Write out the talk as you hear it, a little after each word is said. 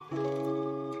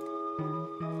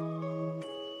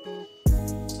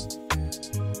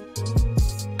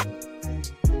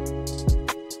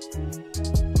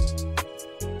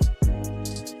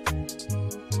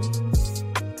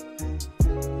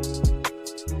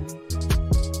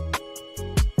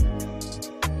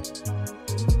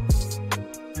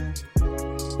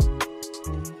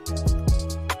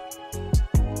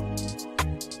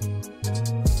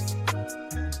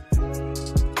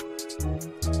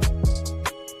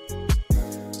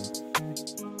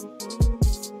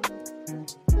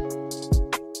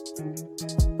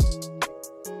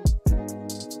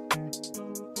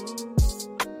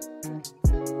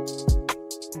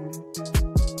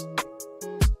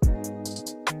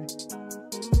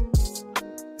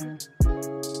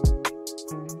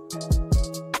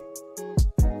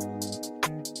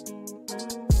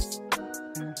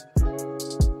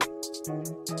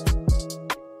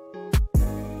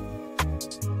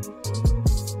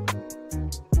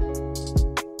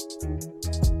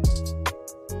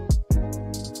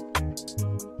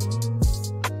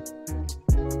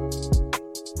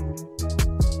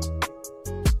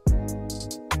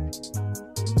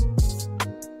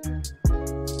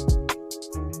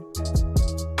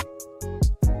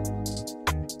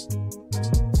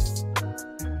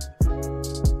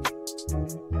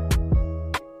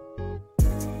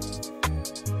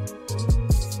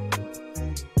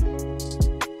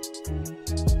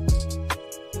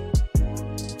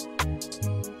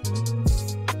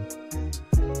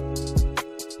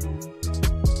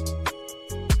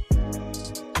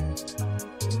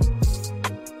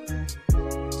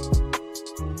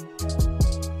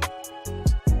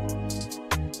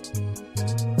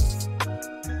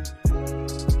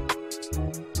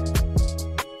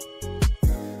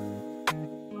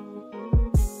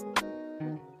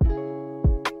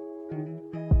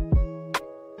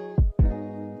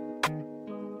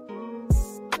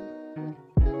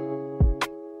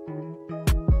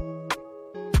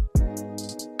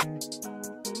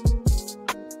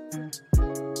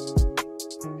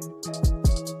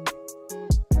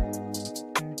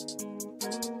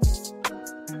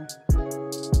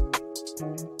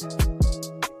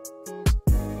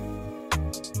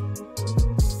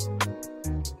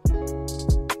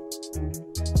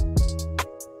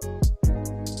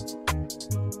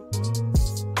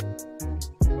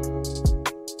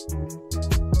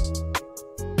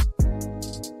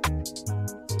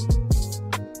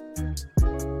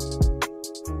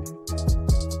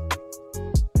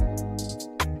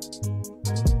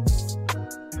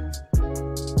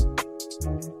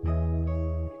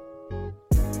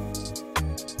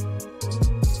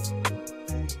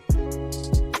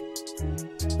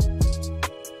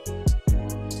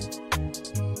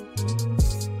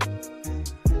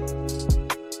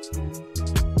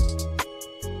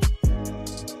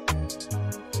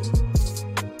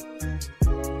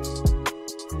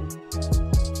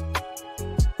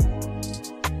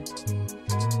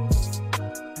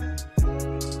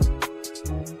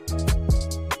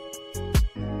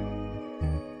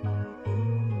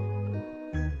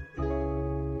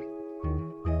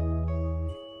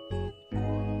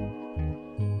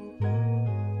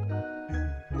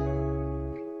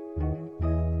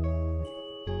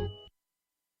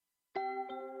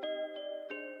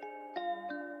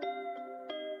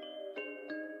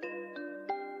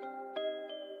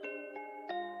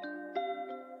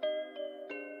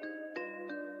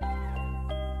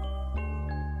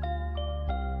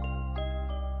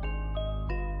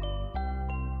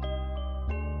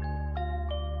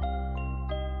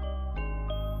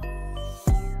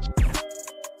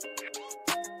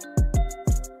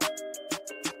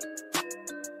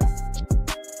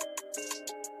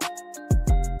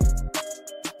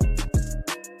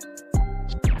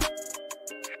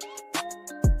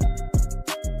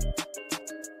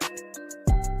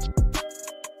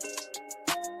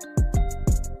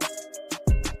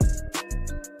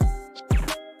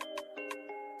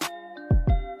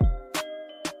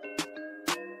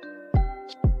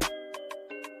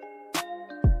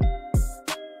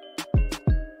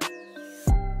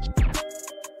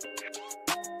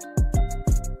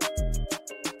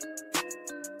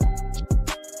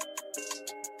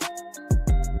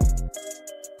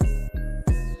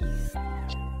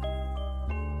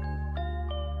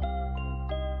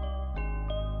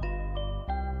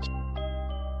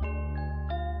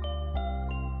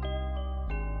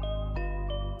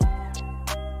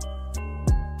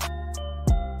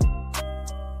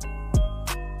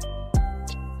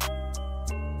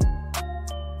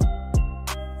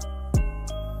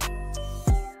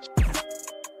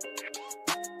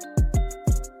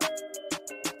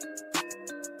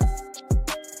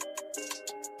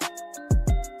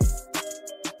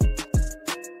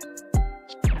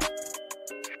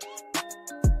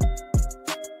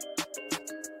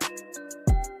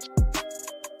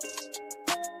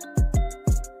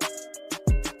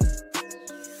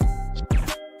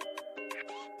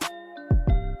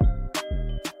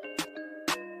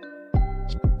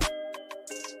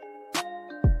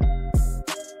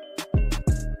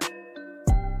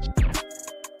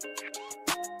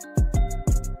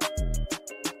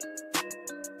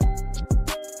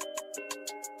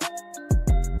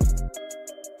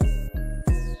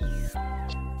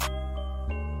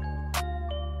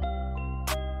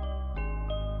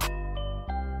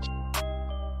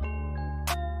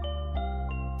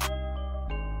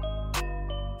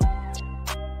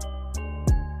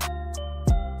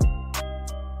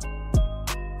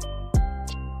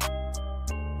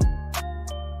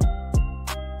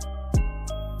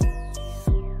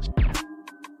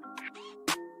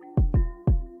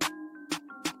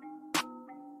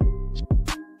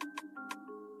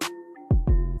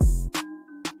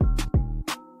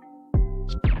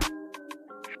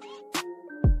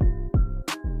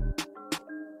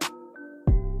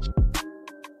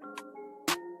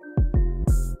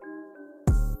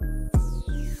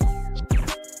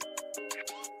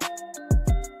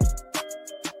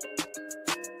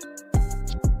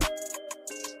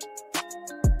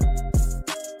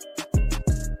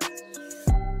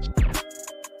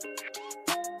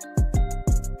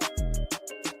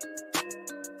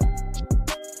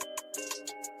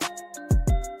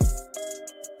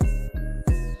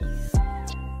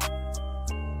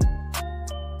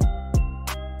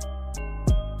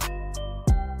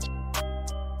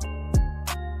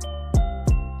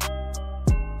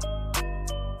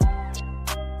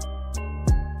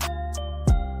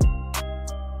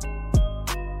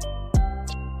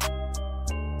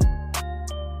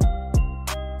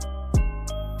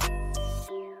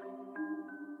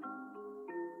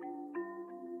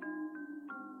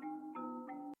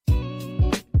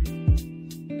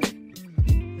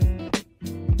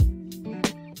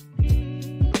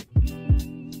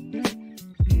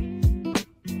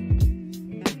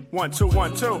1, 2,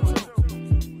 1, 2.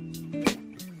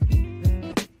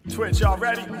 Twitch, y'all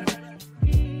ready?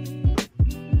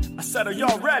 I said, are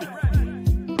y'all ready?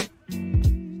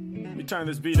 Let me turn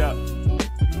this beat up.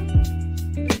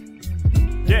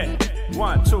 Yeah,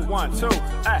 1, 2, 1, 2.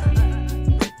 Hey,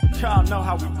 y'all know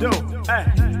how we do. Hey,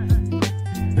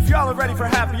 if y'all are ready for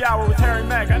happy hour with Harry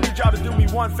Mack, I need y'all to do me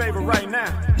one favor right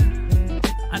now.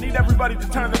 I need everybody to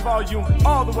turn the volume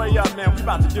all the way up, man. We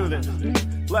about to do this.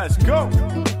 Let's go.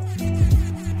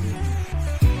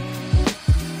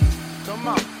 Come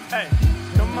on, hey,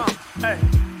 come on, hey,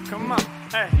 come on,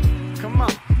 hey, come on,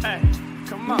 hey,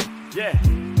 come on, yeah,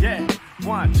 yeah.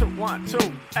 1, 2, 1, 2,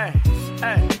 hey,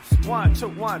 hey. 1, 2,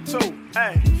 1, 2,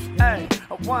 hey, hey.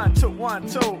 1, 2, 1,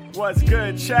 2. What's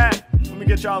good, chat? Let me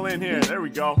get y'all in here. There we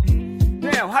go.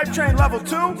 Damn, Hype Train level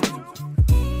 2?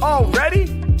 Already?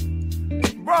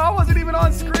 Bro, I wasn't even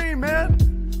on screen, man.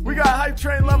 We got Hype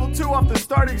Train level 2 off the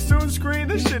starting soon screen.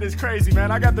 This shit is crazy, man.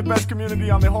 I got the best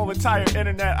community on the whole entire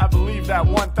internet. I believe that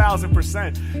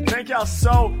 1000%. Thank y'all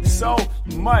so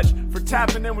much for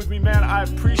tapping in with me, man. I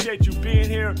appreciate you being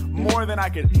here more than I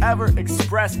could ever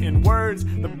express in words.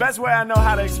 The best way I know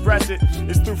how to express it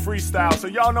is through freestyle. So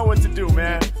y'all know what to do,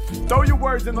 man. Throw your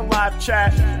words in the live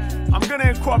chat. I'm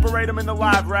gonna incorporate them in the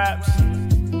live raps.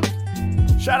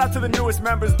 Shout out to the newest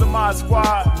members of the Mod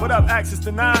Squad. What up, Access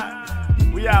Denied?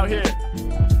 We out here.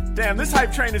 Damn, this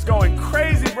Hype Train is going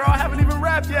crazy, bro. I haven't even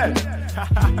rapped yet.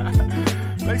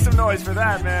 Make some noise for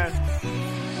that, man.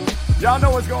 Y'all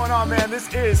know what's going on, man.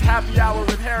 This is Happy Hour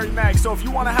with Harry Mack. So if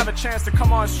you want to have a chance to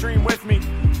come on stream with me,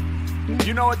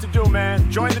 you know what to do,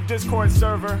 man. Join the Discord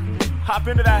server. Hop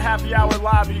into that Happy Hour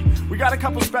lobby. We got a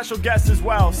couple special guests as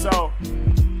well, so,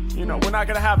 you know, we're not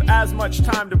going to have as much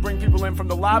time to bring people in from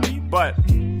the lobby, but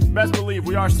best believe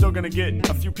we are still going to get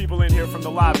a few people in here from the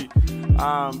lobby.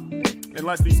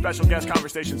 Unless these special guest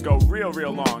conversations go real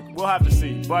long. We'll have to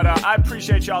see. But I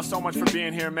appreciate y'all so much for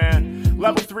being here, man.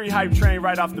 Level 3 Hype Train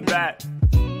right off the bat.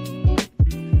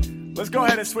 Let's go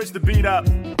ahead and switch the beat up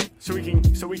so we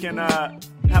can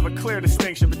have a clear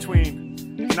distinction between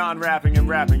non-rapping and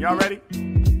rapping. Y'all ready?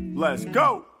 Let's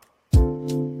go.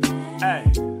 Hey,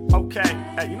 okay.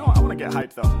 Hey, you know what? I want to get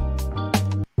hyped though.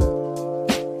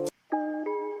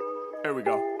 Here we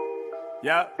go.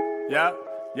 Yep.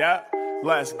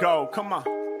 Let's go. Come on.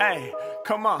 Hey,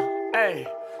 come on. Hey,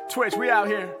 Twitch, we out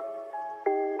here.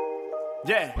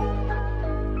 Yeah.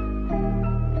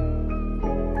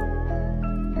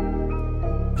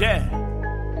 Yeah.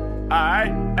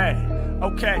 Alright. Hey.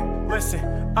 Okay. Listen.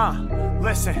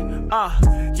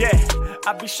 Yeah.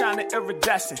 I be shining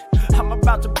iridescent. I'm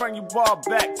about to bring you all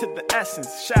back to the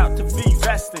essence. Shout out to V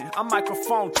Vesting. I'm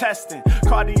microphone testing.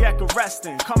 Cardiac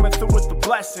arresting. Coming through with the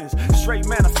blessings. Straight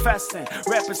manifesting.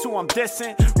 Rappers who I'm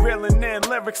dissing. Reeling in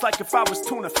lyrics like if I was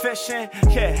tuna fishing.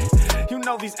 Yeah. You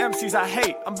know these MCs I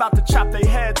hate. I'm about to chop their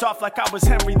heads off like I was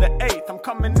Henry VIII. I'm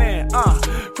coming in.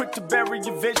 Quick to bury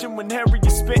your vision when Harry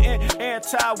is spitting.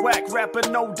 Anti-whack rapper,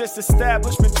 no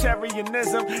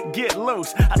disestablishmentarianism. Get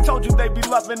loose. I told you they be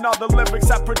loving all the lyrics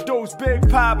I produce. Big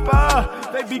Papa,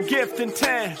 they be gifting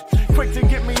 10. Quick to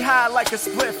get me high like a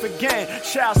spliff again.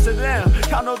 Shouts to them.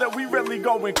 Y'all know that we really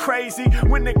going crazy.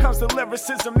 When it comes to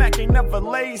lyricism, Mac ain't never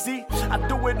lazy. I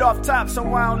do it off top,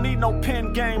 so I don't need no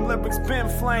pen game. Lyrics been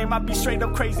flame. I be straight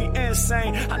up crazy,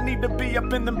 insane. I need to be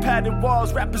up in them padded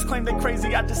walls. Rappers claim they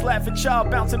crazy. I just laugh at y'all,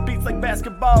 bouncing beats like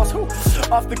basketballs.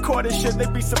 Off the court and shit, they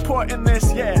be supporting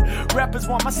this. Yeah, rappers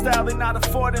want my style, they not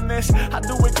affording this. I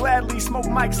do it gladly, smoke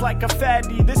mics like a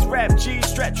fatty. This rap G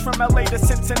stretch from LA to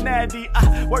Cincinnati.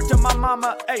 Word to my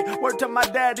mama, ayy. Word to my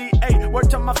daddy, ayy. Word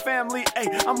to my family, ayy.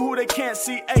 I'm who they can't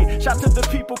see, ayy. Shout to the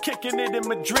people kicking it in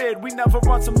Madrid. We never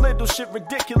run some little shit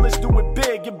ridiculous. Do it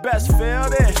big, you best feel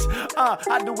this.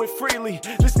 I do it freely.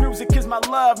 This music is my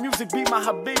love. Music be my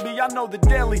habibi. I know the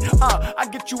daily. I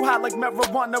get you high like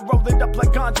marijuana. Roll it up like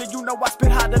ganja. You know I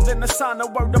spit hotter than the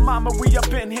sauna. Word to mama, we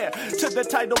up in here. To the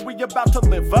title, we about to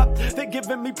live up. They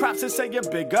giving me props and saying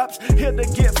big ups. Here to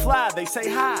get fly, they say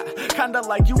hi. Kinda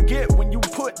like you get when you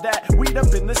put that weed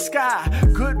up in the sky.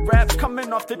 Good raps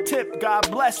coming off the tip, God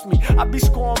bless me. I be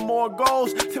scoring more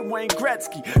goals than Wayne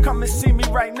Gretzky. Come and see me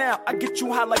right now. I get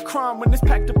you high like crumb. When it's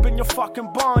packed up in your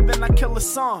fucking bong, then I kill a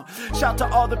song. Shout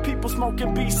to all the people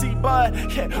smoking BC bud.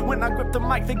 Yeah, when I grip the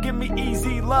mic, they give me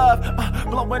easy love.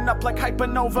 Blowing up like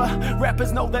hypernova.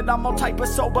 Rappers know that I'm all type of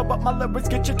sober, but my lyrics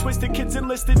get you twisted. Kids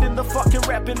enlisted in the fucking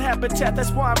rapping habitat.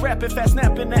 That's why I'm rapping fast,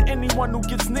 snapping at anyone who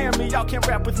gets near me. Y'all can't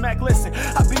rap rap with Mac, listen.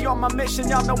 I be on my mission,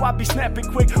 y'all know I be snapping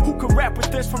quick. Who can rap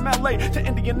with this from LA to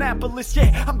Indianapolis?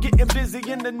 Yeah, I'm getting busy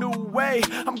in the new way.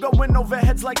 I'm going over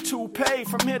heads like toupee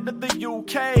from here to the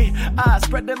UK. I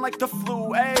spreading like the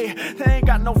flu, ayy. They ain't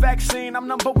got no vaccine. I'm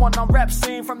number one on rap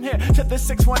scene from here to the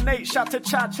 618. Shout to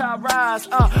Cha Cha Rise.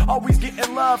 Always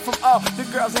getting love from all the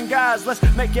girls and guys. Let's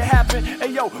make it happen.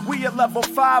 Hey yo, we at level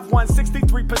 5,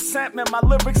 163%. Man, my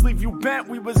lyrics leave you bent.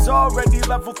 We was already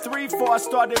level 3 before I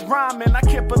started rhyming. I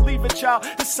can't believe it, y'all.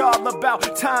 It's all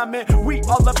about timing. We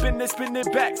all up in this, spin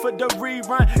it back for the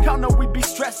rerun. Y'all know we be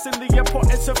stressing the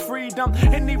importance of freedom.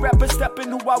 Any rapper stepping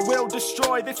who I will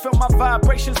destroy. They feel my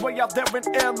vibrations way out there in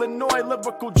Illinois.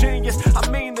 Lyrical genius, I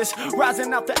mean this.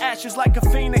 Rising out the ashes like a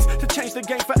phoenix to change the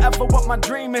game forever. What my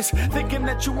dream is. Thinking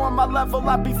that you on my level,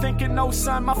 I be thinking, no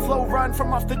son. My flow run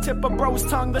from off the tip of bro's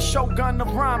tongue, the shogun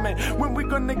of rhyming. When we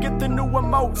gonna get the new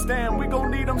emotes? Damn, we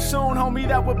gon' need them soon, homie.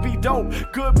 That would be dope.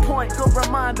 Good point, good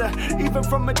reminder. Even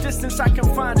from a distance, I can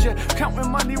find you.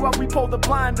 Counting money while we pull the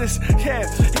blinders. Yeah,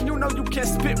 and you know you can't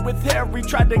spit with Harry.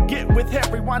 Tried to get with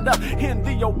Harry, wind up in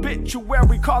the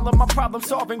obituary. Calling my problem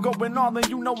solving, going all in.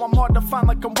 You know I'm hard to find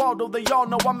like I'm Waldo. They all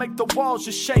know I make the walls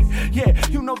just shake. Yeah,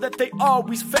 you know that they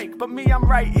always fake. But me, I'm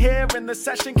right here in the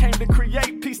session. Came to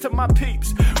create peace to my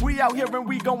peeps. We out here and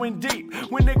we going deep.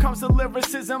 When it comes to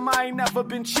lyricism, I ain't never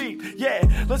been cheap. Yeah,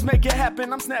 let's make it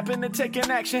happen. I'm snapping and taking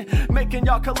action. Making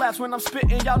y'all collapse when I'm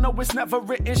spitting. Y'all know it's never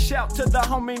written. Shout to the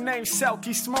homie named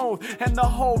Selkie Smooth and the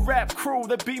whole rap crew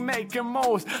that be making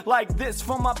moves like this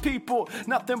for my people.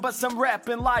 Nothing but some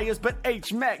rapping liars, but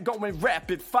H-Mac going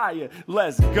rapid fire.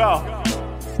 Let's go.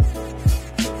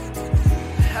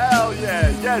 Hell yeah,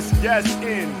 yes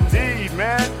indeed,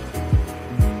 man.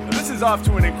 This is off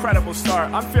to an incredible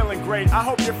start. I'm feeling great. I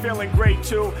hope you're feeling great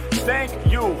too. Thank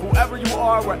you, whoever you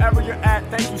are, wherever you're at.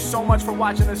 Thank you so much for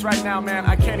watching this right now, man.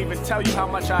 I can't even tell you how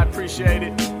much I appreciate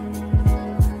it.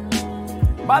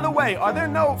 By the way,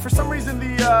 for some reason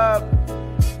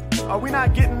are we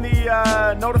not getting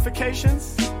the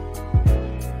notifications?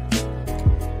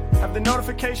 Have the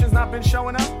notifications not been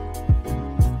showing up?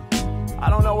 I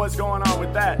don't know what's going on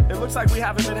with that. It looks like we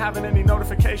haven't been having any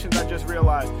notifications, I just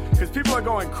realized. Because people are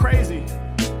going crazy.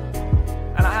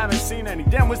 And I haven't seen any.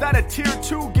 Damn, was that a tier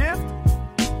 2 gift?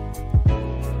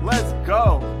 Let's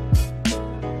go.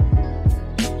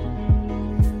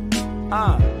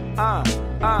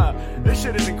 This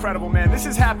shit is incredible, man. This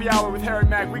is Happy Hour with Harry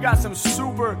Mack. We got some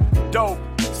super dope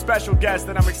special guests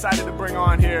that I'm excited to bring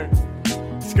on here.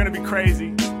 It's gonna be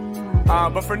crazy.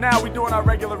 But for now, we're doing our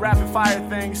regular rapid fire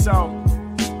thing, so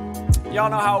y'all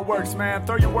know how it works, man.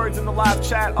 Throw your words in the live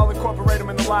chat. I'll incorporate them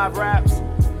in the live raps.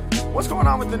 What's going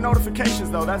on with the notifications,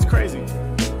 though? That's crazy.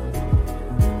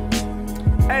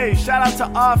 Hey, shout out to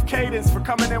Off Cadence for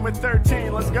coming in with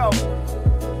 13. Let's go.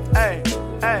 Hey,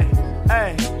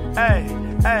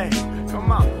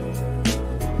 come on.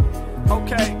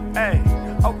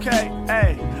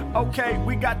 Okay,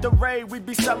 we got the raid, we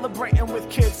be celebrating with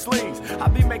Kid Sleeves. I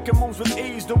be making moves with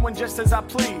ease, doing just as I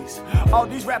please. All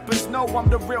these rappers know I'm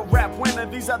the real rap winner.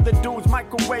 These other dudes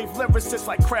microwave lyricists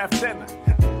like Kraft Dinner.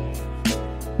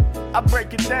 I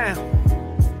break it down.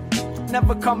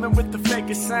 Never coming with the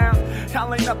fakest sound.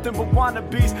 Y'all ain't nothing but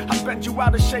wannabes. I bend you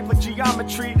out of shape like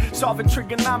geometry. Solving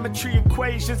trigonometry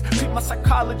equations. Beat my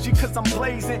psychology cause I'm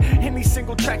blazing. Any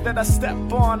single track that I step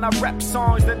on, I rap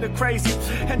songs that are crazy.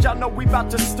 And y'all know we about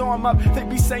to storm up. They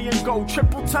be saying go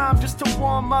triple time just to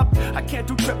warm up. I can't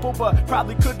do triple but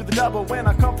probably could do the double. When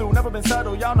I come through, never been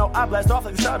subtle. Y'all know I blast off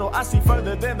like the shuttle. I see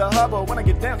further than the Hubble. When I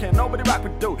get down, can't nobody rock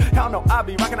with do. Y'all know I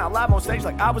be rocking out live on stage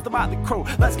like I was the Motley Crew.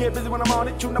 Let's get busy when I'm on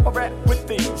it. You know I rap with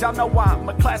these. Y'all know I'm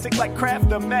a classic like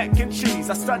Kraft or mac and cheese.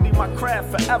 I study my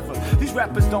craft forever. These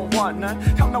rappers don't want none.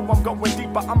 Y'all know I'm going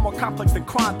deeper. I'm more complex than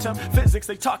quantum physics.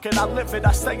 They talk it, I live it.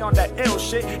 I stay on that ill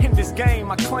shit. In this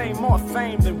game, I claim more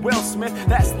fame than Will Smith.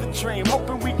 That's the dream.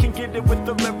 Hoping we can get it with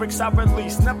the lyrics I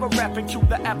release. Never rapping, cue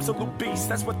the absolute beast.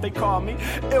 That's what they call me.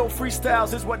 Ill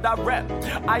freestyles is what I rep.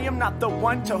 I am not the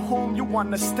one to whom you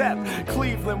wanna step.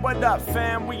 Cleveland, what up,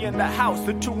 fam? We in the house.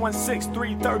 The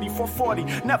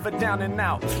 216-330-440. Never down and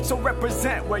out. So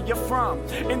represent where you're from.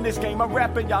 In this game of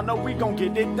rapping, y'all know we gon'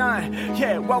 get it done.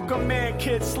 Yeah, welcome in,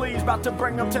 Kid Sleeves, about to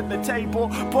bring them to the table.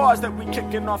 Bars that we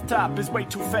kicking off top is way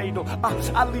too fatal.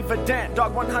 I leave a dent,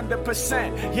 dog,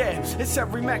 100%. Yeah, it's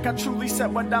Harry Mack, I truly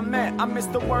said what I meant. I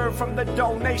missed the word from the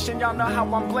donation, y'all know how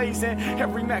I'm blazing.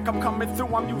 Harry Mack, I'm coming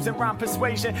through, I'm using rhyme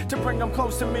persuasion to bring them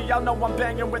close to me. Y'all know I'm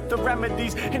banging with the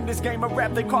remedies. In this game of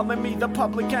rap, they calling me the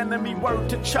public enemy. Word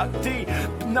to Chuck D,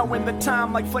 knowing the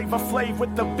time like Flavor Flav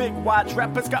with the big watch.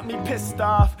 Rappers got me pissed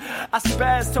off. I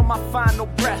spaz till my final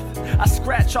breath. I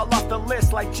scratch all off the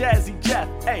list like Jazzy Jeff.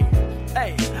 Hey,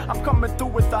 Hey, I'm coming through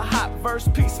with a hot verse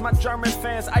piece. My German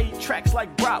fans, I eat tracks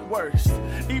like bratwurst.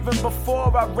 Even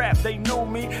before I rap, they knew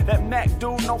me. That Mac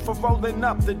dude known for rolling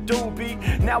up the doobie.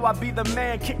 Now I be the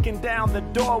man kicking down the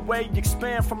doorway.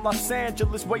 Expand from Los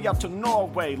Angeles way out to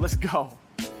Norway. Let's go.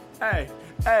 Hey,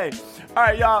 hey. All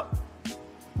right, y'all.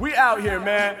 We out here,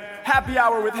 man. Happy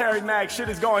hour with Harry Mack. Shit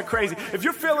is going crazy. If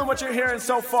you're feeling what you're hearing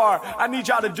so far, I need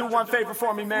y'all to do one favor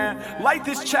for me, man. Light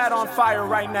this chat on fire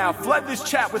right now. Flood this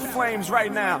chat with flames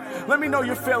right now. Let me know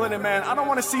you're feeling it, man. I don't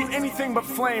want to see anything but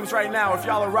flames right now if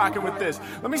y'all are rocking with this.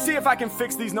 Let me see if I can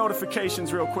fix these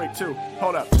notifications real quick, too.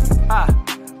 Hold up.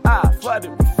 Flood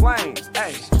it with flames.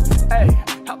 Hey, hey.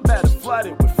 How better flood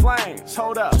it with flames?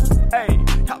 Hold up. Hey,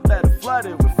 how better flood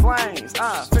it with flames?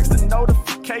 Fix the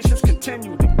notifications,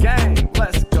 continue the game.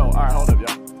 Let's go. All right, hold up,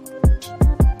 y'all.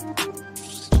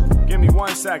 Give me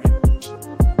 1 second.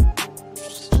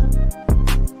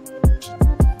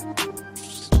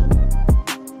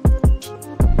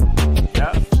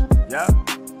 Yeah.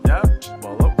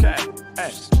 Well, okay.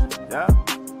 Hey,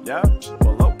 yeah.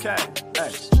 Well, okay.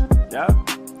 Hey, yeah.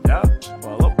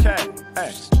 Well, okay.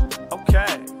 Hey.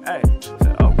 Okay, hey,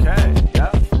 okay,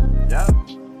 yeah,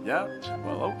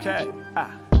 well, okay,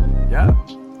 yeah,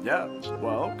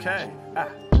 well, okay,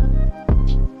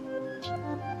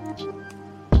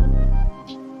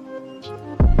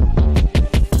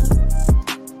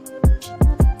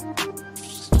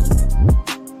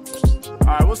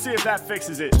 Alright, we'll see if that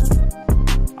fixes it.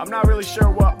 I'm not really sure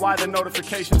why the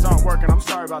notifications aren't working. I'm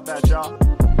sorry about that, y'all.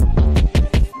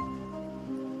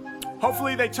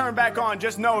 Hopefully they turn back on.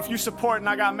 Just know if you support and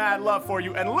I got mad love for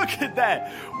you. And look at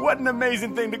that. What an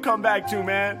amazing thing to come back to,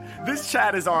 man. This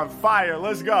chat is on fire.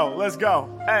 Let's go.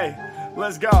 Hey,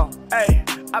 let's go. Hey,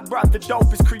 I brought the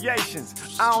dopest creations.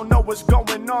 I don't know what's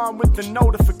going on with the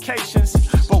notifications.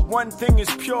 But one thing is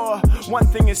pure, one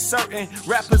thing is certain.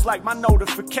 Rappers like my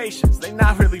notifications, they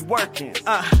not really working.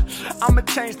 I'ma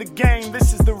change the game,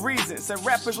 this is the reason. Say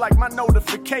rappers like my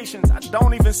notifications, I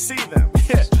don't even see them.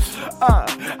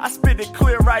 I spit it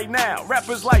clear right now.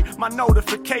 Rappers like my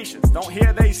notifications, don't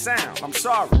hear they sound. I'm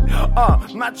sorry.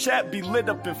 My chat be lit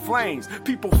up in flames.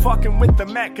 People fucking with the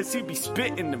Mac cause he be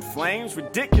spitting them flames.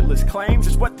 Ridiculous claims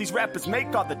is what these rappers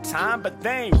make all the time, but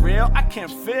they ain't real. I can't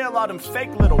feel all them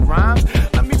fake little rhymes.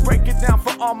 Let me break it down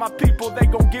for all my people, they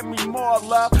gon' give me more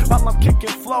love. While I'm kicking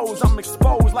flows, I'm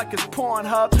exposed like it's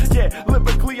Pornhub. Yeah,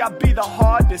 lyrically I be the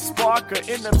hardest sparker,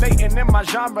 innovating in my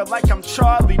genre like I'm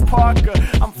Charlie Parker.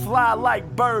 I'm fly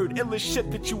like bird, illest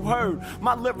shit that you heard.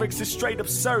 My lyrics is straight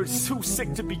absurd, too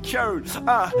sick to be cured.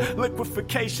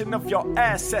 Liquefaction of your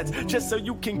assets, just so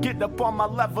you can get up on my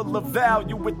level of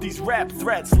value with these rap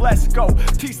threats. Let's go,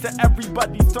 peace to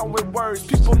everybody throwing words.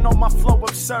 People know my flow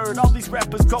absurd, all these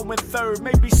rappers going third,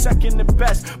 maybe second and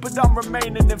best, but I'm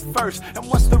remaining in first. And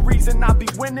what's the reason I be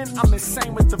winning? I'm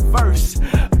insane with the verse.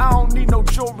 I don't need no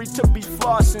jewelry to be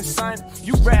flossing, son.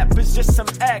 You rappers just some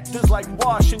actors like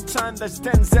Washington. That's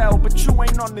Denzel, but you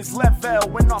ain't on this level.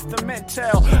 Went off the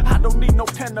mental. I don't need no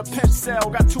pen or pencil.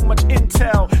 Got too much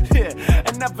intel. Yeah.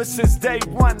 And ever since day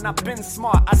one, I've been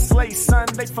smart. I slay, son.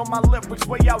 They from my lyrics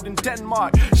way out in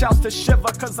Denmark. Shouts to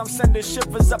Shiver, cause I'm sending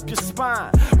shivers up your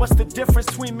spine. What's the difference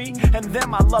between me and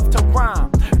them? I love to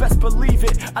rhyme. Best believe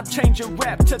it, I change your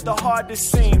rap to the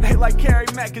hardest scene. They like Harry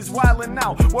Mack is wildin'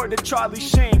 out. Word to Charlie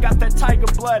Sheen. Got that tiger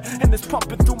blood and it's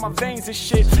pumping through my veins and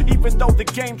shit. Even though the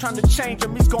game trying to change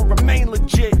him, he's gonna remain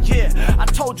legit. Yeah, I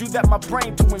told you that my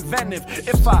brain too inventive.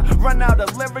 If I run out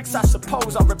of lyrics, I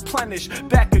suppose I'll replenish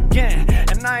back again.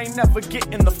 And I ain't never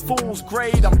getting the fool's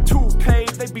grade. I'm too paid.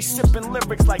 They be sipping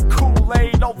lyrics like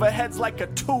Kool-Aid. Overheads like a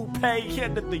toupee. Here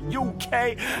to the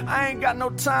UK. I ain't got no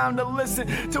time to listen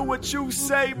to what you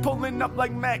say. Pulling up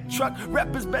like Mack truck.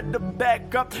 Rappers better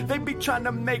back up. They be trying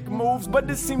to make moves, but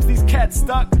it seems these cats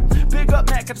stuck. Big up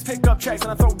Mac, I just pick up tracks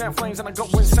and I throw down flames and I go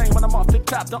insane when I'm off the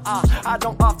top. I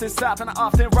don't often stop and I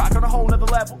often rock on a whole nother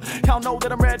level. Y'all know that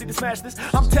I'm ready to smash this.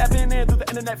 I'm tapping in through the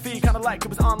internet feed, kinda like it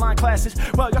was online classes.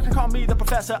 Well, y'all can call me the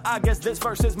professor. I guess this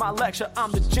verse is my lecture.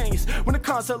 I'm the genius. When it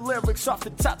comes to lyrics off the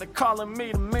top, they're calling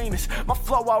me the meanest. My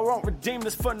flow, I won't redeem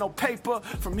this for no paper.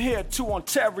 From here to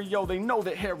Ontario, they know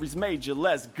that Harry's major.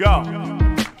 Let's go.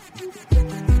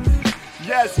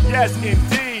 Yes,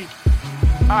 indeed.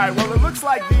 Alright, well, it looks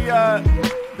like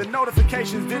the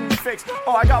notifications didn't fix.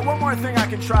 Oh, I got one more thing I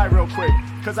can try real quick.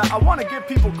 Because I want to give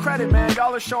people credit, man.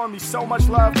 Y'all are showing me so much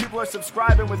love. People are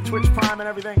subscribing with Twitch Prime and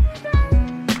everything.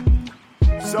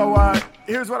 So,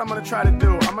 here's what I'm going to try to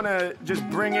do. I'm going to just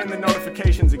bring in the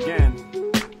notifications again.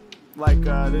 Like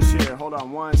this here. Hold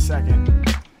on 1 second.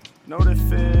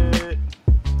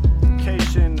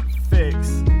 Notification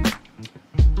fix.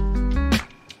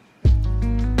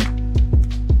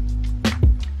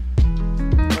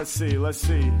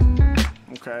 see.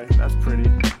 Okay, that's pretty.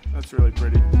 That's really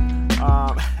pretty.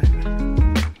 All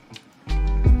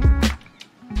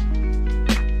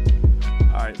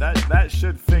right, that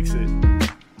should fix it.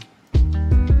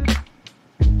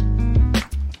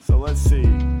 So let's see.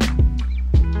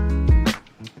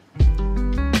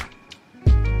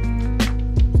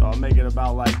 So I'll make it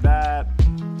about like that.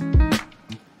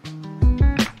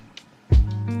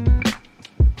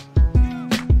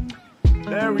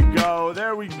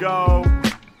 There we go.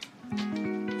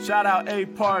 Shout out A.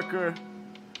 Parker.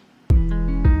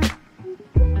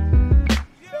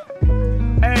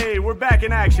 Hey, we're back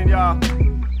in action, y'all.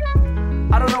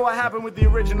 I don't know what happened with the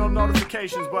original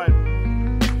notifications, but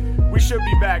we should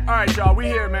be back. All right, y'all, we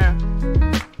here, man.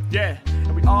 Yeah,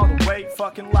 and we all the way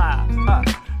fucking live.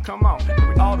 Come on, and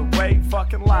we all the way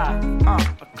fucking live.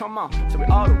 Come on, so we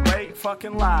all the way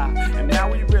fucking live. And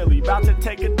now we really about to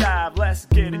take a dive. Let's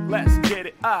get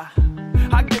it.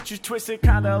 I get you twisted,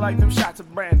 kinda like them shots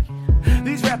of brandy.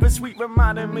 These rappers sweet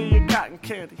reminding me of cotton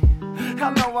candy. I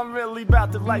know I'm really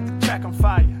about to light the track on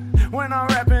fire. When I'm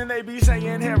rapping, they be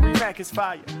saying Harry Mack is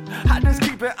fire. I just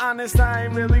keep it honest, I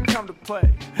ain't really come to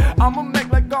play. I'ma make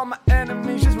like all my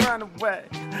enemies just run away.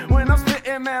 When I'm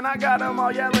spitting, man, I got them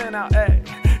all yelling out, hey.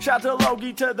 Shout to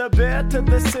Logie, to the bear, to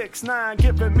the 6ix9ine,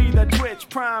 giving me the Twitch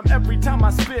prime every time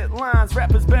I spit lines.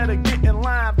 Rappers better get in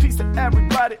line. Peace to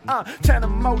everybody, 10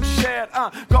 more shared,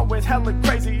 going hella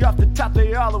crazy off the top,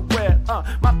 they all aware.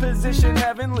 My position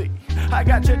heavenly. I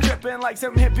got you tripping like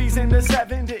some hippies in the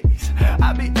 70s.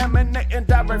 I be emanating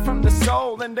direct from the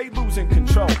soul, and they losing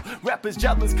control. Rappers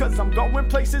jealous cause I'm going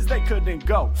places they couldn't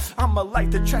go. I'ma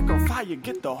light the track on fire,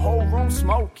 get the whole room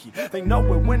smoky. They know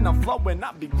it when I'm flowing,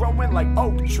 I be growing like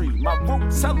oak tree. My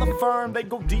roots hella firm, they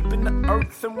go deep in the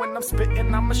earth. And when I'm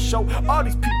spitting, I'ma show all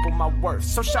these people my worth.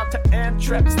 So shout to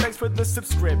Antreps, thanks for the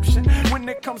subscription. When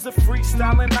it comes to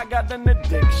freestyling, I got an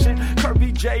addiction.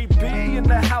 Kirby JB in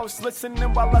the house,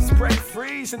 listening while I spray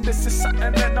freeze. And this is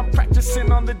something that I'm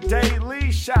practicing on the daily.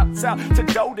 Shouts out to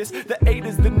Dotus, the 8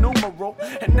 is the numeral.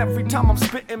 And every time I'm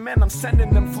spitting, man, I'm sending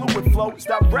them fluid flows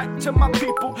direct to my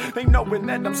people. They knowin'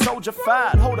 that I'm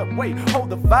soldier-fied. Hold up, wait,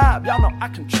 hold the vibe. Y'all know I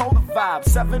control the vibe.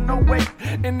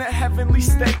 708 in the heavenly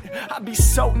state. I be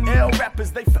so ill,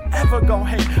 rappers, they forever gon'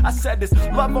 hate. I said it's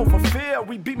love over fear,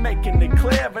 we be making it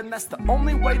clear. And that's the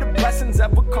only way the blessings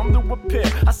ever come to appear.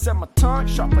 I said my tongue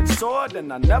sharp like sword,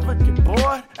 and I never get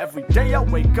bored. Every day I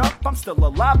wake up, I'm still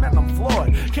alive, and I'm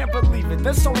floored. Can't believe it,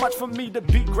 there's so much for me to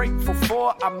be grateful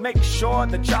for. I make sure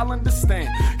that y'all understand.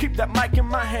 Keep that mic in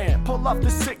my hand, pull off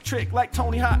the sick trick like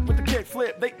Tony Hawk with the kick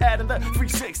flip. They added the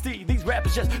 360, these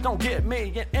rappers just don't get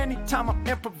me. And anytime I'm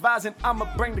improvising, I'ma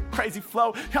bring the crazy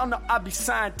flow. Y'all know I be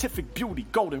scientific beauty,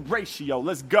 golden ratio.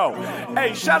 Let's go.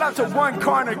 Hey, shout out to One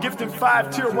Corner gifting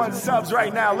 5 tier 1 subs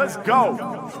right now. Let's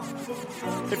go.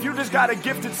 If you just got a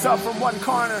gifted sub from One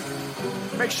Corner,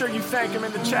 make sure you thank him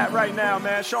in the chat right now,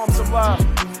 man. Show him some love.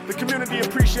 The community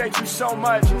appreciates you so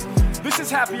much. This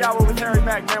is Happy Hour with Harry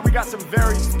Mack, man. We got some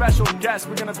very special guests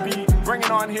we're gonna be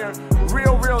bringing on here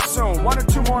real soon. 1 or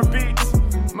 2 more beats.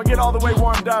 I'm gonna get all the way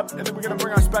warmed up, and then we're gonna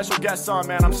bring our special guests on,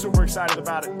 man. I'm super excited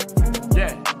about it.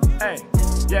 Yeah, hey,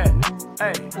 yeah,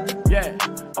 hey, yeah.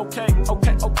 Okay,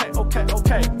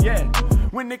 yeah.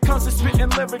 When it comes to spitting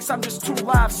lyrics, I'm just too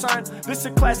live, son. This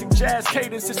a classic jazz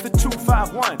cadence, it's the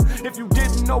 2-5-1. If you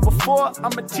didn't know before,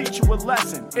 I'ma teach you a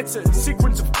lesson. It's a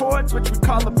sequence of chords, which we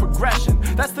call a progression.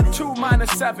 That's the 2 minor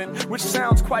 7, which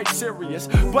sounds quite serious,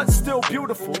 but still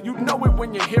beautiful. You know it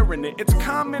when you're hearing it. It's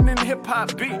common in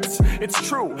hip-hop beats, it's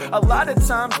true. A lot of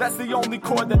times, that's the only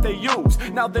chord that they use.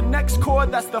 Now the next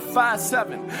chord, that's the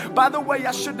 5-7. By the way,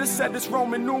 I should have said it's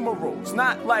Roman numerals,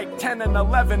 not like 10 and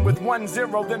 11 with 1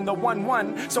 0, then the 1 1.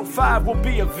 So 5 will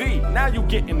be a V. Now you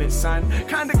getting it, son.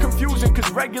 Kinda confusing cause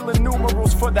regular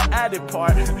numerals for the added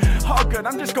part. All good,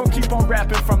 I'm just gonna keep on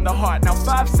rapping from the heart. Now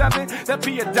 5-7, that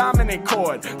be a dominant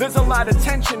chord. There's a lot of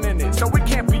tension in it, so it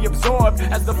can't be absorbed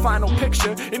as the final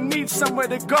picture. It needs somewhere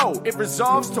to go. It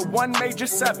resolves to 1 major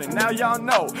 7. Now y'all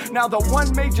know. Now the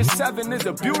 1 major 7 is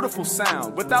a beautiful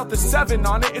sound. Without the 7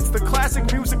 on it, it's the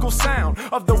classic musical sound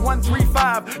of the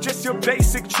 1-3-5, just your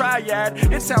basic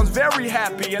triad. It sounds very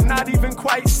happy and not even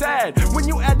quite sad. When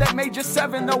you add that major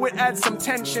 7, though, it adds some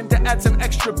tension to add some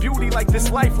extra beauty like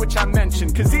this life which I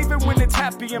mentioned. Cause even when it's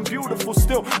happy and beautiful,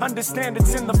 still understand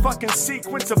it's in the fucking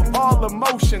sequence of all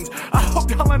emotions. I hope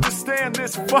y'all understand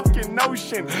this fucking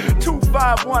notion.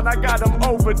 2-5-1, I got them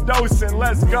overdosing.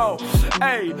 Let's go.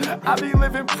 Hey, I be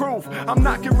living proof. I'm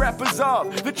knocking rappers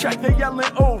off. The track they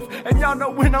yelling oof. And y'all know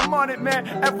when I'm on it, man,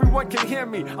 everyone can hear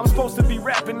me. I'm supposed to be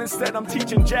rapping, instead I'm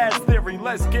teaching jazz theory.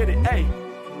 Let's get it. Hey.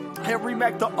 Harry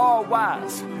Mack the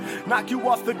all-wise, knock you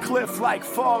off the cliff like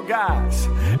Fall Guys.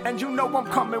 And you know I'm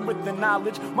coming with the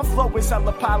knowledge. My flow is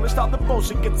hella polished, all the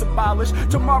bullshit gets abolished.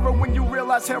 Tomorrow when you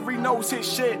realize Harry knows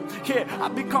his shit, yeah, I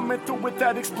be coming through with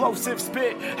that explosive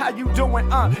spit. How you doing,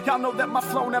 y'all know that my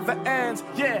flow never ends.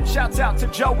 Yeah, shouts out to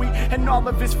Joey and all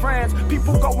of his friends.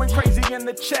 People going crazy in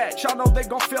the chat, y'all know they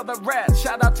gon' feel the rap.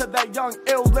 Shout out to that young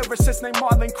ill lyricist named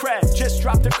Marlon Craft. Just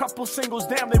dropped a couple singles,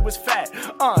 damn they was fat.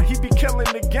 He be killing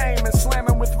the game and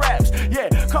slamming with raps. Yeah,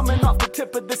 coming off the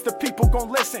tip of this, the people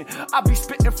gon' listen. I be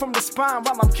spitting from the spine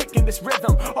while I'm kicking this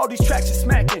rhythm. All these tracks is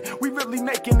smacking, we really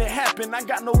making it happen. I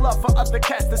got no love for other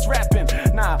cats that's rapping.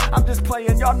 Nah, I'm just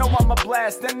playing, y'all know I'm a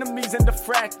blast. Enemies and the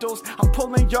fractals, I'm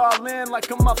pulling y'all in like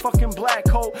a motherfucking black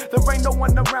hole. There ain't no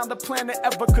one around the planet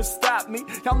ever could stop me.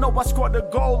 Y'all know I scored a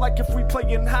goal like if we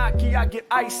playin' hockey, I get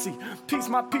icy. Peace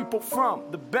my people from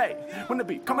the Bay. When the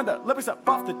beat coming, the lyrics up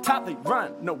off the top, they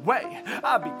run away.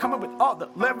 I be coming with all the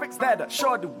lyrics that are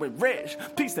sure to enrich.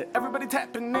 Peace to everybody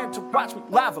tapping in to watch me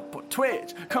live up on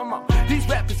Twitch. Come on, these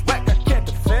rappers whack, I can't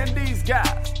defend these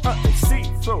guys. They see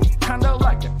through, kinda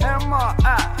like an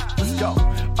MRI. Let's go.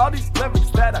 All these lyrics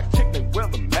that I kick, they will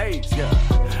amaze ya.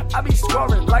 I be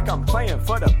scoring like I'm playing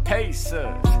for the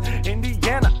Pacers.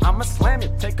 Indiana, I'ma slam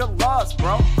it, take a loss,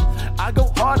 bro. I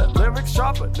go harder, lyrics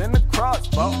sharper than the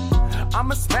crossbow.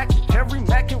 I'ma smack you, Harry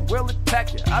Mack and will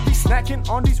attack you. I be snacking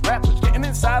on these rappers, getting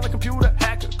inside like a computer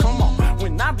hacker. Come on,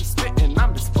 when I be spitting,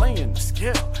 I'm displaying the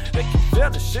skill. They can feel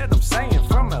the shit I'm saying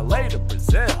from LA to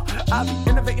Brazil. I be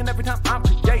innovating every time I'm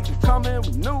creating, coming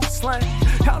with new slang.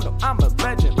 Y'all know I'm a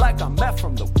legend, like I'm Meth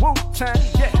from the Wu-Tang.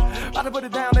 Yeah, about to put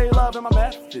it down, they loving my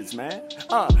methods, man.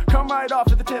 Come right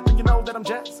off at the tip and you know that I'm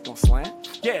just gon' slam.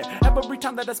 Yeah, every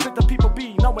time that I spit, the people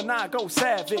be knowing I go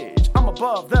savage. I'm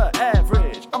above the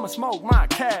average, I'ma smoke my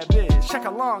cabbage. Check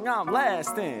how long I'm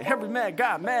lasting. Harry Mack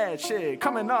got mad shit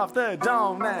coming off the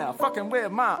dome now. Fucking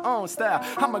with my own style,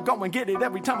 I'ma go and get it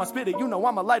every time I spit it. You know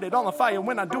I'ma light it all on fire.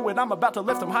 When I do it, I'm about to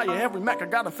lift them higher. Harry Mack, I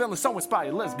got a feeling so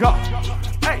inspired. Let's go.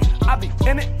 Hey, I be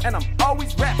in it and I'm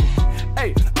always rapping.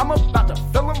 Hey, I'm about to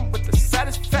fill them with the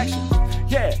satisfaction.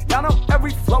 Yeah, y'all know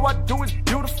every flow I do is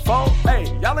beautiful. Hey,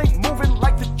 y'all ain't moving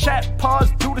like the chat, pause,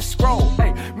 do the scroll.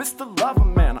 Hey, Mr. Lover,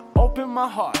 man, I open my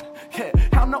heart. Yeah,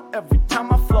 y'all know every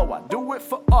time I flow, I do it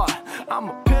for art. I'm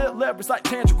a pit lyrics like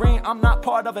Tangerine, I'm not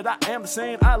part of it, I am the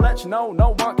scene. I let you know,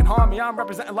 no one can harm me. I'm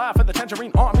representing live for the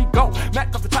Tangerine Army. Go,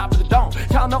 Mac off the top of the dome.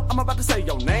 Y'all know I'm about to say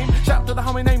your name. Shout out to the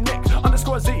homie named Nick,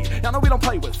 _Z. Y'all know we don't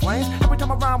play with flames. Every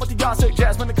time I rhyme with the y'all say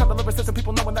jazz. When it comes to lyrics, some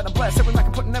people knowing that I'm blessed. Every Mac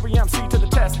I'm putting every MC to the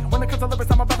test. When it comes to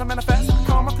lyrics, I'm about to manifest.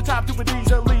 Come off the top, do it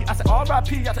easily. I said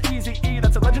R.I.P. out to Easy-E.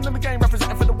 That's a legend in the game,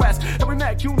 representing for the West. Every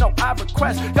Mac, you know I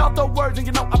request. Y'all throw words and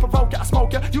you know I provoke ya. I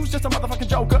smoke ya. You's just a motherfucking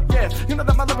joker. Yeah, you know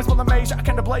that my lyrics will amaze ya. I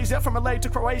came to blaze ya from LA to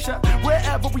Croatia.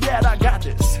 Wherever we at, I got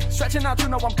this. Stretching out, you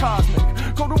know I'm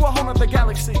cosmic. Go to a whole nother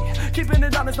galaxy. Keeping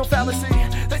it on is no fallacy.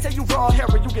 They say you raw,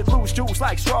 Harry, you get loose juice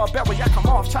like strawberry. I come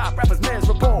off top, rappers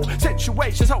miserable.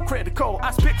 Situations so critical.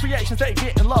 I spit creations, they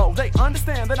getting low. They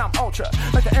understand that I'm ultra,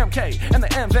 like the MK and the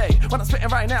MV. When I'm spitting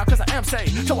right now, cause I am say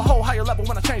to a whole higher level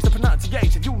when I change the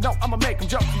pronunciation. You know I'ma make them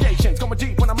jump creations. Going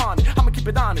deep when I'm on it, I'ma keep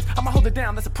it honest. I'ma hold it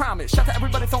down, that's a promise. Shout to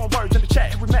everybody throwing words in the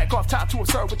chat. Every Mac off top to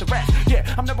absurd with the rap.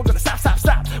 Yeah, I'm never gonna stop.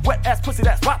 Wet ass pussy,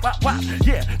 that's wop.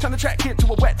 Yeah, turn the track into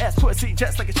a wet ass pussy,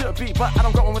 just like it should be. But I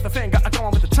don't go on with the finger, I go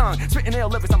on with the tongue. Spitting ill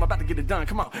lyrics, I'm about to get it done.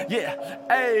 Come on, yeah.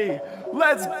 Hey,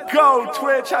 let's go,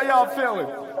 Twitch. How y'all feeling?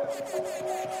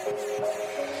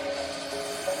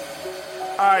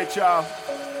 Alright, y'all.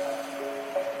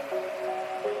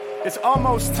 It's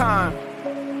almost time.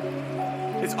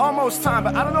 It's almost time,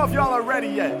 but I don't know if y'all are ready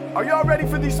yet. Are y'all ready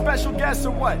for these special guests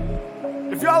or what?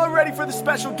 If y'all are ready for the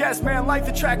special guest, man, light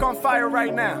the track on fire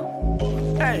right now.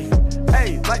 Hey,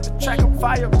 light the track on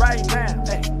fire right now.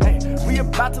 Hey, we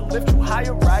about to lift you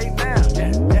higher right now.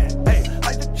 Yeah, hey,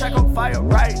 light the track on fire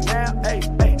right now. Hey,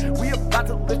 we about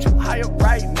to lift you higher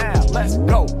right now. Let's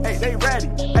go. Hey, they ready.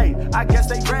 Hey, I guess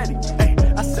they ready. Hey,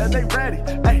 I said they ready.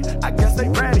 Hey, I guess they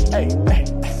ready. Hey,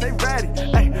 they ready.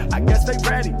 Hey, I guess they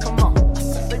ready. Come on, I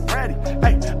said they ready.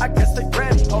 Hey, I guess they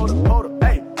ready. Hold up.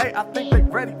 Hey, I think they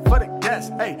ready for the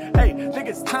guest. Hey, think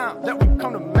it's time that we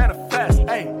come to manifest.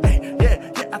 Hey,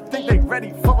 yeah, I think they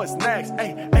ready for what's next.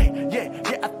 Hey,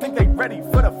 yeah, I think they ready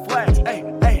for the flex. Hey,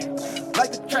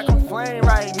 light the track on flame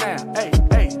right now. Hey,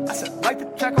 I said light the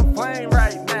track on flame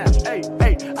right now. Hey,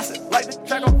 I said light the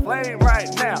track on flame right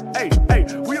now. Hey,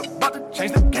 we about to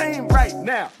change the game right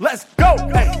now. Let's go.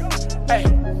 Hey,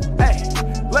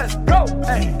 let's go.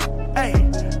 Hey,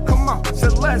 come on, so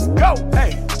let's go.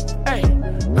 Hey,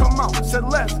 come on, so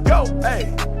let's go.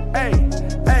 Hey,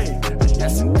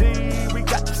 yes indeed, we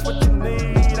got just what you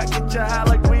need. I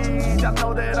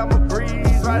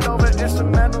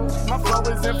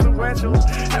flow is influential.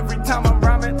 Every time I'm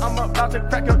rhyming, I'm about to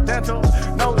crack your dental.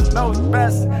 Knows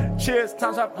best. Cheers,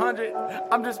 times 500.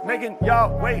 I'm just making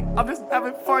y'all wait. I'm just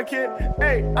having fun, kid.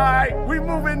 Hey, alright, we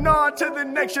moving on to the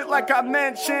next shit like I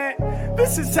mentioned.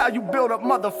 This is how you build up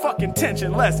motherfucking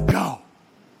tension. Let's go.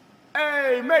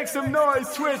 Hey, make some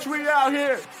noise, Twitch. We out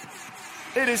here.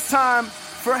 It is time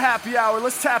for happy hour.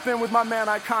 Let's tap in with my man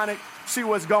Iconic. See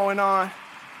what's going on.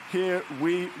 Here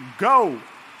we go.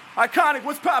 Iconic,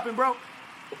 what's poppin', bro?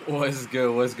 What's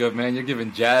good, man? You're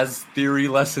giving jazz theory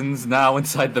lessons now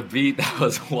inside the beat? That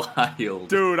was wild.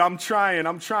 Dude, I'm trying.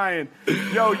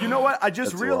 Yo, you know what? I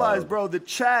just realized, wild. bro, the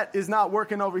chat is not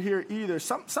working over here either.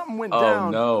 Something went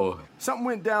down. Oh, no. Something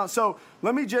went down. So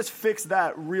let me just fix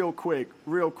that real quick.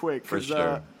 For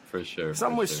sure.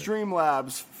 Something with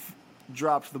Streamlabs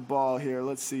dropped the ball here.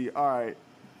 Let's see. All right.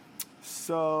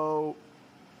 So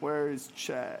where is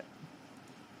chat?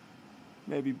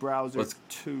 Maybe browser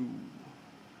 2.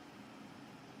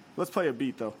 Let's play a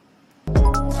beat, though.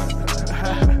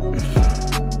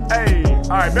 Hey, all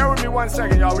right, bear with me 1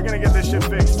 second, y'all. We're going to get this shit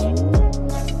fixed.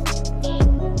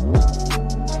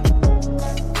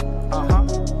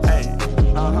 Hey,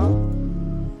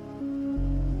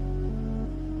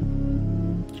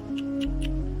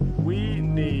 We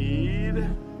need...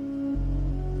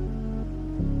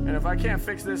 And if I can't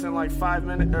fix this in like 5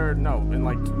 minutes, or no, in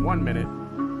like 1 minute,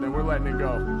 then we're letting it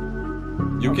go.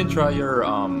 You can try your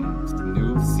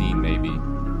new scene maybe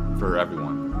for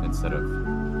everyone instead of...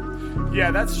 Yeah,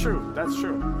 that's true. And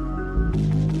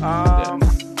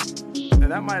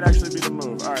that might actually be the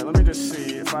move. All right, let me just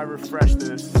see if I refresh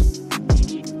this.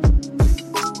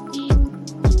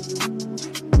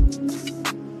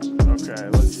 Okay,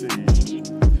 let's see.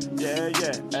 Yeah.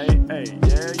 Hey.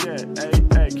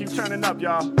 Keep turning up,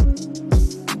 y'all.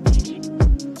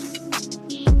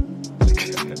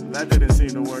 That didn't seem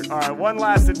to work. All right, one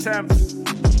last attempt.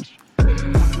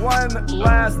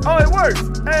 Oh, it works.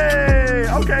 Hey,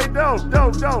 okay, dope.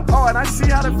 Oh, and I see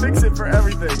how to fix it for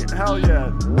everything. Hell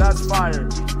yeah, that's fire.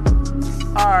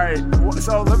 All right,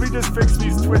 so let me just fix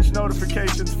these Twitch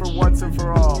notifications for once and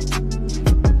for all.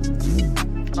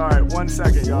 All right, 1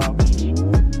 second, y'all.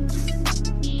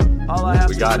 All I have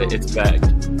We got it, it's back.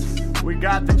 We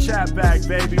got the chat back,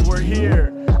 baby. We're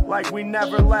here like we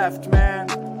never left, man.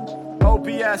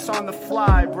 OBS on the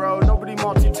fly, bro. Nobody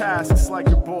multitasks like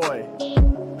your boy.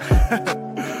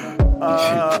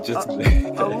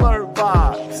 Alert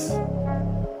box.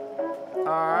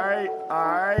 Alright.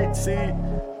 See,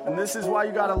 and this is why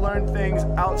you gotta learn things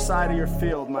outside of your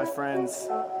field, my friends.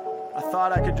 I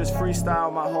thought I could just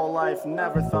freestyle my whole life.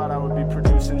 Never thought I would be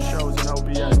producing shows in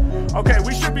OBS. Okay,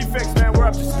 we should be fixed, man. We're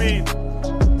up to speed.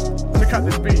 Let me cut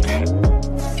this beat.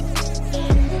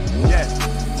 Yeah.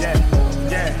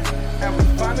 And we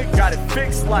finally got it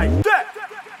fixed like that.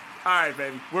 All right,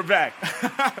 baby, we're back.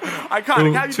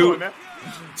 Iconic, how you doing, man?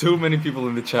 Too many people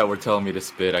in the chat were telling me to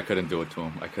spit. I couldn't do it to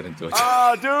him.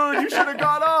 Oh, dude, you should have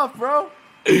gone off, bro.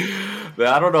 Man,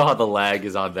 I don't know how the lag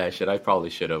is on that shit. I probably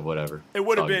should have. Whatever. It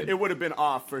would have been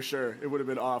off for sure. It would have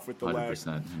been off with the 100%.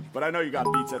 lag. But I know you got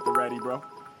beats at the ready, bro.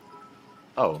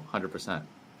 Oh, 100%.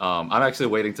 I'm actually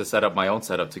waiting to set up my own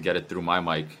setup to get it through my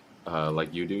mic,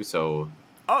 like you do. So.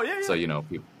 Oh yeah. So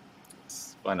people.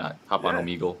 Why not? Hop on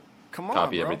Omegle. Come on,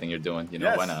 copy bro. everything you're doing.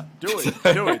 Yes, Why not? Do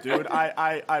it, dude.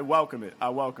 I welcome it.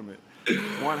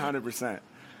 100%.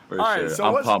 For All sure. right,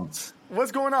 so I'm pumped.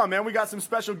 What's going on, man? We got some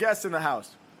special guests in the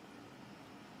house.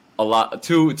 A lot.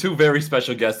 Two very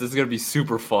special guests. This is gonna be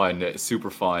super fun. Yeah.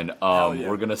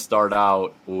 We're gonna start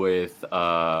out with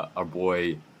our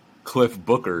boy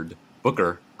Clifford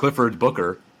Booker.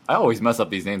 I always mess up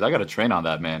these names. I gotta train on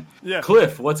that, man. Yeah.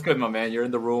 Cliff, what's good, my man? You're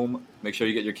in the room. Make sure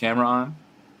you get your camera on.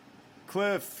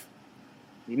 Cliff.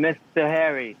 Mr.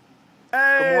 Harry.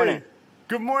 Hey. Good morning.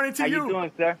 Good morning to you. How you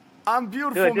doing, sir? I'm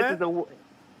beautiful, good.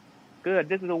 man.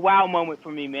 This is a wow moment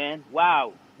for me, man.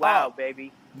 Wow,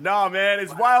 baby. No, man,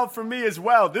 it's wild for me as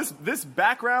well. This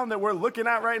background that we're looking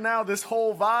at right now, this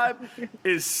whole vibe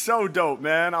is so dope,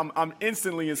 man. I'm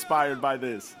instantly inspired by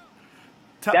this.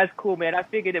 That's cool, man. I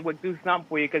figured it would do something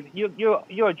for you because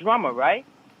you're a drummer, right?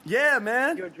 Yeah,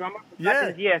 man. You're a drummer?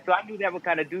 Yeah. So I knew that would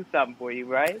kind of do something for you,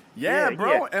 right? Yeah,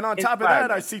 bro. Yeah. And on top of that,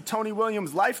 I see Tony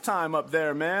Williams' Lifetime up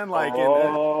there, man. Like,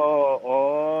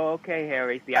 okay,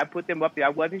 Harry. See, I put them up there. I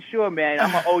wasn't sure, man.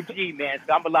 I'm an OG, man,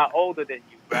 so I'm a lot older than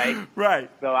you, right? Right.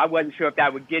 So I wasn't sure if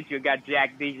that would get you. Got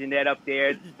Jack DeJohnette up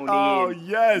there. Tony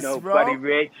yes, bro. Buddy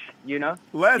Rich,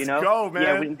 Let's go, man.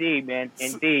 Yeah, indeed, man.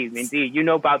 Indeed. You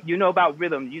know about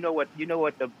rhythm. You know what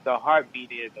the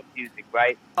heartbeat is of music,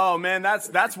 right? Oh, man, that's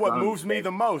what moves me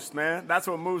the most, man. That's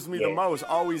what moves me the most.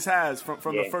 Always has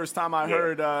from the first time I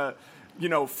heard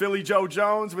Philly Joe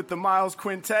Jones with the Miles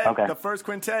Quintet, Okay. the first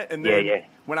quintet, and then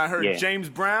when I heard Yeah. James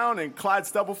Brown and Clyde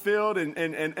Stubblefield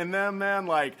and them, man,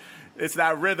 like it's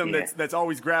that rhythm that's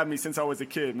always grabbed me since I was a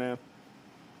kid, man.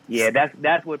 Yeah,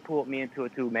 that's what pulled me into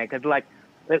it too, man. Cause like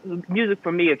music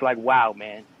for me is like wow,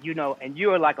 man. And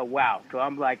you're like a wow. So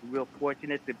I'm like real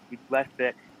fortunate to be blessed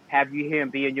to have you here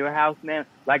and be in your house, man.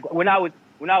 Like when I was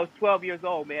 12 years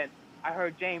old, man, I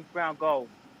heard James Brown go,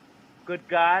 "Good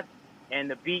God," and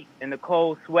the beat and the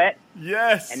cold sweat.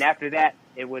 Yes. And after that,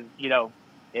 it was,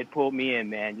 it pulled me in,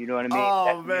 man. You know what I mean? Oh,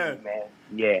 That's man. music, man.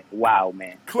 Yeah. Wow,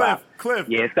 man. Cliff.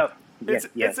 Yeah. So.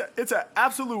 It's an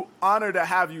absolute honor to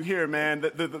have you here, man.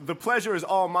 The pleasure is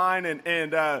all mine.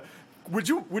 And would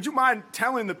you mind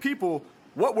telling the people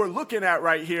what we're looking at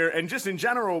right here, and just in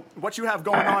general what you have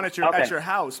going on at your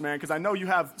house, man? Because I know you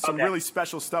have some really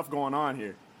special stuff going on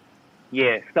here.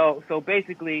 Yeah. So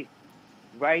basically,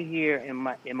 right here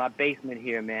in my basement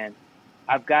here, man,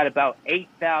 I've got about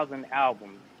 8,000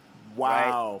 albums.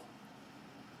 Wow. Right?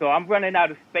 So I'm running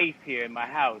out of space here in my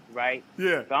house, right?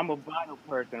 Yeah. So I'm a vinyl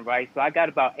person, right? So I got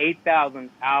about 8,000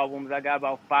 albums. I got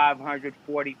about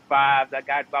 545s. I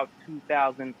got about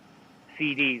 2,000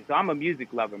 CDs. So I'm a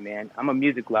music lover, man. I'm a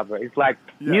music lover. It's like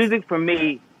music for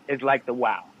me is like the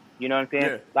wow. You know what I'm saying?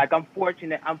 Yeah. Like I'm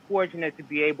fortunate to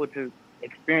be able to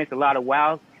experience a lot of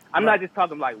wows. I'm not just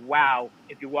talking like wow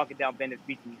if you're walking down Venice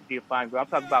Beach and you see a fine girl. I'm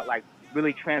talking about like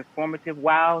really transformative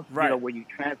wows, right. Where you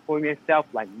transform yourself,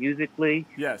 like musically.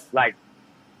 Yes. Like,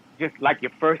 just like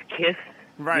your first kiss.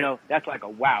 Right. That's like a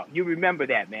wow. You remember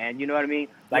that, man. You know what I mean?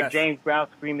 Like yes. James Brown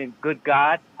screaming, "Good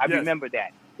God." I remember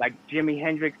that. Like Jimi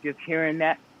Hendrix just hearing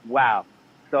that. Wow.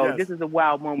 So this is a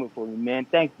wow moment for me, man.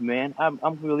 Thanks, man.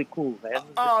 I'm really cool, man. It's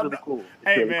really cool.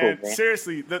 Hey, really man, cool, man.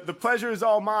 Seriously, the pleasure is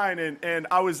all mine. And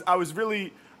I was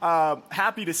really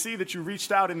happy to see that you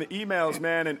reached out in the emails,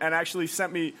 man, and actually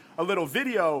sent me a little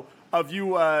video of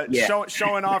you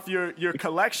showing off your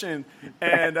collection,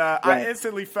 and right. I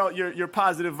instantly felt your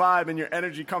positive vibe and your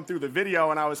energy come through the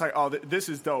video, and I was like, oh, this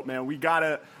is dope, man. We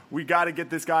gotta get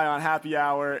this guy on Happy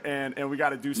Hour, and we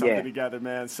gotta do something together,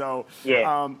 man. So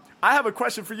I have a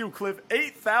question for you, Cliff.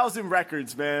 8,000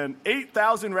 records, man.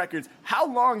 8,000 records.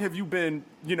 How long have you been,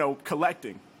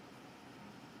 collecting?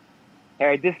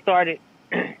 Hey, this started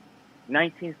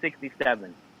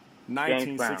 1967.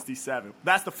 1967.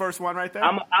 That's the first one right there?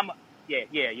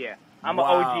 Yeah. I'm an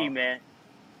OG, man.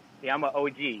 Yeah, I'm an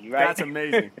OG, right? That's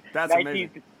amazing. That's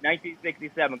amazing.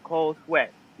 1967, Cold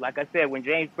Sweat. Like I said, when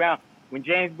James Brown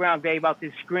gave out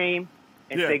this scream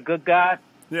and said, "Good God,"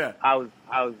 I was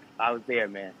there,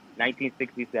 man.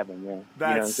 1967, man.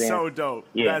 That's so dope.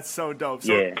 Yeah. That's so dope.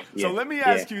 So let me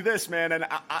ask you this, man, and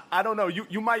I don't know,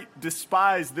 you might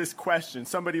despise this question,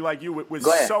 somebody like you with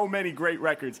so many great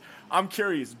records. I'm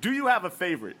curious, do you have a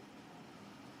favorite?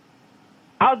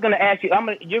 I was going to ask you,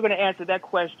 you're going to answer that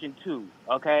question too,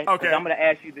 okay? Okay. I'm going to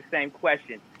ask you the same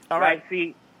question. All right.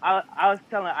 See, I was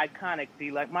telling Iconic,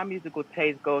 like my musical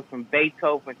taste goes from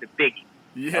Beethoven to Biggie.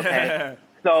 Yeah. Okay?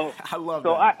 So I love that.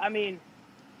 So I mean,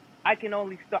 I can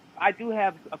only start. I do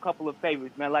have a couple of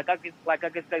favorites, man. Like I could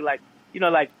say, like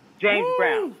James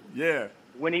Brown. Yeah.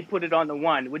 When he put it on the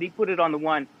one,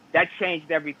 that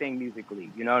changed everything musically.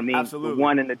 You know what I mean? Absolutely. The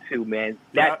 1 and the 2, man.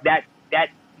 That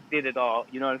did it all.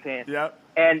 You know what I'm saying? Yep.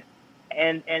 And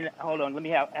hold on, let me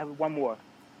have one more.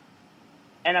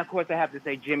 And of course, I have to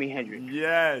say Jimi Hendrix.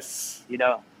 Yes.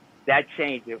 That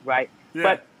changed it, right? Yeah.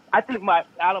 But I think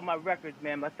out of my records,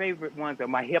 man, my favorite ones are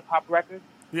my hip hop records.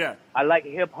 Yeah. I like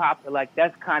hip hop. Like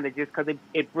that's kind of just because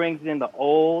it brings in the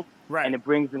old and it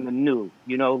brings in the new.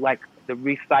 Like the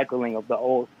recycling of the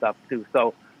old stuff too.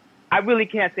 So I really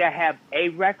can't say I have a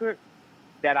record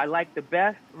that I like the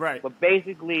best. Right. But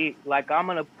basically, like I'm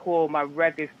gonna pull my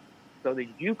records so that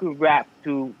you can rap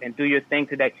to and do your thing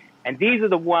today. And these are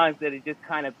the ones that just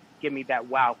kind of give me that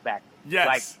wow factor. Yes.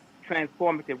 Like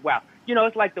transformative wow.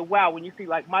 It's like the wow when you see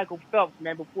like Michael Phelps,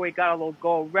 man, before he got all those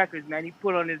gold records, man, he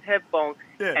put on his headphones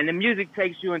and the music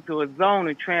takes you into a zone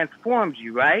and transforms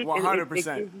you, right? 100%. It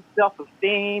gives you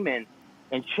self-esteem and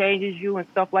changes you and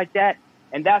stuff like that.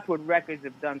 And that's what records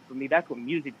have done for me. That's what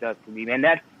music does for me, man.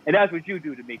 That's what you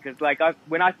do to me. Because like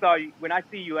when I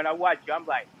see you and I watch you, I'm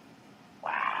like,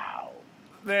 wow.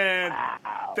 Man,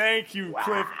 thank you,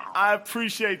 Cliff. I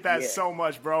appreciate that so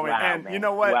much, bro. And man. You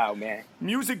know what? Wow, man.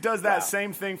 Music does that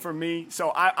same thing for me. So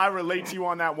I relate to you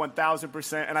on that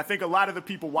 1,000%. And I think a lot of the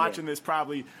people watching this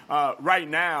probably right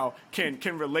now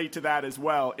can relate to that as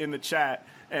well in the chat.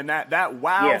 And that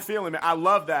wow feeling, man. I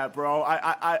love that, bro.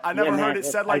 I never heard it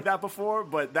said like that before,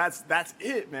 but that's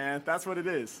it, man. That's what it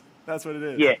is. That's what it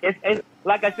is. Yeah,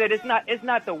 like I said, it's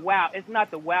not the wow. It's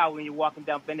not the wow when you're walking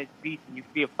down Venice Beach and you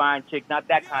see a fine chick. Not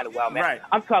that kind of wow, man. Right.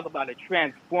 I'm talking about a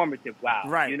transformative wow.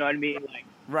 Right. You know what I mean?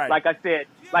 Right. Like I said,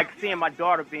 like seeing my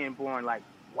daughter being born, like,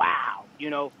 wow. You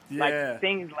know, Yeah. like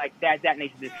things like that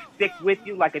nature that stick with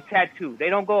you like a tattoo. They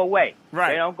don't go away. Right.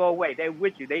 They don't go away. They're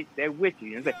with you. They're with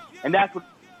you. And that's what,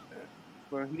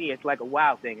 for me, it's like a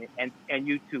wow thing. And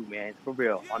you too, man. For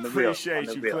real. On the real. Appreciate on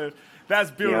the you, real. Cliff. That's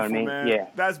beautiful, You know what I mean? man. Yeah.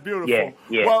 That's beautiful.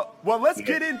 Yeah. Well, let's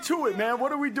get into it, man.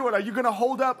 What are we doing? Are you going to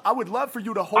hold up? I would love for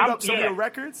you to hold up some of your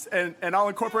records, and I'll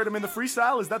incorporate them in the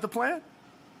freestyle. Is that the plan?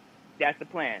 That's the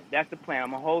plan. I'm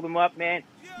going to hold them up, man.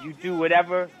 You do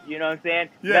whatever. You know what I'm saying?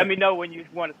 Yeah. Let me know when you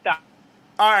want to stop.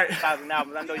 All right. 1,000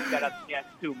 albums. I know you got other guests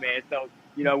too, man. So,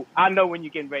 you know, I know when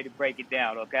you're getting ready to break it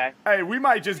down, okay? Hey, we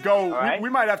might just go. All right. We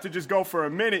might have to just go for a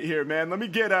minute here, man. Let me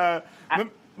get let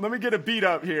me get a beat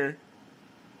up here.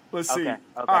 Let's see. Okay.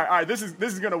 All right. This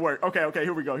is gonna work. Okay.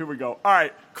 Here we go. All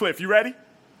right, Cliff, you ready?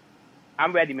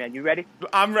 I'm ready, man. You ready?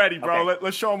 I'm ready, bro. Okay.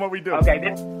 Let's show them what we do.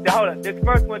 Okay. Hold on. This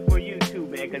first one's for you too,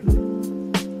 man. 'Cause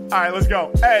all right, let's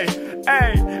go. Hey,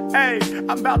 I'm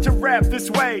about to rap this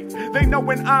way. They know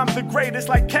when I'm the greatest,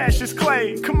 like Cassius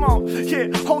Clay. Come on, yeah,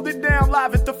 hold it down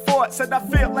live at the fort. Said I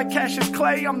feel like Cassius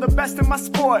Clay, I'm the best in my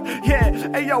sport. Yeah,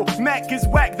 ayo, Mac is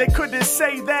whack. They couldn't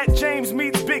say that. James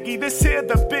meets Biggie, this here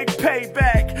the big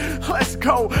payback. Let's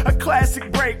go, a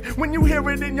classic break. When you hear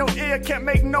it in your ear, can't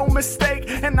make no mistake.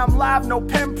 And I'm live, no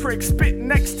pinprick, spit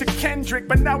next to Kendrick.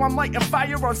 But now I'm lighting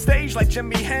fire on stage like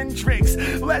Jimi Hendrix.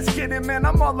 Let's get it, man,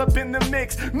 I'm all up in the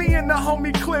mix. Me and the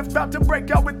homie Cliff about to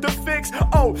break out with the fix.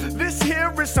 Oh, this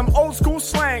here is some old school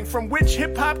slang from which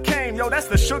hip hop came. Yo, that's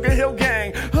the Sugar Hill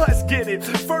Gang. Let's get it.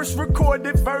 First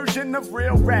recorded version of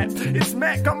real rap. It's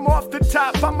Mac, I'm off the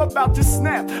top, I'm about to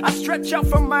snap. I stretch out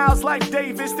for miles like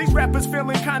Davis. These rappers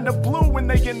feeling kinda blue when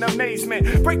they in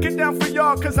amazement. Break it down for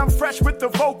y'all cause I'm fresh with the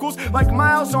vocals. Like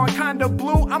Miles on Kinda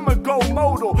Blue, I'ma go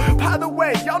modal. By the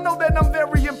way, y'all know that I'm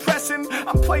very impressive.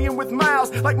 I'm playing with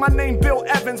Miles like my name Bill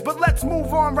Evans. But let's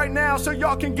move on right now so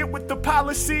y'all can get with the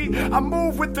policy. I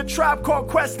move with the Tribe Called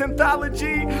Quest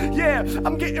anthology. Yeah,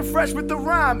 I'm getting fresh with the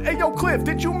rhyme. Hey, yo, Cliff,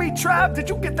 did you meet Tribe? Did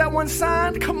you get that one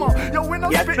signed? Come on. Yo, when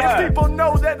I'm spitting, people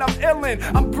know that I'm illin'.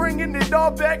 I'm bringing it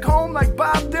all back home like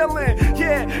Bob Dylan.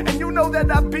 Yeah, and you know that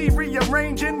I be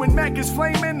rearranging. When Mac is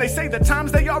flaming, they say the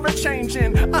times they are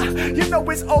a-changing. You know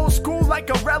it's old school like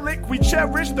a relic. We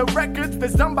cherish the records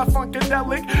that's done by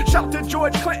Funkadelic. Shout to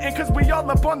George Clinton, cause we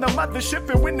all up on the mothership.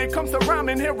 And when it comes to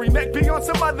rhyming, Harry Mack be on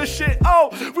some other shit. Oh,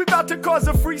 we about to cause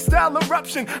a freestyle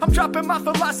eruption. I'm dropping my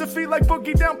philosophy like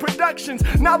Boogie Down Productions.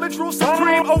 Knowledge rules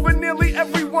supreme over nearly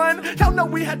everyone. Y'all know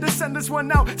we had to send this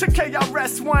one out to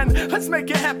KRS-One. Let's make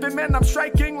it happen, man. I'm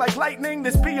striking like lightning.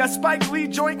 This be a Spike Lee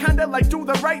joint, kinda like Do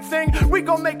the Right Thing. We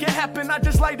gon' make it happen. I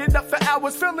just light it up for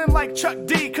hours, feeling like Chuck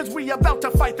D, cause we about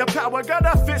to fight the power. Got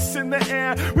our fists in the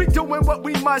air, we doing what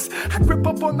we must. I grip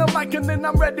up on the mic and then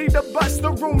I'm ready to bust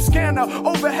the room scanner.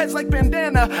 Overheads like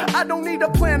bandana. I don't need a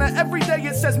planner. Every day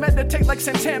it says meditate like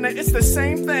Santana. It's the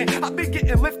same thing. I be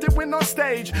getting lifted when on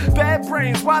stage. Bad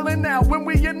brains wildin' out when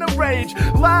we in a rage.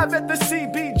 Live at the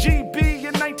CBGB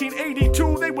in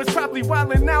 1982. They was probably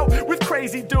wildin' out with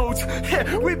crazy dudes.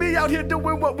 Yeah, we be out here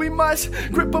doing what we must.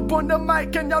 Grip up on the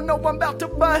mic and y'all know I'm about to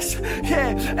bust.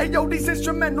 Yeah, hey yo, these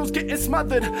instrumentals getting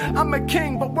smothered. I'm a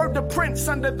king, but word to Prince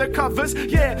under the covers.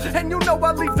 Yeah, and you know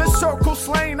I leave the circle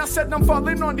slain. I said I'm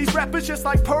falling on these rappers just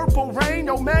like Purple Rain.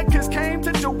 Yo, Mac came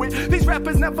to do it. These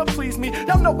rappers never please me.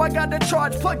 Y'all know I got the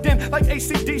charge plugged in like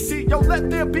AC/DC. Yo, let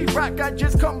there be rock. I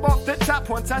just come off the top.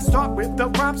 Once I start with the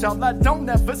rhymes, y'all, I don't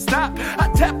ever stop. I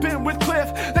tap in with Cliff.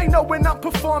 They know when I'm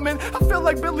performing. I feel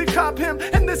like Billy Cobham,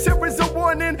 and this here is a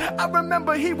warning. I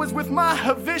remember he was with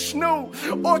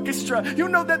Mahavishnu Orchestra. You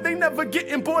know that they never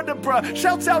getting bored of bruh.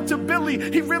 Shouts out to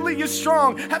Billy. He really is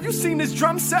strong. Have you seen his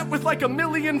drum set with like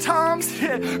 1,000,000 toms?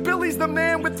 Yeah, Billy's the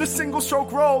man with the single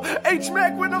stroke roll.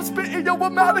 H-Mac when I'm spitting, yo,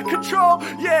 I'm out of control.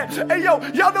 Yeah, hey yo,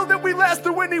 y'all know that we last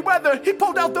through any weather. He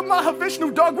pulled out the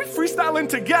Mahavishnu, dog, we freestyling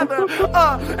together.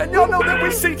 And y'all know that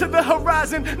we see to the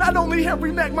horizon. Not only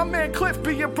Harry Mack, my man Cliff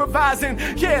be improvising.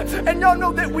 Yeah, and y'all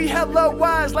know that we hella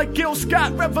wise like Gil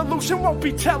Scott. Revolution won't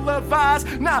be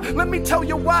televised. Nah, let me tell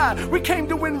you why. We came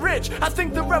to enrich. I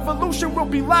think the revolution will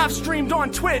be live streamed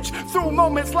on Twitch through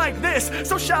moments like this.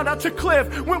 So shout out to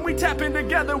Cliff. When we tap in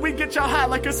together, we get y'all high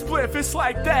like a spliff. Cliff, it's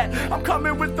like that. I'm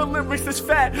coming with the lyrics that's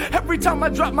fat. Every time I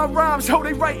drop my rhymes, ho,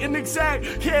 they right and exact.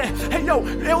 Yeah, hey yo,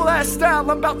 ill ass style,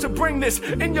 I'm about to bring this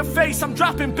in your face. I'm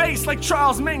dropping bass like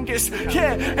Charles Mingus.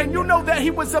 Yeah, and you know that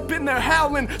he was up in there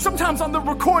howling. Sometimes on the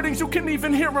recordings, you can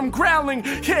even hear him growling.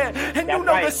 Yeah, and you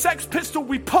know the Sex Pistol,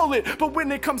 we pull it. But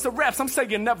when it comes to raps, I'm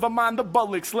saying never mind the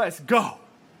bullocks, let's go.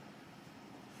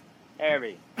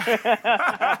 Harry.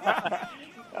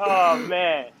 Oh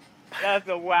man, that's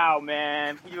a wow,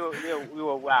 man. You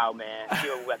a wow, man.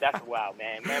 That's a wow,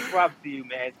 man. Man, props to you,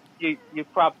 man. You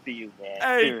props to you, man.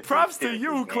 Hey, seriously, props to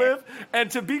you, man. Cliff.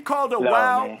 And to be called a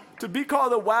wow, man. To be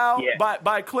called a wow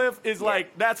by Cliff is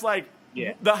like that's like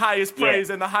the highest praise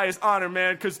and the highest honor,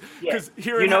 man. Because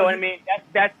you know what I mean.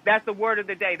 That's the word of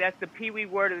the day. That's the Pee Wee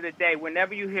word of the day.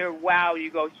 Whenever you hear wow, you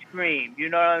go scream. You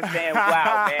know what I'm saying?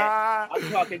 Wow, man.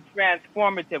 I'm talking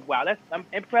transformative wow. That's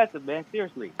impressive, man.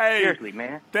 Seriously, seriously,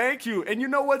 man. Thank you. And you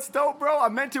know what's dope, bro? I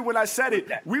meant it when I said it.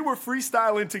 We were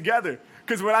freestyling together.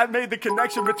 Because when I made the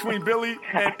connection between Billy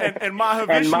and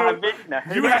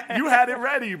Mahavishnu, you had it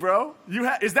ready, bro.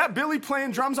 Is that Billy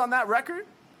playing drums on that record?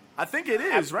 I think it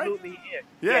is, right? Absolutely is.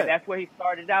 Yeah, that's what he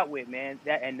started out with, man.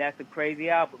 That's a crazy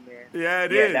album, man. Yeah,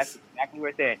 it is. That's exactly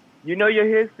what it's at. You know your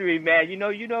history, man. You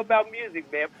know about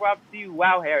music, man. Props to you.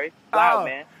 Wow, Harry. Wow,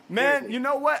 man. Man, seriously. You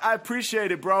know what? I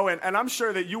appreciate it, bro. And I'm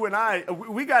sure that you and I,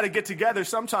 we got to get together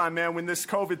sometime, man, when this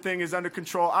COVID thing is under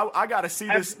control. I got to see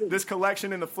this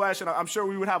collection in the flesh, and I'm sure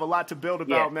we would have a lot to build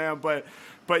about, man. But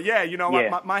yeah, you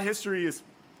know, my history is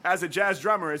as a jazz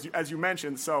drummer, as you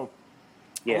mentioned, so...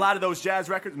 Yeah. A lot of those jazz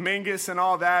records, Mingus and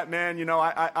all that, man, you know,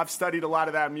 I've studied a lot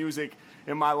of that music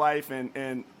in my life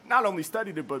and not only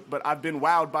studied it, but I've been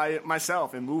wowed by it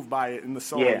myself and moved by it in the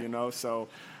soul, you know, so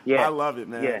I love it,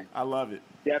 man. Yeah. I love it.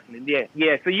 Definitely,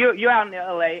 yeah. So you're out in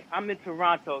L.A., I'm in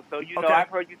Toronto, so, you know, I've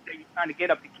heard you say you're trying to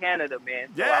get up to Canada, man.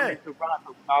 So I'm in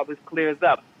Toronto, all this clears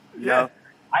up, you know.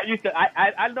 I used to,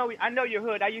 I know your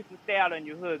hood. I used to stay out in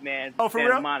your hood, man. Oh, for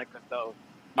Santa real? Monica, so,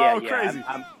 crazy.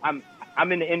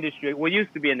 I'm in the industry. Well,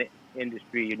 used to be in the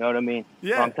industry, you know what I mean?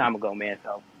 Yeah. Long time ago, man.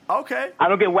 So okay. I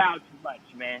don't get wowed too much,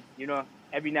 man. You know,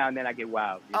 every now and then I get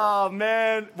wowed. You know? Oh,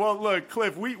 man. Well, look,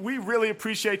 Cliff, we really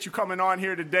appreciate you coming on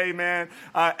here today, man.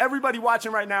 Everybody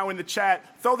watching right now in the chat,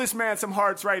 throw this man some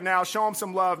hearts right now. Show him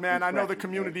some love, man. I know the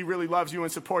community really loves you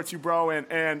and supports you, bro.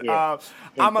 And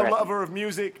I'm a lover of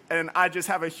music, and I just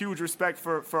have a huge respect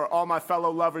for all my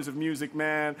fellow lovers of music,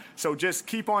 man. So just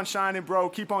keep on shining, bro.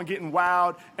 Keep on getting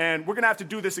wowed. And we're going to have to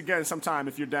do this again sometime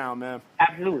if you're down, man.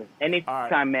 Absolutely.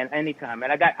 Anytime, man. Anytime,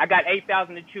 man. I got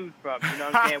 8,000 to choose from. You know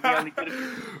what I'm saying? We only could have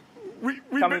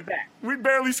coming back. We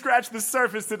barely scratched the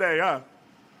surface today, huh?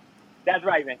 That's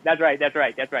right, man. That's right.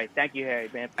 Thank you, Harry,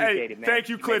 man. Appreciate it, man. Thank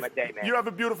you, Cliff. Day, man. You have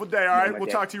a beautiful day, all right? We'll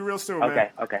talk to you real soon, man.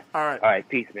 Okay. All right. All right.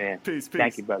 Peace, man. Peace.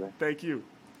 Thank you, brother. Thank you.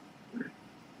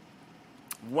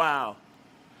 Wow.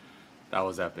 That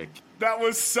was epic. That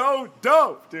was so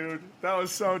dope, dude. That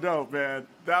was so dope, man.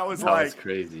 That was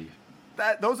crazy.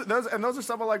 Those are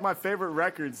some of like my favorite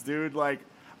records, dude. Like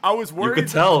I was worried. You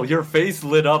could tell your face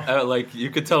lit up. Like you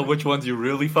could tell which ones you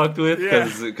really fucked with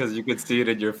because you could see it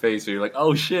in your face. So you're like,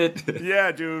 oh shit.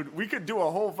 Yeah, dude. We could do a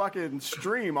whole fucking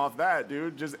stream off that,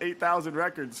 dude. Just 8,000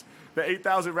 records. The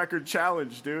 8,000 record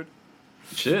challenge, dude.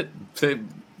 Shit.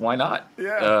 Why not?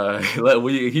 Yeah.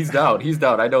 He's down. He's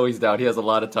down. I know he's down. He has a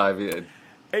lot of time.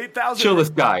 8,000.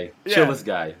 Chillest guy. Yeah. Chillest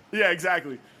guy. Yeah,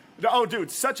 exactly. Oh, dude,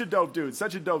 such a dope dude.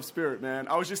 Such a dope spirit, man.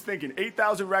 I was just thinking,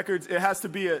 8,000 records, it has to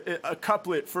be a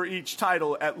couplet for each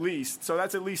title at least. So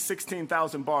that's at least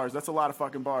 16,000 bars. That's a lot of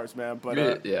fucking bars, man.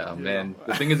 But yeah, man.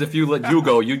 The thing is, if you let you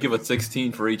go, you give it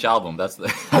 16 for each album. That's the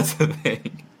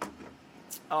thing.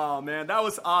 Oh, man, that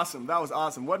was awesome.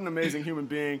 What an amazing human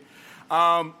being.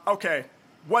 Okay,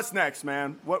 what's next,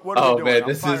 man? What are we doing? Man,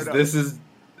 this is.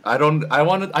 I don't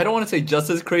want to say just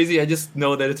as crazy. I just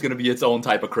know that it's going to be its own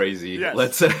type of crazy.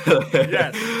 Yes.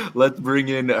 Let's bring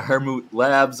in Hermit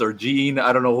Labs or Gene.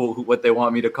 I don't know what they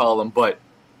want me to call him, but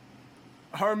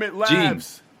Hermit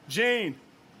Labs. Gene.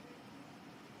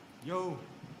 Yo.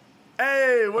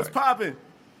 Hey, what's poppin'?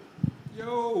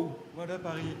 Yo, what up,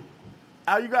 Ari?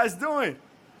 How you guys doing?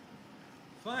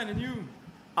 Fine, and you?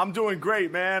 I'm doing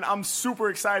great, man. I'm super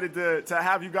excited to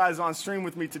have you guys on stream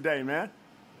with me today, man.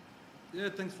 Yeah,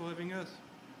 thanks for having us.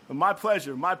 My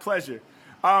pleasure.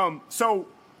 So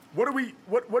what are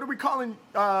we calling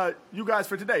you guys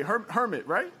for today? Hermit,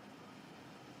 right?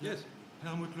 Yes,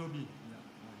 Hermit Lobby.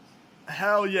 Yeah,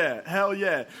 nice. Hell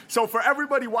yeah. So for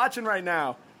everybody watching right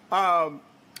now,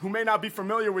 who may not be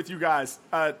familiar with you guys,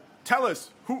 tell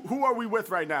us who are we with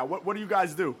right now? What do you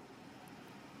guys do?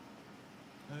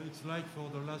 It's like for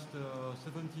the last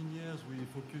 17 years we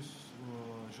focus,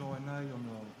 Jean and I, on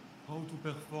how to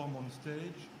perform on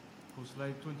stage. Because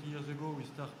like 20 years ago we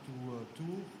start to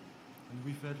tour, and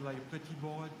we felt like pretty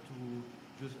bored to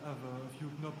just have a few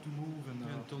knobs to move, and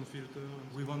tone filter.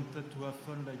 we wanted to have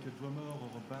fun like a drummer or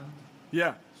a band.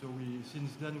 Yeah. So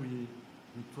since then we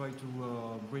try to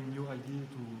bring new idea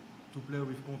to play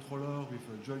with controller, with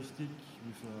a joystick,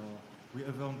 we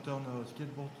even turn a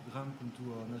skateboard ramp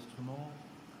into an instrument,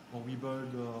 or we build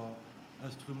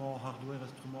hardware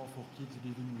instrument for kids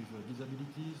living with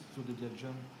disabilities, so they can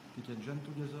jam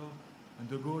together. And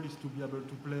the goal is to be able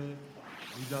to play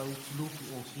without loop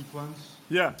or sequence,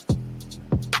 Yeah.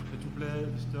 but to play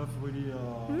stuff really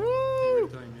Real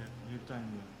time, yeah. real time.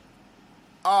 Yeah.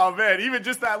 Oh man, even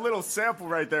just that little sample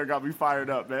right there got me fired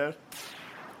up, man.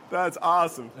 That's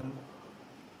awesome. And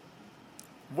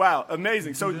Wow,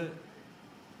 amazing. So today,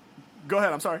 go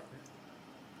ahead. I'm sorry.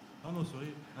 oh no,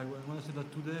 sorry. I want to say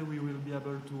that today we will be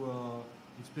able to,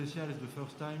 it's special, it's the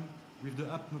first time, with the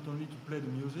app not only to play the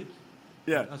music,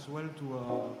 Yeah. as well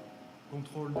to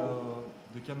control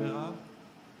the camera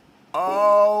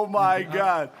Oh my Yeah.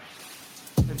 God.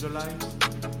 and the lights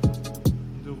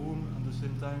in the room at the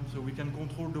same time, so we can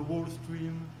control the whole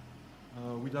stream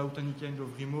without any kind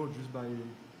of remote, just by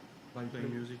Playing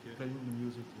music, yeah. playing the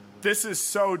music. Yeah. This is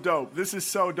so dope. This is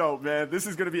so dope, man. This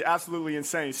is going to be absolutely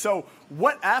insane. So,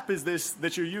 what app is this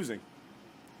that you're using?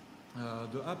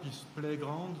 The app is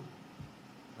Playground.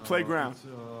 Playground.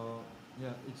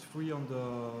 It's free on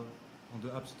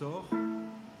the App Store.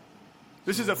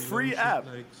 This is a We free launched it app.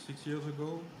 like 6 years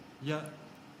ago. Yeah,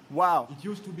 Wow. it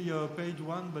used to be a paid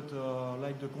one, but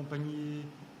like the company,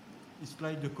 it's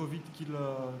like the COVID killed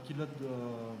Our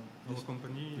this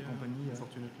company, the yeah, company, yeah.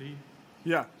 unfortunately.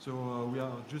 Yeah. So we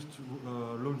are just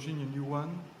launching a new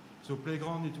one. So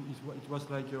Playground, it was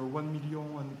like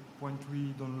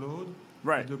 1.3 download.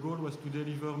 Right. The goal was to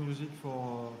deliver music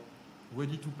for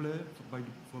ready to play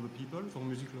for the people. For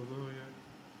music lover,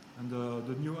 yeah. And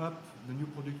the new app, the new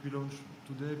product we launched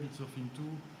today, Beatsurfing 2,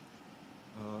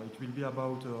 it will be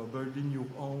about building your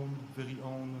own, very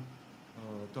own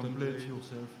template Template.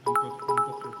 yourself.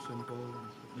 Import your sample.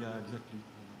 and stuff like Yeah, that. exactly.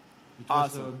 It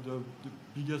Awesome. was the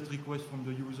biggest request from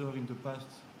the user in the past,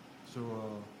 so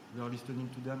we are listening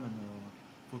to them and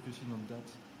focusing on that.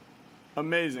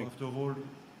 Amazing. After all,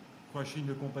 crashing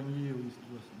the company was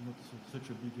not such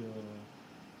a big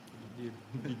Deal.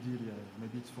 big deal. Yeah,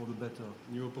 maybe it's for the better.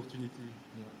 New opportunity.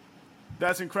 Yeah.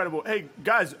 That's incredible. Hey,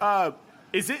 guys,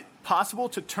 is it possible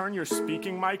to turn your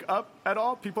speaking mic up at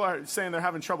all? People are saying they're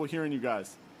having trouble hearing you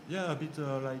guys. Yeah, a bit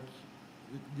like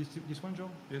this one, Joe.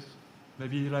 Yes.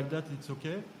 Maybe like that, it's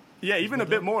okay. Yeah, even a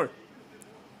bit more.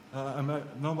 I'm at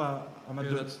Yeah,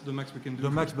 the, that's the max we can do. the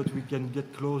max, but we can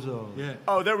get closer. Yeah.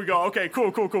 Oh, there we go. Okay,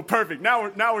 cool. Perfect. Now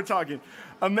we're talking.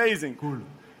 Amazing. Cool.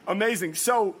 Amazing.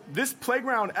 So this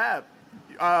Playground app,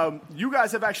 you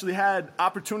guys have actually had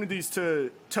opportunities to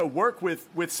work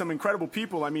with some incredible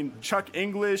people. I mean, Chuck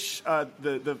English,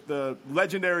 the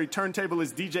legendary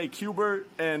turntablist DJ Qbert,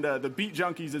 and the Beat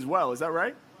Junkies as well. Is that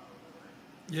right?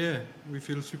 Yeah, we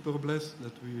feel super blessed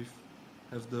that we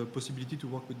have the possibility to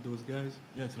work with those guys.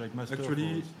 Yeah, it's like master.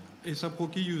 Actually, for us. A$AP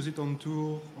Rocky used it on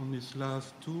tour, on his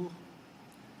last tour,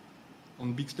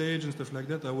 on big stage and stuff like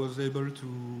that. I was able to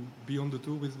be on the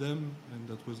tour with them, and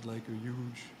that was like a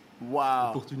huge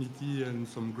Wow. opportunity and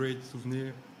some great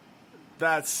souvenir.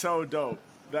 That's so dope.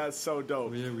 So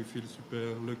yeah, we feel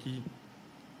super lucky.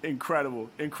 Incredible.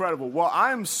 Well,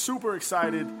 I'm super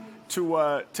excited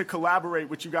to collaborate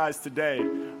with you guys today.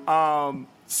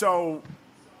 So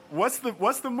what's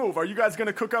the move? Are you guys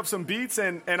gonna cook up some beats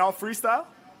and I'll freestyle?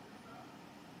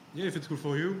 Yeah, if it's cool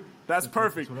for you. That's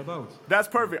perfect. It's all about. That's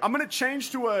perfect. I'm gonna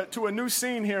change to a new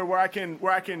scene here where I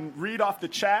can read off the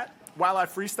chat while I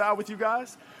freestyle with you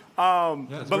guys. But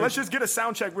great. let's just get a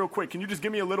sound check real quick. Can you just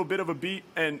give me a little bit of a beat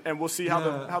and we'll see how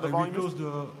the volume is?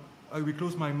 I will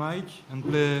close my mic and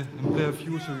play a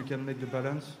few so we can make the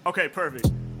balance. Okay,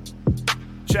 perfect.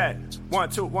 Check. 1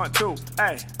 2 1 2.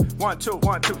 Hey. 1 2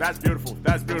 1 2. That's beautiful.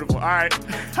 All right.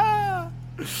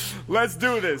 Let's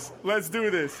do this.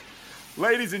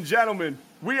 Ladies and gentlemen,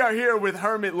 we are here with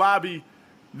Hermit Lobby.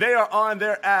 They are on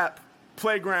their app,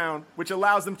 Playground, which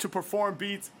allows them to perform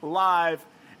beats live.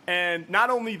 And not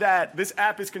only that, this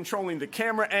app is controlling the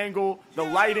camera angle, the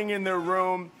lighting in their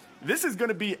room. This is going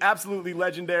to be absolutely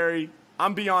legendary.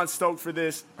 I'm beyond stoked for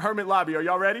this. Hermit Lobby, are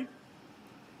y'all ready?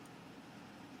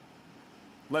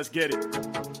 Let's get it.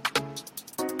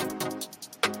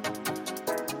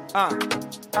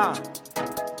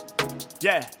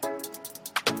 Yeah.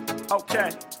 Okay.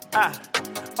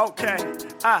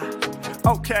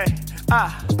 Okay.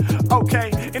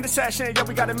 Okay, in the session, yeah,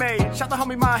 we got it made. Shout the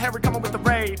homie My Harry coming with the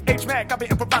raid. H-Mac, I be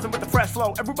improvising with the fresh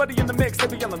flow. Everybody in the mix, they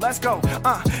be yelling, let's go. And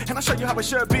I'll show you how it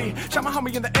should be. Shout my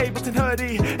homie in the Ableton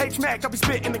hoodie. H-Mac, I'll be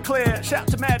spitting it clear. Shout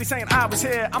to Maddie saying I was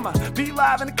here. I'ma be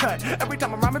live in the cut. Every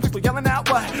time I'm rhyming, people yelling out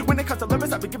what? When it comes to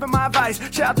lyrics, I be giving my advice.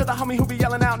 Shout out to the homie who be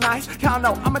yelling out nice. Y'all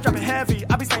know I'ma drop it heavy.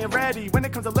 I be staying ready. When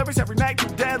it comes to lyrics, every Mac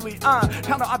too deadly.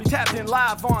 Y'all know I be tapped in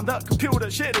live on the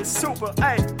computer. Shit is super,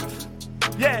 ayy.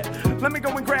 Yeah, let me go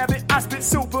and grab it, I spit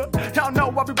super. Y'all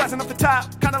know I'll be rising up the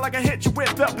top, kinda like I hit you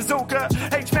with the bazooka.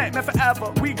 H-Mac, man,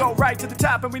 forever, we go right to the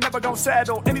top and we never gon'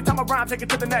 settle. Anytime I rhyme, take it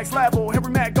to the next level.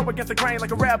 Harry Mac, go against the grain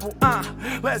like a rebel.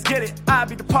 Let's get it, I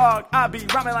be the pog, I be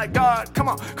rhyming like God. Come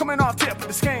on, coming off tip with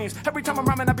the schemes. Every time I'm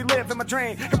rhyming, I be living my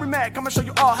dream. Harry Mac, I'ma show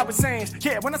you all how it sings.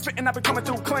 Yeah, when I'm spitting, I be coming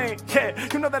through clean. Yeah,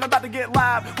 you know that I'm about to get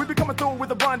live. We be coming through with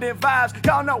abundant vibes.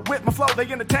 Y'all know with my flow, they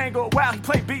in the tangle. Wow, he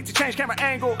play beats, he change camera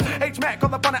angle. H-Mac,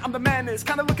 all up on it, I'm the madness.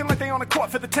 Kinda looking like they on the court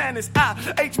for the tennis.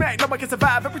 H-Mac, nobody can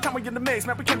survive. Every time we in the mix,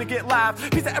 man, we came to get live.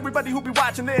 Peace to everybody who be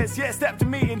watching this. Yeah, step to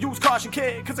me and use caution,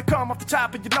 kid. Cause I come off the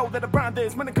top and you know that I brand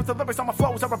this. When it comes to lyrics, all my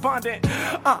flows are abundant.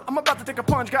 I'm about to take a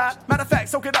plunge, God. Matter of fact,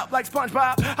 soak it up like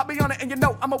SpongeBob. I'll be on it and you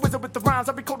know I'm a wizard with the rhymes.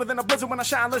 I'll be colder than a blizzard when I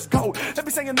shine. Let's go. They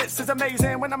be saying this is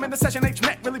amazing. When I'm in the session,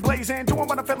 H-Mac really blazing. Doing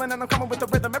what I'm feeling and I'm coming with the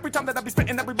rhythm. Every time that I be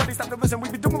spitting, everybody stop to listen. We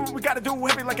be doing what we gotta do.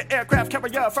 Heavy like an aircraft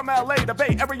carrier from LA to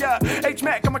Bay Area.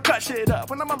 H-Mac, I'ma cut shit up.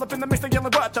 When I'm all up in the mix, they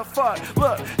yelling, what the fuck?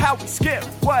 Look, how we skip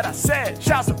what I said.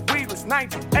 Shouts to Wheelers,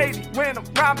 1980. When I'm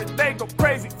rhyming, they go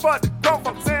crazy. For the grown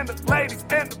folks and the ladies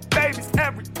and the babies.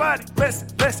 Everybody, listen,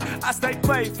 I stay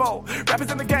playful.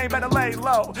 Rappers in the game better lay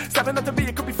low. Stepping up to be,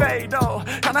 it could be fatal.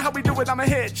 Kinda how we do it, I'ma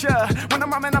hit ya. When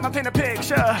I'm rhyming, I'ma paint a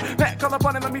picture. Mac, call up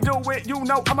on it, let me do it. You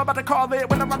know I'm about to call it.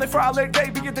 When I'm rhyming frolic, they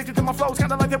be addicted to my flows.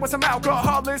 Kinda like there was some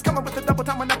alcoholics. Coming with the double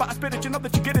time whenever I spit it. You know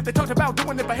that you get it. They talked about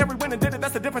doing it, but Harry went and did it.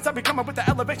 That's the difference. I be coming with the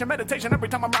elevation, meditation. Every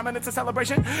time I'm rhyming, it's a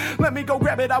celebration. Let me go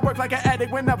grab it. I work like an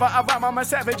addict. Whenever I rhyme, I'm a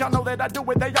savage. Y'all know that I do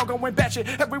it. They all going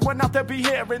batshit. Everyone out there be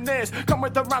hearing this. Come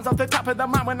with the rhymes off the top of the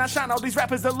mind. When I shine, all these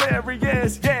rappers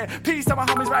delirious. Yeah, peace to my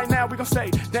homies right now. We gon'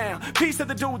 stay down. Peace to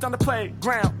the dudes on the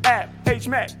playground. At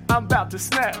H-Mac, I'm about to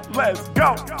snap. Let's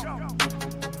go.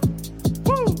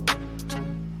 Woo.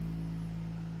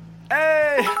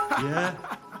 Hey. Yeah.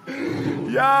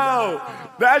 Yo,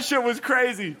 that shit was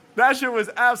crazy. That shit was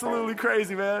absolutely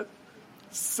crazy, man.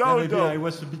 So maybe dope. I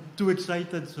was a bit too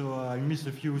excited, so I missed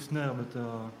a few snares, but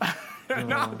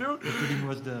Nah, dude. the feeling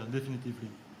was there, definitively.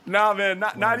 Nah, man,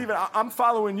 not even. I'm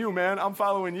following you, man. I'm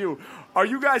following you. Are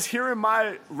you guys hearing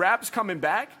my raps coming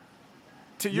back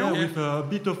to you? Yeah, with a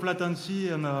bit of latency,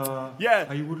 and Yeah.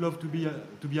 I would love to be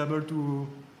able to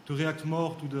react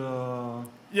more to the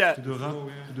Yeah. to the rap,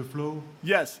 to the flow.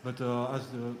 Yes. But as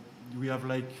we have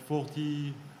like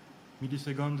 40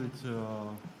 milliseconds,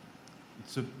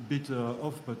 it's a bit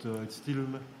off, but it still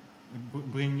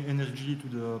bring energy to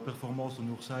the performance on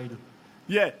your side.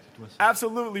 Yeah,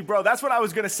 absolutely, bro. That's what I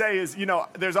was going to say is,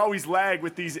 there's always lag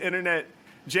with these internet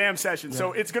jam sessions. Yeah.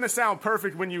 So it's going to sound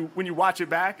perfect when you watch it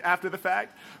back after the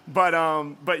fact. But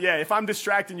yeah, if I'm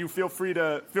distracting you, feel free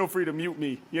to mute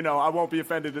me. I won't be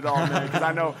offended at all, man, because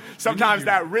I know sometimes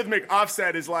that rhythmic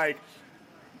offset is like,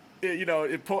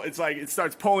 it's like it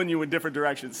starts pulling you in different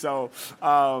directions. So,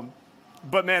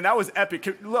 but man, that was epic.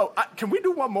 Can we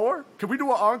do one more? Can we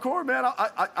do an encore, man?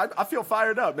 I feel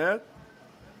fired up, man.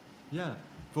 Yeah,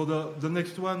 for the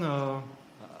next one,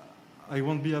 I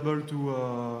won't be able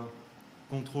to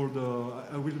control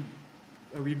I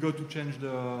will go to change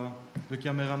the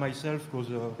camera myself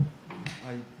because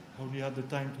I only had the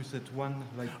time to set one.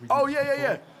 Like we did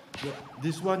yeah.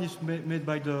 This one is made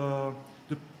by the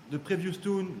previous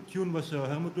tune was a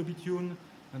Hermod Lobby tune,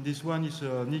 and this one is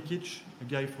Nikic, a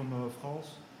guy from France.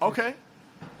 Okay.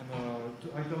 And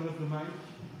I turn off the mic.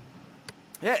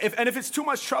 Yeah, if it's too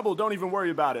much trouble, don't even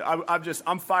worry about it.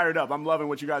 I'm fired up. I'm loving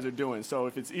what you guys are doing. So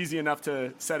if it's easy enough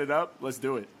to set it up, let's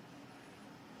do it.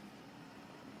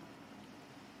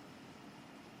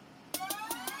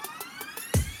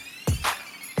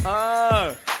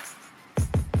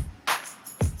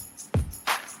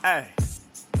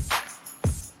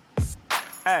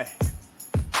 Hey.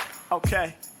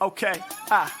 Okay.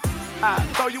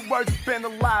 Throw your words up in the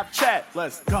live chat.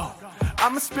 Let's go.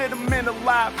 I'ma spit them in the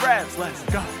live raps. Let's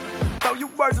go. Throw your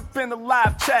words up in the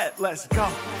live chat. Let's go.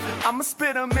 I'ma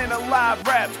spit them in the live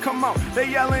raps. Come on. They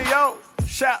yelling, yo.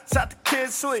 Shouts out to Kid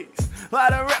Sleeves. A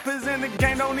lot of rappers in the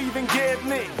game don't even get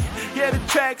me. Yeah, the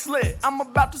track's lit. I'm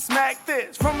about to smack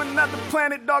this. From another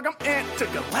planet, dog, I'm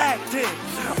intergalactic.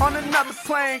 On another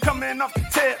plane, coming off the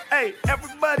tip. Hey,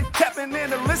 everybody tapping in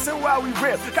to listen while we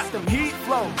rip. Got them heat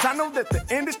flows. I know that the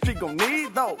industry gon'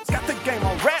 need those. Got the game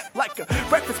on rap like a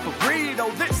breakfast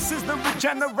burrito. This is the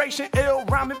regeneration, ill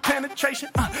rhyming penetration.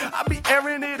 I be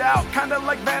airing it out, kinda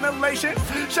like ventilation.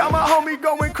 Shout my homie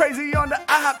going crazy on the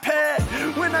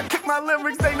iPad. When I kick my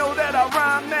lyrics, they know that I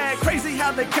rhyme mad. Crazy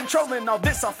how they controlling all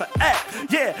this off an app.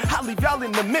 Yeah, I leave y'all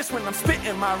in the mist when I'm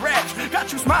spitting my raps.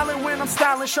 Got you smiling when I'm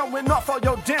styling, showing off all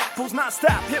your dimples.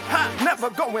 Non-stop hip-hop, never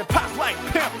going pop like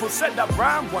pimples. Said I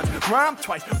rhyme once, rhyme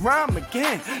twice, rhyme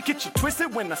again. Get you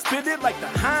twisted when I spit it like the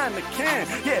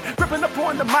Heineken. Yeah, gripping up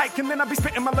on the mic and then I be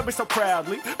spitting my lyrics so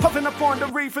proudly. Puffing up on the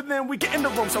reefer, then we get in the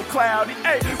room so cloudy.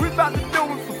 Hey, we about to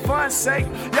do it for fun's sake.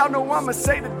 Y'all know I'ma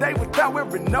say today without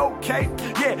wearing no cape.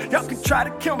 Yeah, y'all can try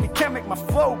to kill me, can't make my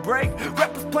flow break.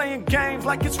 Rappers playing games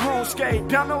like it's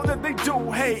RuneScape. Y'all know that they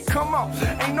do hate. Come on,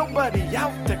 ain't nobody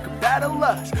out there can battle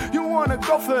us. You wanna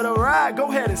go for the ride? Go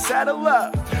ahead and saddle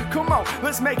up. Come on,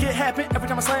 let's make it happen. Every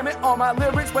time I slam it, all my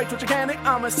lyrics way too gigantic.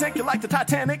 I'ma sink it like the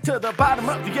Titanic to the bottom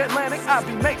of the Atlantic. I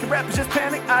be making rappers just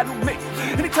panic. I do me.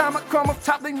 Anytime I come up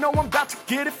top, they know I'm about to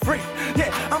get it free.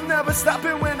 Yeah, I'm never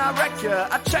stopping when I wreck ya.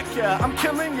 I check ya, I'm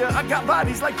killing ya. I got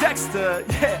bodies like Dexter.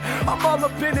 Yeah, I'm all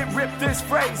up in it, rip this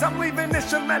phrase. I'm leaving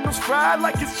instrumentals fried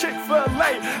like it's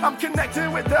Chick-fil-A. I'm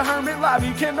connecting with the Hermit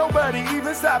Lobby. Can't nobody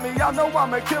even stop me. Y'all know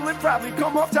I'ma kill it probably.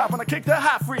 Come off top when I kick the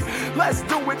high free. Let's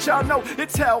do it, y'all know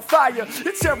it's hellfire.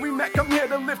 It's every Mac, I'm here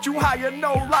to lift you higher.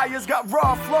 No liars, got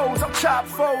raw flows. I'm chop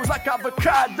foes like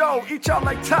avocado. Eat y'all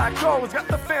like tacos. Got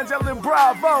the fans yelling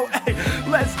bravo. Hey,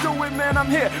 let's do it, man. I'm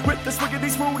here with the swiggity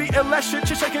smoothie. Illest shit,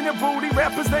 you're shaking your booty.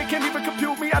 Rappers, they can't even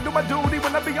compute me. I do my duty.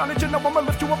 When I be on it, you know I'ma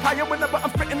lift you up higher. Whenever I'm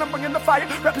spitting, I'm bringing the fire.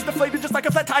 Rappers deflated just like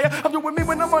a flat tire. I'm doing me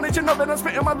when I'm on it. You know that I'm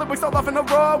spitting my lyrics all off in a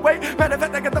raw way. Matter of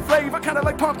fact, I got the flavor, kinda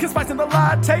like pumpkin spice in the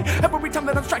latte. Every time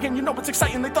that I'm striking, you know it's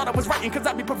exciting. They thought I was writing, cause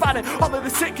I be providing all of the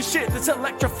sickest shit that's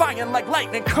electrifying like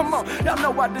lightning. Come on, y'all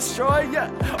know I destroy ya.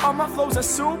 All my flows are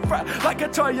super, like a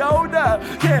Toyota.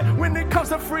 Yeah, when it comes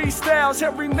to freestyles,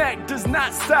 Harry Mack does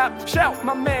not stop. Shout,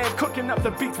 my man, cooking up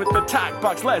the beats with the talk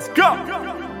box. Let's go!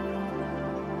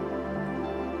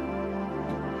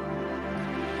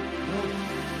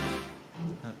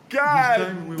 God This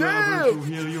time we were damn! able to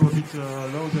hear you a bit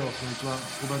louder, so it was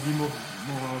probably more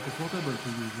comfortable to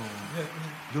you.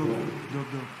 So, dope.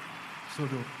 So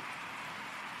dope.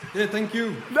 Yeah, thank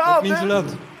you. No, that means man. a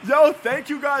lot. Yo, thank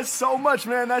you guys so much,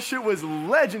 man. That shit was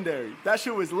legendary.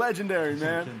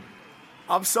 Man.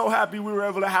 I'm so happy we were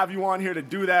able to have you on here to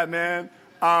do that, man.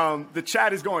 The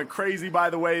chat is going crazy, by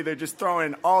the way. They're just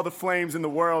throwing all the flames in the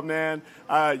world, man.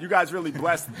 You guys really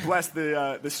blessed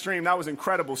the stream. That was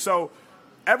incredible. So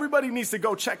everybody needs to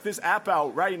go check this app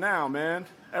out right now, man.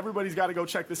 Everybody's got to go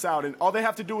check this out. And all they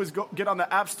have to do is go get on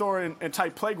the App Store and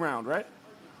type Playground, right?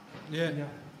 Yeah.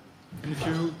 And if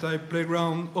you type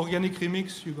Playground Organic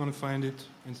Remix, you're gonna find it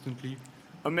instantly.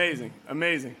 Amazing.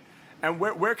 And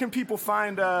where can people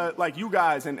find like you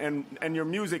guys and your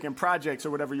music and projects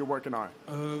or whatever you're working on?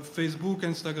 Facebook,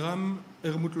 Instagram,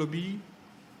 Hermout Lobby.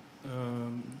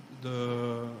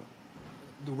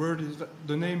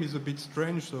 The name is a bit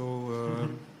strange, so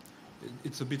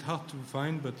it's a bit hard to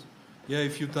find. But yeah,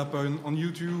 if you tap on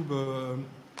YouTube,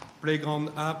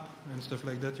 Playground app and stuff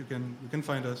like that, you can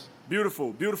find us.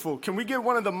 Beautiful. Can we get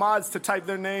one of the mods to type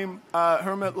their name,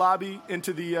 Hermit Lobby,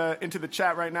 into the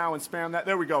chat right now and spam that?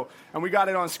 There we go. And we got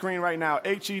it on screen right now.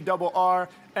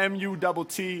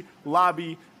 HERRMUTT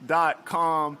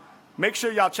lobby.com. Make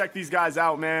sure y'all check these guys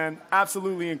out, man.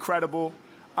 Absolutely incredible.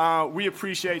 We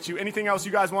appreciate you. Anything else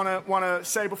you guys wanna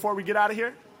say before we get out of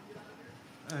here?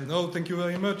 No, thank you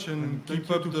very much, and keep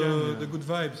up the good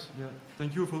vibes. Yeah,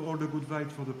 thank you for all the good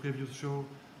vibes for the previous show.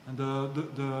 And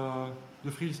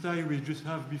the freestyle we just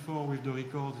have before with the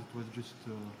records, it was just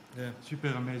super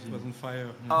amazing. It was on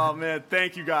fire. Yeah. Oh man,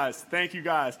 thank you guys.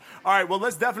 All right, well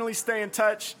let's definitely stay in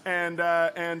touch and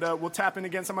we'll tap in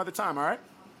again some other time. All right?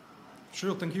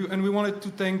 Sure, thank you. And we wanted to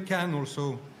thank Can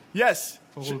also. Yes.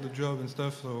 For all the job and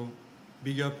stuff. So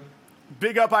big up.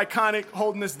 Big up, Iconic,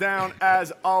 holding us down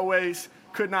as always.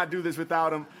 Could not do this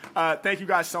without him. Thank you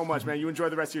guys so much, man. You enjoy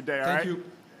the rest of your day. All right?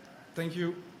 Thank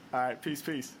you. All right,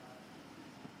 peace.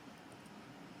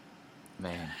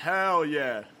 Man, hell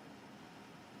yeah.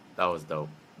 That was dope.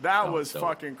 That was dope.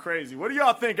 Fucking crazy. What do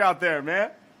y'all think out there,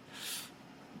 man?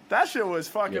 That shit was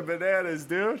fucking bananas,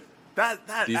 dude.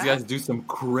 These guys do some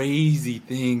crazy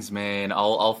things, man.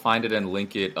 I'll find it and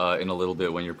link it in a little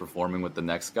bit when you're performing with the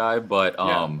next guy. But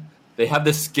they have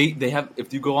this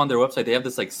if you go on their website, they have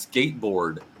this like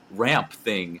skateboard ramp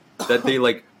thing that they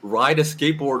like ride a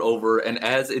skateboard over, and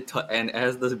as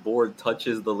the board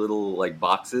touches the little like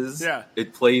boxes,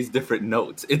 it plays different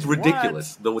notes. It's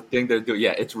ridiculous. The thing they're doing,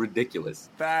 it's ridiculous.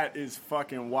 That is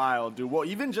fucking wild, dude. Well,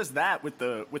 even just that with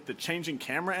the changing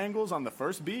camera angles on the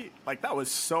first beat, like that was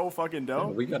so fucking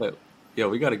dope. We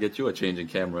gotta get you a changing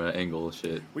camera angle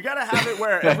shit. We gotta have it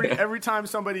where every time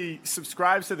somebody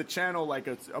subscribes to the channel, like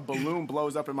a balloon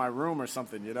blows up in my room or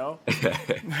something, you know?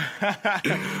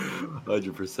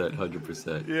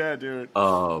 100%. Yeah, dude.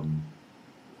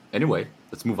 Anyway,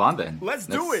 let's move on then. Let's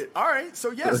do it. All right.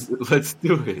 So yes, let's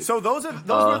do it. So those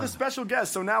were the special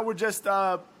guests. So now we're just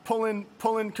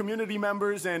pulling community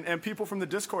members and people from the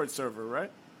Discord server,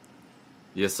 right?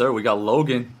 Yes, sir. We got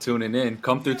Logan tuning in.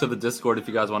 Come through to the Discord if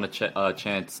you guys want a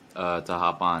chance to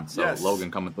hop on. So yes.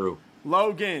 Logan coming through.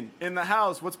 Logan in the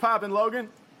house. What's poppin', Logan?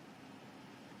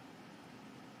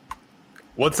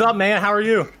 What's up, man? How are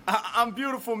you? I'm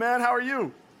beautiful, man. How are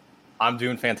you? I'm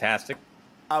doing fantastic.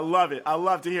 I love it. I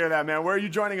love to hear that, man. Where are you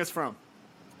joining us from?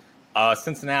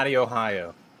 Cincinnati,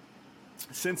 Ohio.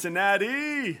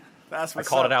 Cincinnati. That's what's I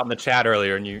called up. it out in the chat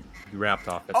earlier, and you rapped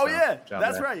off it. Oh, so yeah.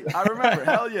 That's there. Right. I remember.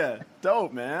 Hell yeah.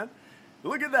 Dope, man.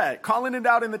 Look at that. Calling it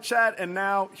out in the chat, and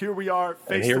now here we are,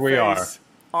 face to face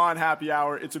on Happy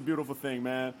Hour. It's a beautiful thing,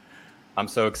 man. I'm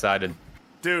so excited.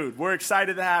 Dude, we're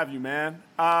excited to have you, man.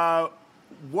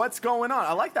 What's going on?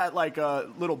 I like that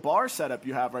little bar setup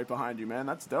you have right behind you, man.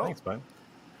 That's dope. Thanks, bud.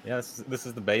 Yeah, this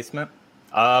is the basement.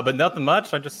 But nothing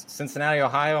much. Cincinnati,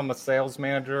 Ohio. I'm a sales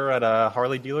manager at a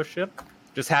Harley dealership.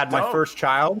 Just had my first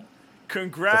child.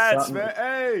 Congrats, man.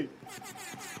 Hey.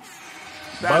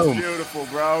 That's beautiful,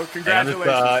 bro.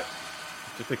 Congratulations.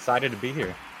 Just excited to be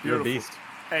here. Beautiful. You're a beast.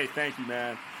 Hey, thank you,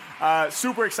 man.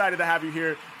 Super excited to have you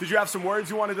here. Did you have some words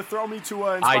you wanted to throw me to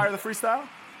inspire the freestyle?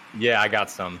 Yeah, I got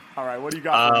some. All right, what do you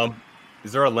got?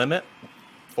 Is there a limit?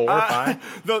 4 or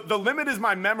 5? The limit is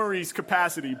my memory's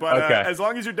capacity, but okay. As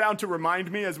long as you're down to remind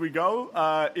me as we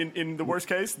go, in the worst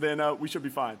case, then we should be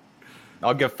fine.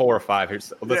 I'll give 4 or 5 here.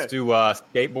 So let's do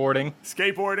skateboarding.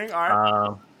 Skateboarding, all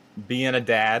right. Being a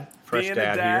dad, fresh being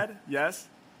dad a dad, here. Yes.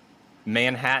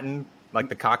 Manhattan, like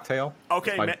the cocktail.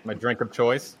 Okay. My drink of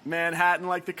choice. Manhattan,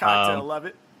 like the cocktail. Love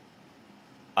it.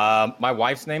 My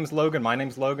wife's name's Logan. My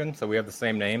name's Logan, so we have the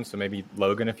same name. So maybe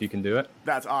Logan, if you can do it.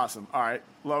 That's awesome. All right,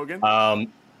 Logan.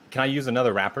 Can I use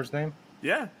another rapper's name?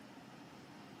 Yeah.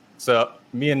 So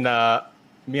me and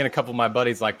a couple of my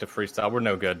buddies like to freestyle. We're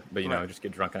no good, but just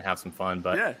get drunk and have some fun.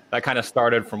 But that kind of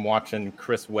started from watching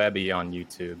Chris Webby on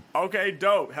YouTube. Okay,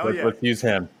 dope. Hell yeah. Let's use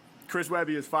him. Chris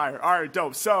Webby is fire. All right,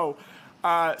 dope. So,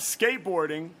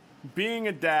 skateboarding, being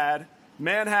a dad,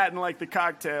 Manhattan like the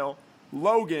cocktail,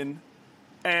 Logan,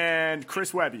 and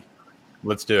Chris Webby.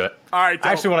 Let's do it. All right, dope.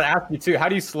 I actually want to ask you too. How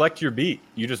do you select your beat?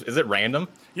 Is it random?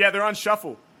 Yeah, they're on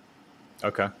shuffle.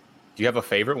 Okay. Do you have a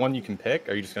favorite one you can pick,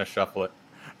 or are you just going to shuffle it?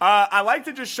 I like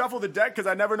to just shuffle the deck because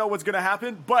I never know what's going to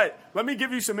happen. But let me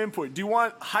give you some input. Do you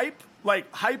want hype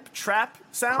trap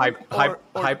sound?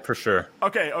 Hype for sure.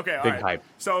 Okay, all Big right. hype.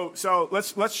 So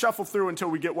let's shuffle through until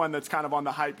we get one that's kind of on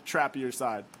the hype trappier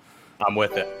side. I'm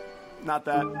with it. Not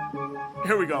that.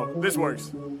 Here we go. This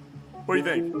works. What do you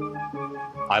think?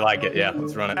 I like it. Yeah,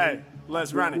 let's run it. Hey,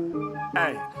 let's run it.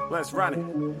 Hey, let's run it.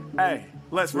 Hey,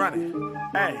 let's run it.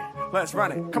 Hey, let's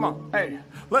run it. Come on. Hey,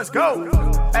 let's go.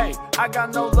 Hey, I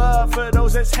got no love for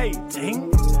those that's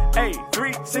hating. Hey,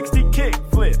 360 kick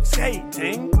flip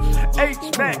skating.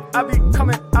 H-Mac, I be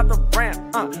coming out the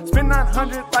ramp. Spin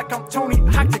 900 like I'm Tony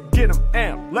Hawk to get him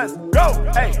amp. Let's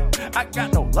go. Hey, I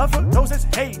got no love for those that's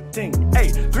hating. Hey,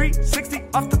 360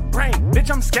 off the brain. Bitch,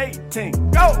 I'm skating.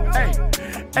 Go.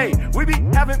 Hey, we be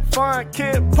having fun,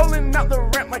 kid. Pulling out the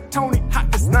ramp like Tony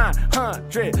Hawk is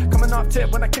 900. Coming off tip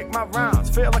when I kick my rounds.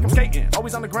 Feel like I'm skating,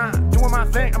 always on the grind. Doing my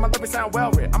thing, I'ma let me sound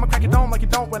well read. I'ma crack your dome like you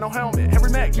don't wear no helmet. Henry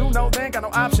Mac, they ain't got no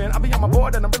option. I be on my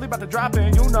board and I'm really about to drop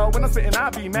in. When I'm spitting, I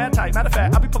be mad tight. Matter of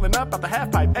fact, I be pulling up out the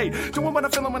half pipe. Hey, doing what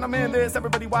I'm feeling when I'm in this.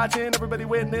 Everybody watching, everybody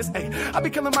witness. Hey, I be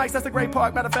killing mics, that's the great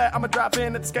part. Matter of fact, I'ma drop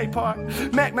in at the skate park.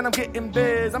 Mac, man, I'm getting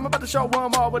biz. I'm about to show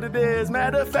them all what it is.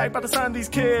 Matter of fact, about to sign these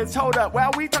kids. Hold up,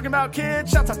 while we talking about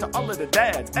kids, shouts out to all of the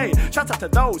dads. Hey, shouts out to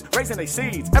those raising their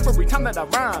seeds. Every time that I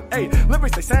rhyme, hey,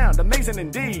 lyrics they sound amazing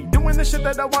indeed. Doing the shit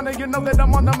that I wanna, that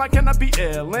I'm on the mic and I be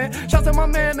illin'. Shout out to my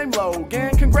man named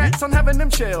Logan. Congrats on having them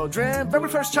children. Very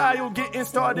first child getting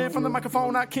started. From the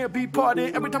microphone, I can't be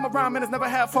parted. Every time I rhyme, and it's never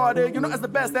half-hearted. As the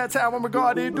best, that's how I'm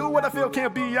regarded. Do what I feel,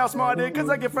 can't be outsmarted. Cause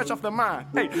I get fresh off the mind.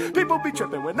 Hey, people be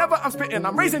tripping. Whenever I'm spitting,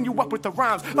 I'm raising you up with the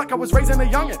rhymes. Like I was raising a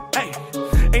youngin'.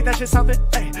 Hey, Ain't that shit something?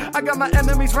 Ay, I got my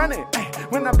enemies running. Ay,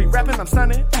 when I be rapping, I'm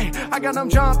stunning. Ay, I got them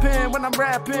jumping when I'm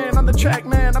rapping. On the track,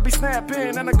 man, I be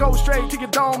snapping. And I go straight to your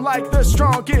dome like the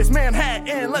strongest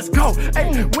Manhattan. Let's go.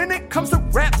 Ay, when it comes to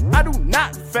rap, I do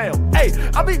not fail. Ay,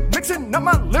 I be mixing up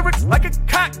my lyrics like a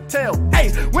cocktail. Ay,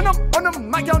 when I'm on the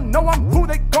mic, y'all know I'm who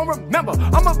they gon' remember.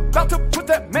 I'm about to put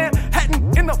that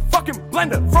Manhattan in the fucking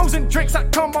blender. Frozen drinks, I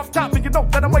come off top, and you know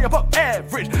that I'm way above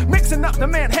average. Mixing up the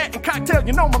Manhattan cocktail,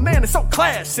 you know my man is so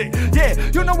classic.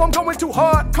 Yeah, you know I'm going too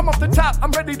hard. Come off the top,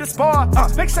 I'm ready to spar.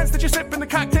 Makes sense that you're sipping the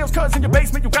cocktails, cause in your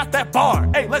basement you got that bar.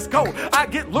 Hey, let's go, I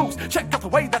get loose. Check out the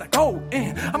way that I go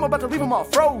in. I'm about to leave them all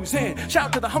frozen. Shout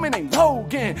out to the homie named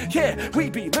Logan. Yeah, we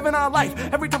be living our life.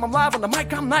 Every time I'm live on the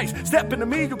mic, I'm nice. Step into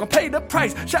me, you gon' pay the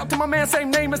price. Shout out to my man,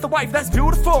 same name as the wife. That's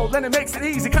beautiful, and it makes it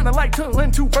easy. Kinda like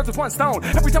killing two birds with one stone.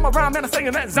 Every time I rhyme, man, I stay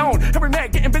in that zone. Every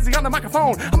man getting busy on the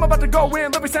microphone. I'm about to go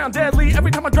in, let me sound deadly.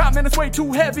 Every time I drop, man, it's way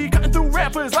too heavy. Cutting through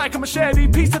rappers like a machete.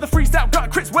 Peace to the freestyle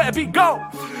god, Chris Webby, go!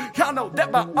 Y'all know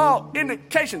that by all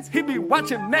indications, he be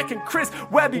watching Mac and Chris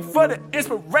Webby for the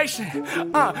inspiration.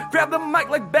 Grab the mic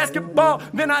like basketball,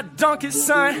 then I dunk it,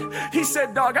 son. He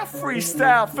said, dog, I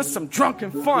freestyle for some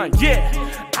drunken fun. Yeah,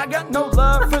 I got no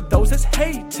love for those that's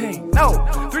hating. No,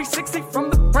 360 from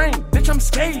the brain, bitch, I'm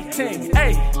skating.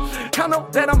 Hey, y'all know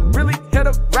that I'm really here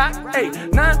to rock. Hey,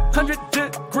 900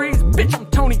 degrees, bitch, I'm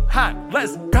Tony Hawk.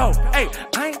 Let's go. Hey,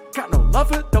 I ain't got no love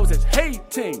for those that's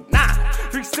hating. Nah,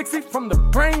 360 from the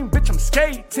brain, bitch, I'm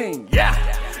skating. Yeah,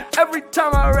 every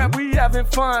time I rap, we having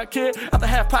fun, kid. Out the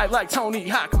half pipe like Tony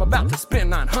Hawk, I'm about to spin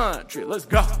 900. Let's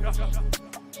go.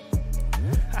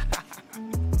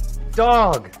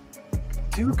 Dog,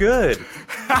 too good.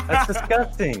 That's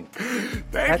disgusting.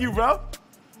 Thank you, bro.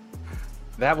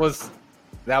 That was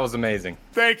amazing.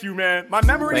 Thank you, man. My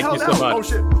memory Thank held you so out.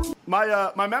 much. Oh shit.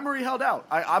 My memory held out.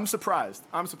 I'm surprised.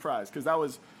 I'm surprised because that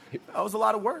was a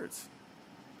lot of words.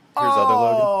 Here's other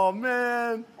Logan. Oh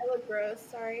man. I look gross.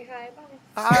 Sorry. Hi.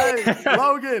 Bye. Hi,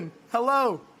 Logan.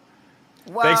 Hello.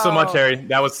 Wow. Thanks so much, Harry.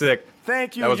 That was sick.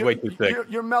 Thank you. That was way too sick.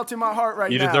 You're melting my heart right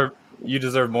now. You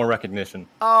deserve more recognition.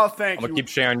 Oh, thank you. I'm gonna keep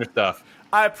sharing your stuff.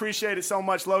 I appreciate it so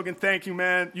much, Logan. Thank you,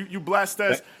 man. You blessed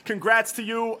us. Congrats to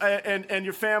you and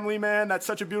your family, man. That's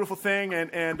such a beautiful thing.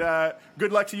 And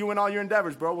good luck to you in all your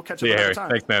endeavors, bro. We'll catch up another time.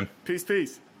 Thanks, man.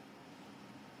 Peace.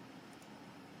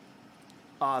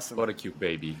 Awesome. What a cute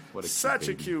baby. Such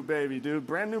a cute baby, dude.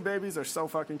 Brand new babies are so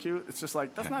fucking cute. It's just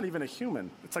like, that's not even a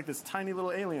human. It's like this tiny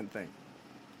little alien thing.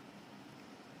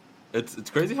 It's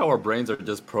crazy how our brains are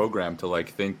just programmed to like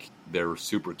think they're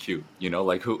super cute. You know,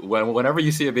 like whenever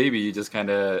you see a baby, you just kind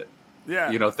of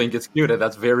think it's cute, and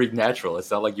that's very natural. It's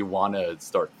not like you want to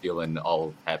start feeling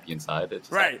all happy inside. It's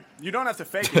just right. You don't have to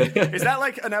fake it. Is that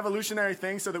like an evolutionary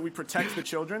thing so that we protect the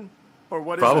children? Or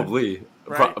what is probably,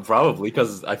 right? Probably,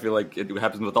 because I feel like it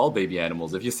happens with all baby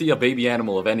animals. If you see a baby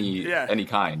animal of any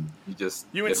kind,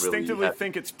 you instinctively really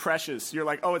think it's precious. You're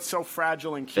like, oh, it's so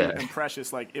fragile and cute and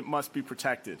precious. Like it must be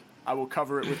protected. I will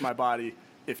cover it with my body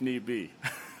if need be.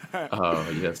 Oh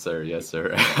yes, sir. Yes,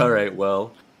 sir. All right.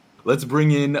 Well, let's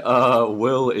bring in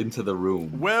Will into the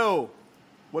room. Will,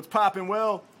 what's popping,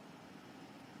 Will?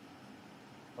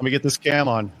 Let me get this cam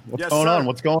on. What's going on?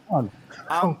 What's going on?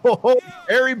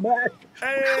 Harry back.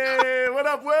 Hey, what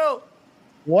up, Will?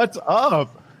 What's up?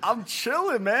 I'm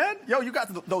chilling, man. Yo, you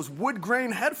got those wood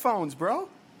grain headphones, bro.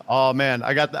 Oh man,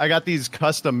 I got these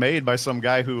custom made by some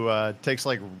guy who takes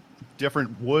like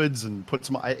different woods and puts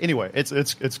them. Anyway,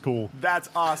 it's cool. That's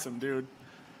awesome, dude.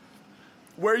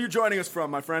 Where are you joining us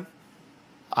from, my friend?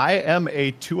 I am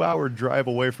a 2-hour drive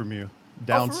away from you,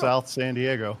 down south San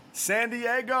Diego. San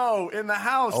Diego in the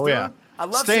house. Oh dude. yeah, I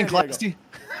love staying San Diego. classy.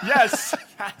 Yes,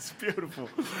 that's beautiful.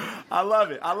 I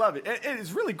love it. It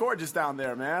is really gorgeous down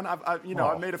there, man. I've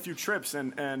made a few trips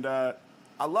and I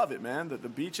love it, man. The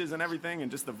beaches and everything, and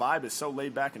just the vibe is so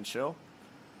laid back and chill.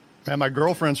 Man, my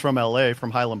girlfriend's from LA,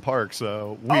 from Highland Park,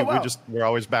 so we're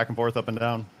always back and forth, up and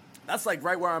down. That's like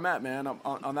right where I'm at, man. I'm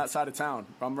on that side of town.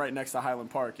 I'm right next to Highland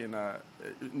Park in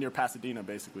near Pasadena,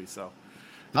 basically. So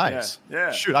nice.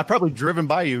 Yeah. Shoot, I've probably driven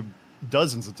by you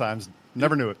dozens of times.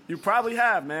 Never knew it. You probably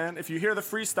have, man. If you hear the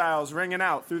freestyles ringing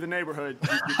out through the neighborhood,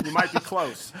 you might be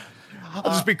close. I'll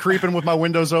just be creeping with my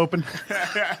windows open.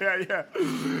 Yeah.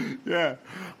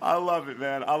 I love it,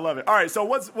 man. I love it. All right, so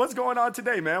what's going on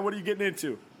today, man? What are you getting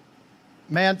into?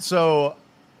 Man, so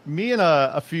me and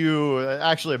a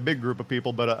big group of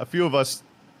people, but a few of us,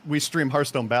 we stream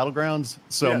Hearthstone Battlegrounds.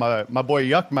 So my boy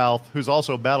Yuckmouth, who's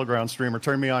also a Battleground streamer,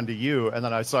 turned me on to you, and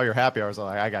then I saw your happy hour. I was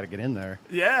like, I got to get in there.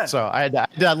 Yeah. So I had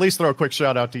to at least throw a quick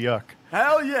shout out to Yuck.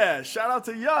 Hell yeah. Shout out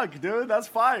to Yuck, dude. That's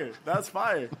fire.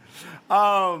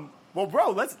 Well,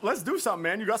 bro, let's do something,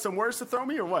 man. You got some words to throw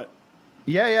me or what?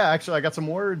 Yeah. Actually, I got some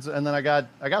words, and then I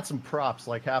got some props,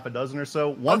 like half a dozen or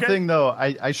so. One thing, though,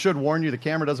 I should warn you, the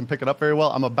camera doesn't pick it up very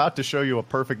well. I'm about to show you a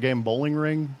perfect game bowling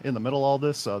ring in the middle of all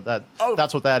this, so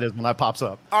that's what that is when that pops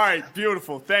up. All right,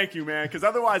 beautiful. Thank you, man. Because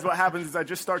otherwise what happens is I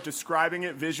just start describing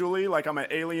it visually like I'm an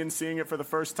alien seeing it for the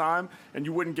first time, and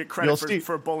you wouldn't get credit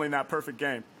for bowling that perfect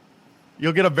game.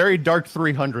 You'll get a very dark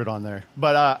 300 on there.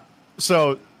 But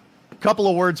so... couple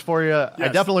of words for you. Yes. I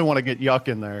definitely want to get Yuck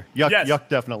in there. Yuck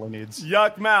definitely needs.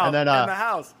 Yuck Mouth in the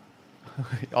house.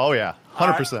 Oh, yeah.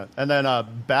 100%. Right. And then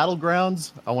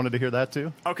Battlegrounds, I wanted to hear that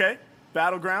too. Okay.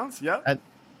 Battlegrounds, yep. And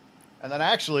then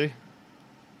actually,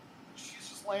 she's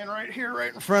just laying right here,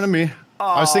 right in front of me. Aww.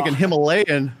 I was thinking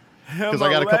Himalayan because I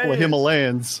got a couple of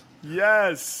Himalayans.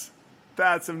 Yes.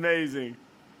 That's amazing.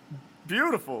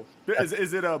 Beautiful.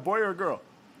 Is it a boy or a girl?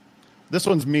 This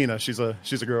one's Mina. She's a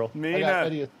girl. Mina. I got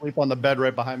Eddie asleep on the bed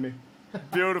right behind me.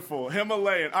 Beautiful.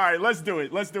 Himalayan. All right, let's do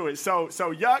it. So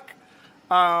Yuck,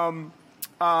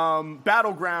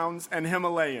 Battlegrounds, and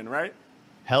Himalayan, right?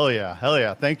 Hell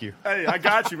yeah. Thank you. Hey, I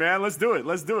got you, man. Let's do it.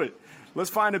 Let's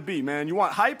find a beat, man. You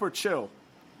want hype or chill?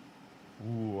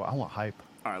 Ooh, I want hype.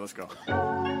 All right, let's go.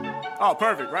 Oh,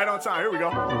 perfect. Right on time. Here we go.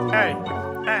 Ooh. Hey.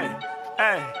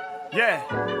 Yeah.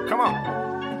 Come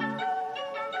on.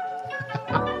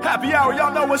 Happy hour,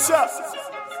 y'all know what's up.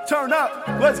 Turn up,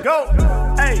 let's go.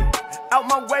 Hey, out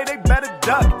my way, they better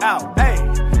duck out. Hey,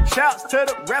 shouts to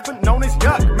the rapper known as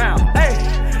Yuck Mouth. Hey,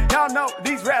 y'all know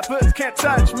these rappers can't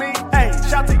touch me. Hey,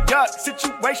 shout to Yuck,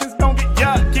 situations gon' get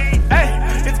yucky.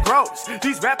 Hey, it's gross,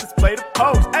 these rappers play the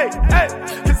pose. Hey,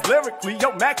 cause lyrically,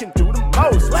 yo, Mac can do the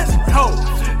most. Let's go.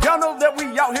 Y'all know that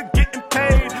we out here getting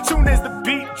paid. Soon as the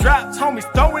beat drops,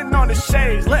 homies throwing on the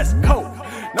shades. Let's go.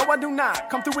 No, I do not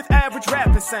come through with average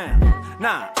rapping sound.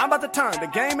 Nah, I'm about to turn the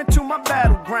game into my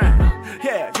battleground.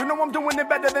 Yeah, you know I'm doing it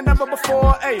better than ever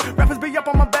before. Hey, rappers be up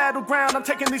on my battleground. I'm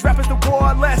taking these rappers to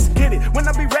war. Let's get it. When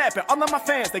I be rapping, all of my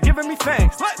fans, they giving me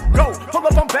thanks. Let's go. Pull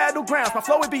up on battlegrounds. My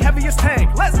flow would be heavy as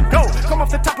tank. Let's go. Come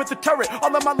off the top of the turret.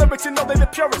 All of my lyrics, you know they the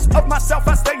purest. Of myself,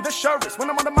 I stay the surest. When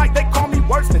I'm on the mic, they call me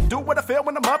worse than do what I feel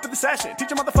when I'm up in the session.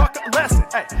 Teach a motherfucker a lesson.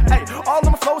 Hey, all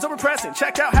of my flows are impressive.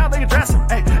 Check out how they address them.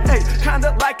 Hey,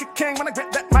 kinda like a king. When I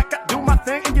grip that mic, I do my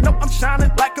thing. And you know I'm shining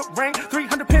like a ring.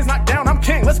 300 pins knocked down, I'm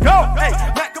king. Let's go. Hey,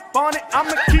 back up on it.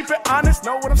 I'ma keep it honest.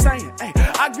 Know what I'm saying? Hey,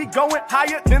 I be going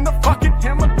higher than the fucking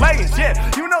Himalayas.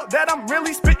 Yeah, you know that I'm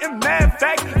really spitting mad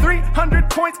fact. 300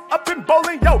 points up in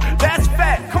bowling. Yo, that's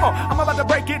fat. Come on, I'm about to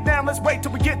break it down. Let's wait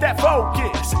till we get that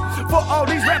focus. For all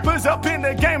these rappers up in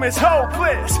the game, it's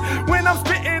hopeless. When I'm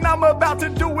spitting, I'm about to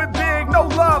do it big. No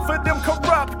love for them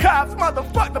corrupt cops.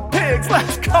 Motherfuck the pigs.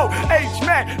 Let's go.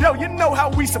 H-Man, yo, you know how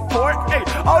we support. Hey,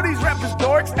 all these rappers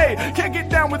dorks. Hey, can't get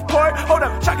down with port. Hold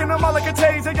up, shocking them all like a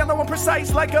taser. Yellow and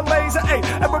precise like a laser. Hey,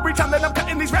 every time that I'm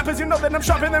cutting these rappers, you know that I'm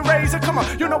sharper than razor. Come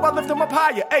on, you know I lift them up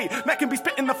higher. Hey, Mac can be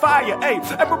spitting the fire. Hey,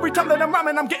 every time that I'm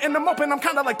rhyming, I'm getting them open. I'm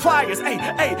kinda like pliers.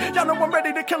 Hey, y'all know I'm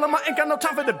ready to kill them. I ain't got no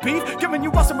time for the beef. Giving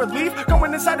you all some relief.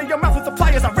 Going inside of your mouth with the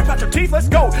pliers. I rip out your teeth. Let's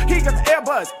go. He got the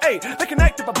earbuds. Hey, they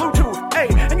connected by Bluetooth. Hey,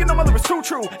 and you know my lyrics too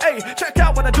true. Hey, check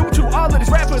out what I do to all of these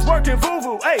rappers working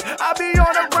voo-voo. Hey, I be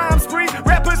on a rhyme spree.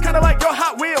 Rappers kinda like your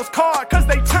Hot Wheels car, cause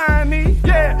they tiny.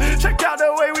 Yeah, check out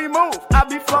the way we move. I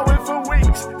be flowing for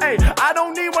weeks. Hey, I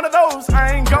don't need one of those.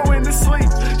 I ain't going to sleep.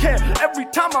 Yeah, every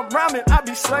time I'm rhyming, I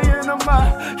be slaying them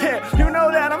up. Yeah, you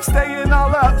know that I'm staying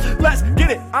all up. Let's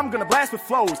get it. I'm gonna blast with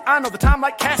flows. I know the time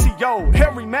like Casio.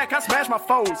 Harry Mack, I smash my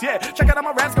foes. Yeah, check out how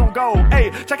my raps gon' go.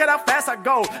 Hey, check out how fast I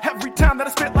go. Every time that I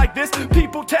spit like this,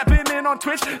 people tapping in on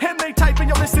Twitch and they typing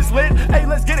your list is lit. Hey,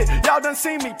 let's get it. Y'all done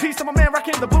seen me. Peace to my man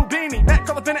rocking the blue beanie. Matt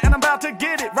Color Bennett and I'm about to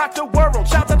get it. Rock the world.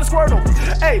 Shouts out to Squirtle.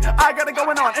 Hey, I got it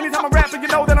going on. Anytime I'm rapping, you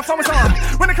know that I'm flowing on.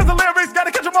 When it comes to lyrics,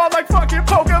 gotta catch them all like fucking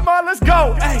Pokemon. Let's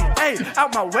go. Hey,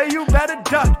 out my way, you better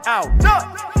duck out.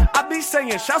 I be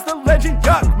saying shouts to legend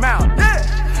Yuck Mouth.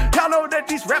 Yeah, y'all know that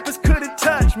these rappers couldn't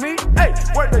touch me. Hey,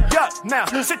 word the Yuck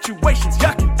Mouth. Situations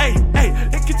yucky. Hey,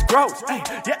 it gets gross. Hey,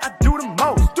 yeah, I do the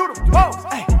most.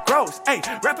 Hey, gross. Hey,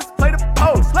 rappers play the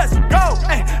pose. Let's go.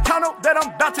 Hey, y'all know that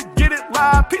I'm about to get it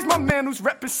live. Peace, my man who's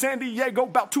repping San Diego.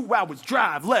 About 2 hours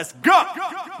drive. Let's go.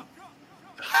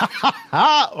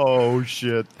 Oh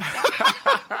shit.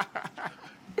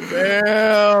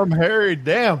 Damn, Harry,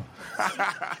 damn.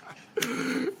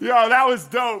 Yo, that was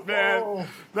dope, man. Oh.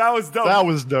 That was dope. That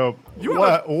was dope.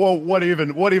 What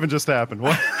even just happened?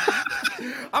 What?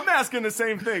 I'm asking the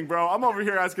same thing, bro. I'm over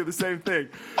here asking the same thing.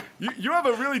 You have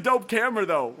a really dope camera,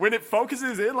 though. When it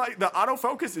focuses in, like, the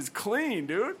autofocus is clean,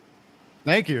 dude.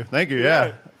 Thank you.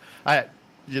 Yeah.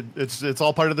 It's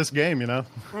all part of this game, you know?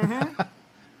 Mm-hmm.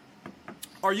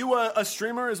 Are you a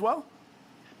streamer as well?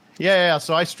 Yeah.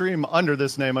 So I stream under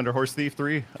this name, under Horse Thief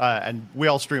 3, and we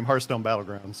all stream Hearthstone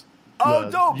Battlegrounds. Oh,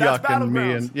 dope! That's Battlegrounds. And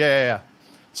me and yeah.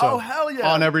 So hell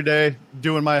yeah! On every day,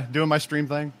 doing my stream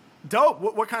thing. Dope.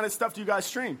 What kind of stuff do you guys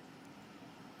stream?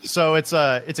 So it's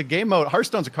a game mode.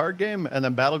 Hearthstone's a card game, and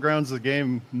then Battlegrounds is a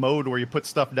game mode where you put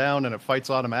stuff down and it fights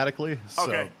automatically.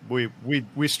 Okay. So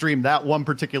we stream that one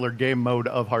particular game mode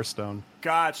of Hearthstone.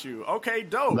 Got you. Okay,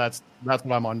 dope. That's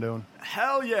what I'm on doing.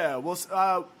 Hell yeah.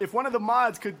 Well, if one of the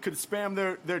mods could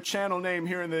spam their channel name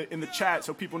here in the chat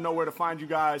so people know where to find you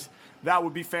guys, that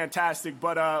would be fantastic.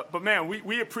 But man,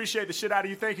 we appreciate the shit out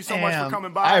of you. Thank you so much for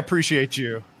coming by. I appreciate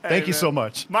you. Thank you so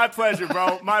much. My pleasure,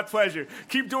 bro. My pleasure.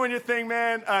 Keep doing your thing,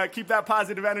 man. Keep that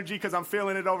positive energy because I'm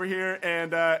feeling it over here.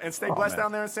 And stay blessed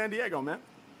down there in San Diego, man.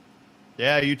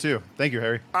 Yeah, you too. Thank you,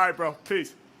 Harry. All right, bro.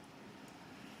 Peace.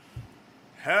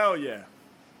 Hell yeah.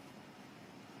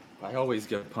 I always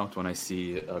get pumped when I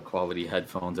see quality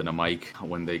headphones and a mic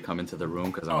when they come into the room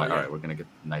because I'm all right, we're gonna get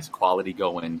nice quality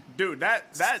going. Dude, that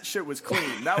shit was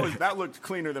clean. That looked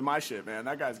cleaner than my shit, man.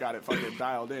 That guy's got it fucking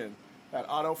dialed in. That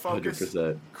autofocus,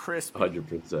 100%, crispy.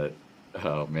 100%.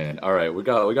 Oh man! All right, we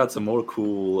got some more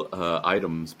cool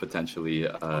items potentially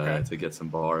to get some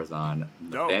bars on.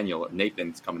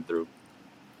 Nathan's coming through.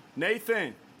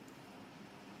 Nathan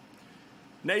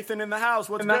in the house.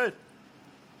 What's good?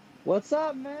 What's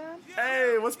up, man?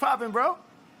 Hey, what's poppin', bro?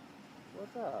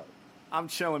 What's up? I'm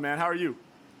chilling, man. How are you?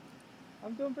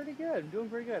 I'm doing pretty good.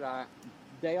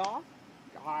 Day off.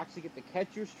 I actually get to catch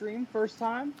your stream first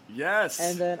time. Yes.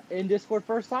 And then in Discord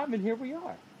first time, and here we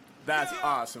are. That's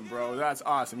awesome, bro. That's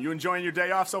awesome. You enjoying your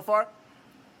day off so far?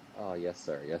 Oh, yes,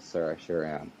 sir. Yes, sir. I sure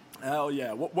am. Hell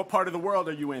yeah. What part of the world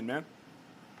are you in, man?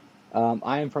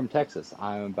 I am from Texas.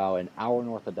 I am about an hour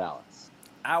north of Dallas.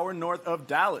 Hour north of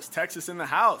Dallas. Texas in the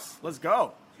house. Let's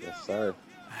go. Yes, sir.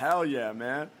 Hell yeah,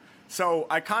 man. So,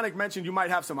 Iconic mentioned you might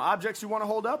have some objects you want to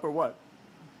hold up, or what?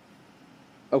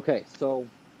 Okay, so...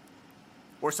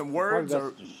 Or some words,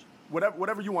 or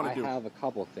whatever you want to do. I have a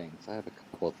couple of things.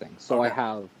 So I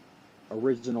have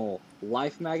original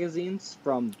Life magazines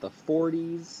from the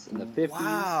 40s and the 50s.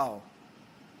 Wow.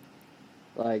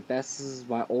 Like, this is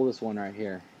my oldest one right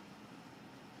here.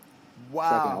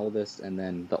 Wow. Second oldest, and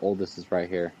then the oldest is right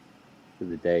here for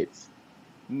the dates.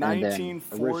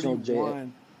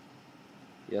 1941.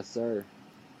 Yes, sir.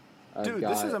 Dude,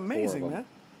 this is amazing, man.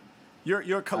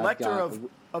 You're a collector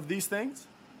of these things,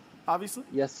 obviously?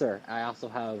 Yes, sir. I also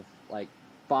have like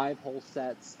 5 whole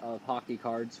sets of hockey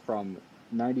cards from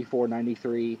 94,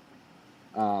 93,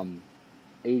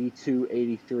 82,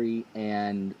 83,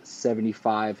 and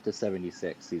 75 to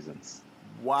 76 seasons.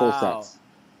 Wow. Full sets.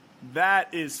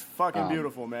 That is fucking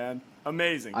beautiful, man.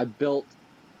 Amazing. I built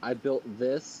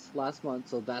this last month,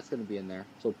 so that's going to be in there.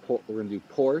 So we're going to do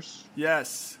Porsche.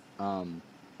 Yes.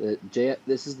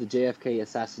 This is the JFK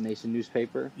assassination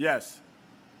newspaper. Yes.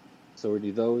 So we'll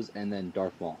do those, and then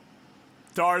Darth Maul.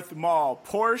 Darth Maul.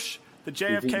 Porsche, the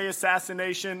JFK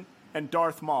assassination, and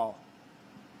Darth Maul.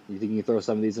 You think you can throw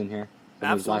some of these in here?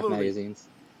 Absolutely. Life magazines?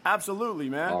 Absolutely,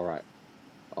 man. All right.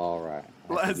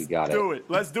 Let's do it.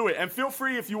 Let's do it. And feel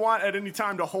free if you want at any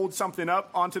time to hold something up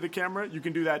onto the camera. You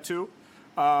can do that too.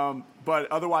 But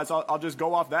otherwise, I'll just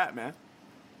go off that, man.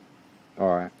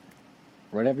 All right.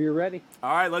 Whenever you're ready.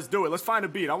 All right, let's do it. Let's find a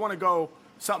beat. I want to go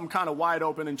something kind of wide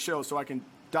open and chill so I can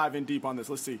dive in deep on this.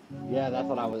 Let's see. Yeah, that's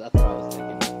what I was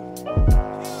thinking.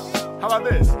 How about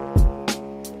this?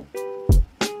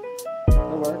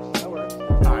 That works. All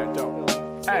right, dope.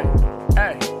 Hey.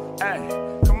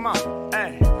 Come on.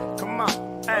 Hey. Come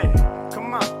on. Hey.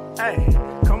 Come on. Hey.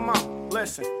 Come on.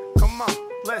 Listen. Come on.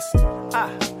 Listen.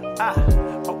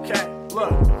 Okay.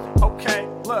 Look.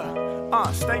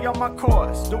 Stay on my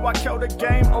course. Do I kill the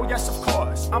game? Oh, yes, of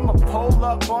course. I'ma pull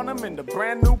up on them in the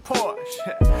brand new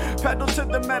Porsche. Pedal to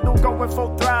the metal, going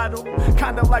full throttle.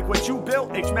 Kinda like what you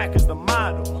built, H-Mac is the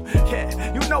model.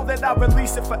 Yeah, you know that I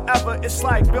release it forever. It's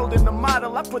like building a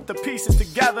model, I put the pieces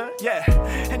together. Yeah,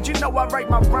 and you know I write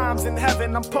my rhymes in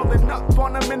heaven. I'm pulling up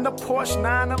on them in the Porsche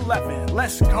 911.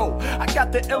 Let's go. I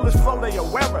got the illest flow they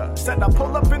aware of. Said I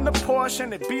pull up in the Porsche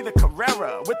and it be the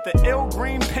Carrera. With the ill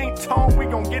green paint tone, we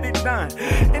gon' get it done.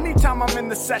 Anytime I'm in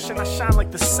the session, I shine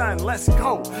like the sun. Let's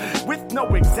go. With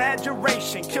no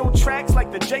exaggeration. Kill tracks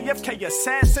like the JFK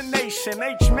assassination.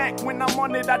 H-Mac, when I'm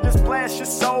on it, I just blast your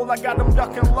soul. I got them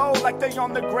ducking low like they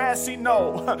on the grassy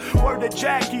knoll. Word to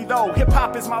Jackie, though.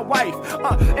 Hip-hop is my wife.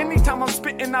 Anytime I'm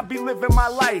spitting, I be living my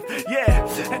life. Yeah,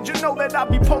 and you know that I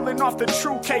be pulling off the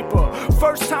true caper.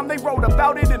 First time they wrote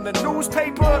about it in the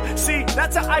newspaper. See,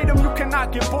 that's an item you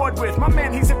cannot get bored with. My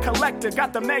man, he's a collector.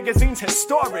 Got the magazine magazine's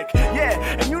historic. Yeah,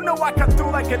 and you know I cut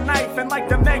through like a knife, and like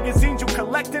the magazines you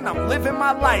collecting, I'm living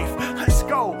my life. Let's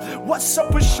go. What's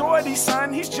up with Shorty,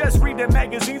 son? He's just reading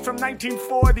magazines from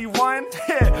 1941.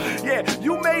 Yeah,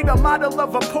 you made a model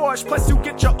of a Porsche, plus you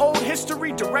get your old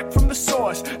history direct from the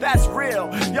source. That's real.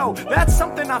 Yo, that's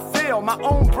something I feel, my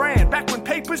own brand. Back when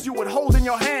papers you would hold in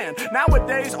your hand.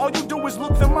 Nowadays, all you do is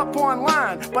look them up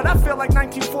online. But I feel like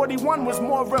 1941 was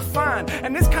more refined.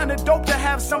 And it's kinda dope to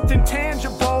have something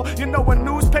tangible. You know, a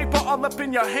newspaper all up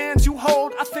in your hands you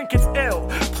hold. I think it's ill.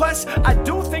 Plus, I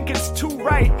do think it's too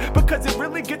right, because it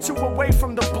really gets you away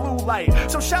from the blue light.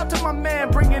 So shout to my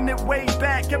man bringing it way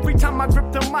back. Every time I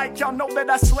grip the mic, y'all know that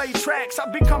I slay tracks. I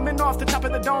be coming off the top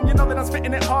of the dome, you know that I'm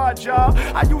spitting it hard, y'all.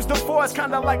 I use the force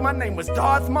kinda like my name was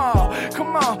Darth Maul.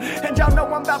 Come on, and y'all know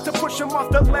I'm about to push him off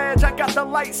the ledge. I got the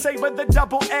lightsaber, the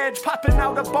double edge, popping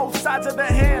out of both sides of the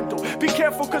handle. Be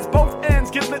careful, cause both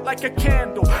ends get lit like a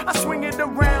candle. I swing it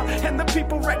around, and the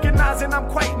people recognizing I'm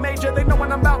quite major. They know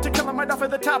when I'm about to kill him right off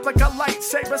of the top like a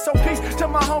lightsaber. So peace to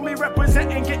my homie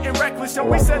representing, getting reckless. Yo,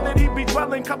 we said that he'd be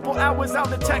dwelling couple hours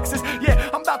out of Texas. Yeah,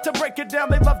 I'm about to break it down.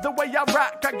 They love the way I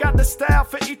rock. I got the style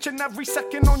for each and every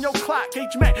second on your clock.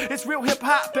 H-Man, it's real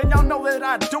hip-hop, and y'all know that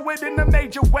I do it in a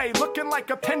major way. Looking like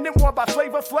a pendant worn by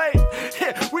Flavor Flav.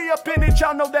 Yeah, we up in it,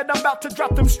 y'all know that I'm about to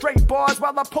drop them straight bars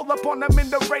while I pull up on them in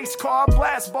the race car.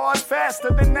 Blast bars faster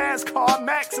than NASCAR.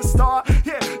 Max a star.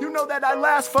 Yeah, you know that I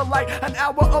last for like an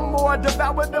hour or more.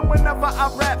 Devour them whenever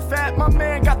I rap fat. My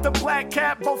man got the black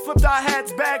cap, both flipped our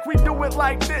hats back. We do it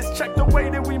like this, check the way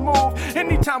that we move.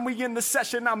 Anytime we in the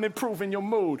session, I'm improving your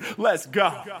mood. Let's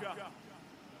go.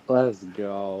 Let's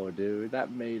go, dude.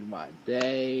 That made my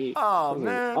day. Oh,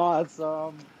 man.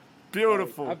 Awesome.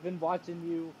 Beautiful. I've been watching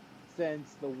you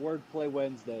since the Wordplay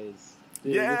Wednesdays.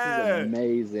 Dude, yeah. This is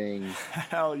amazing.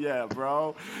 Hell yeah,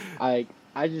 bro. I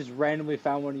just randomly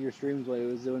found one of your streams while it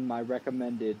was doing my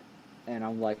recommended, and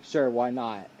I'm like, sure, why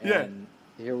not? And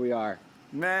here we are.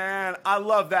 Man, I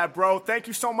love that, bro. Thank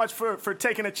you so much for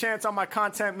taking a chance on my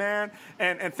content, man.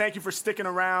 And thank you for sticking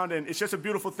around. And it's just a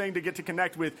beautiful thing to get to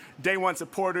connect with Day One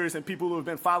supporters and people who have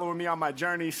been following me on my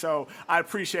journey. So I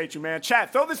appreciate you, man.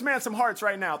 Chat, throw this man some hearts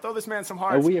right now. Throw this man some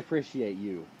hearts. Oh, we appreciate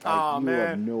you. Oh, you man. You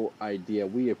have no idea.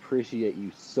 We appreciate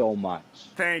you so much.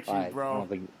 Thank you, bro.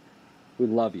 We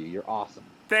love you. You're awesome.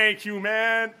 Thank you,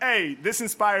 man. Hey, this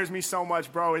inspires me so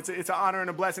much, bro. It's an honor and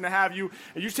a blessing to have you.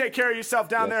 And you take care of yourself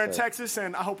down there in Texas,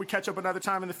 and I hope we catch up another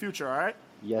time in the future, all right?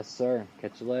 Yes, sir.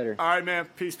 Catch you later. All right, man.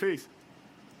 Peace, peace.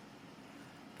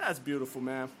 That's beautiful,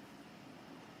 man.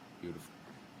 Beautiful.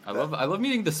 I love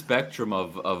meeting the spectrum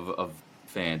of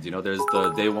fans. You know, there's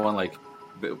the Day One, like,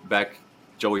 back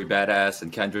Joey Badass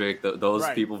and Kendrick, those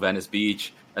people, Venice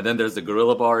Beach. And then there's the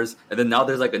Gorilla Bars, and then now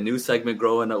there's like a new segment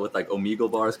growing up with like Omegle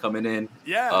Bars coming in.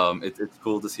 Yeah, it's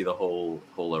cool to see the whole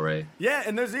array. Yeah,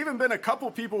 and there's even been a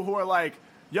couple people who are like,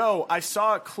 "Yo, I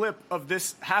saw a clip of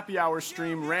this happy hour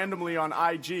stream randomly on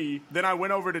IG. Then I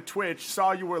went over to Twitch,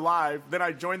 saw you were live. Then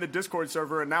I joined the Discord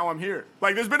server, and now I'm here."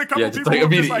 Like, there's been a couple people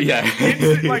who just like,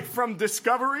 instant, like from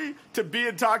discovery to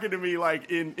being talking to me like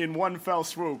in one fell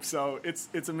swoop. So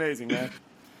it's amazing, man.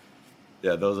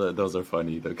 Yeah, those are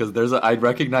funny because I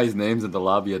recognize names in the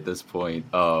lobby at this point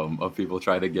of people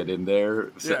trying to get in there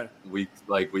week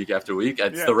after week.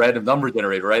 It's the random number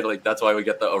generator, right? Like that's why we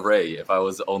get the array. If I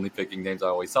was only picking names I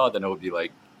always saw, then it would be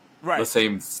like the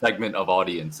same segment of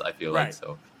audience. I feel like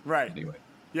so. Right. Anyway.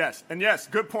 Yes, and yes,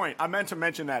 good point. I meant to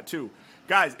mention that too,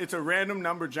 guys. It's a random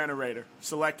number generator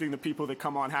selecting the people that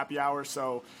come on happy hour.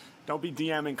 So. Don't be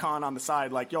DMing Khan on the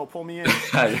side like, yo, pull me in.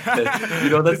 You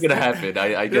know that's gonna happen.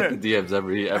 I get the DMs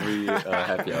every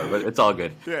happy hour, but it's all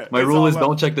good. Yeah, my rule is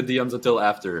don't check the DMs until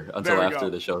after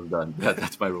the show's done.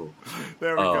 That's my rule.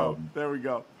 There we go. There we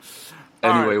go.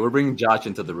 Anyway, we're bringing Josh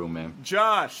into the room, man.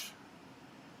 Josh,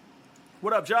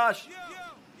 what up, Josh?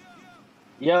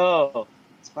 Yo,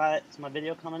 is my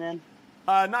video coming in?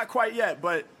 Not quite yet,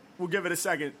 but we'll give it a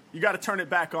second. You got to turn it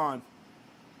back on.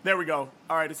 There we go.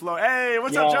 All right, it's low. Hey,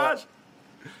 what's up, Josh?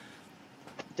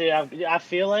 Dude, I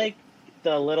feel like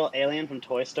the little alien from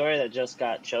Toy Story that just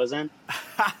got chosen.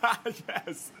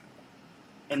 Yes.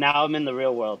 And now I'm in the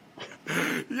real world.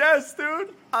 Yes,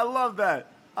 dude. I love that.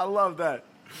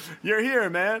 You're here,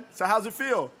 man. So how's it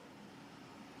feel?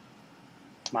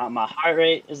 My heart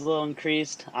rate is a little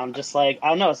increased. I'm just like, I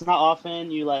don't know. It's not often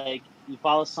you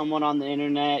follow someone on the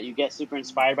internet, you get super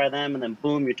inspired by them, and then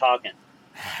boom, you're talking.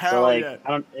 Hell yeah.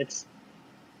 It's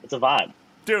a vibe.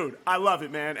 Dude, I love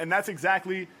it, man. And that's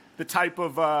exactly the type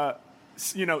of,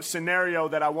 scenario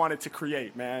that I wanted to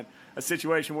create, man. A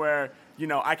situation where,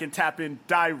 I can tap in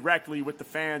directly with the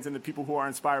fans and the people who are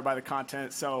inspired by the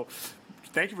content. So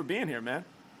thank you for being here, man.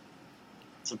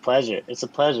 It's a pleasure. It's a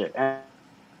pleasure. And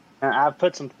I've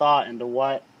put some thought into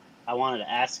what I wanted to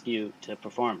ask you to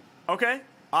perform. Okay.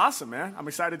 Awesome, man. I'm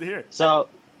excited to hear it. So,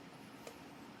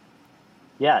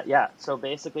 yeah. So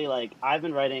basically, like, I've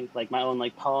been writing, like, my own,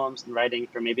 like, poems and writing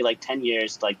for maybe, like, 10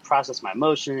 years to, like, process my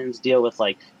emotions, deal with,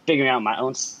 like, figuring out my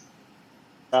own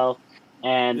self.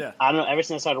 And I don't know, ever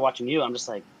since I started watching you, I'm just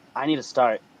like, I need to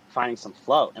start finding some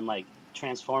flow and, like,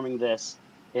 transforming this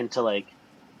into, like,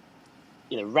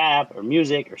 either rap or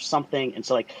music or something. And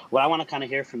so, like, what I want to kind of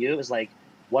hear from you is, like,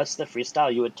 what's the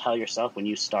freestyle you would tell yourself when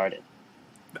you started?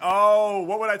 Oh,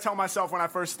 what would I tell myself when I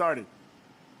first started?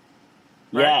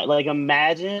 Right? Yeah, like,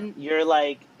 imagine you're,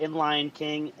 like, in Lion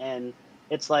King, and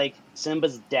it's, like,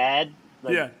 Simba's dad,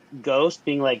 like, Ghost,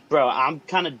 being like, bro, I'm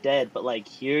kind of dead, but, like,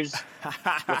 here's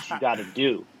what you got to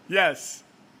do. Yes.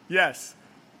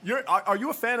 Are you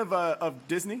a fan of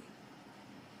Disney?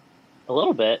 A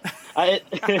little bit.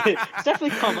 It's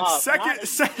definitely come up.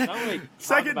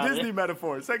 Second Disney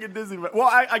metaphor. Well,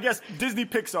 I guess Disney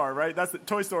Pixar, right?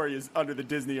 Toy Story is under the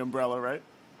Disney umbrella, right?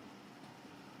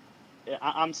 Yeah,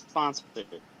 I'm sponsored.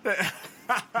 Dude,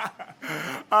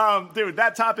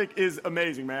 that topic is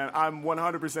amazing, man. I'm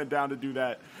 100% down to do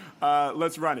that.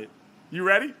 Let's run it. You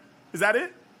ready? Is that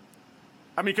it?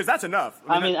 I mean, because that's enough.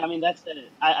 I mean, that's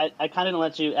it. I kind of didn't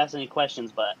let you ask any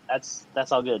questions, but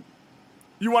that's all good.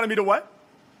 You wanted me to what?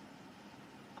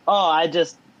 Oh, I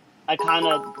kind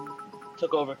of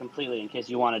took over completely in case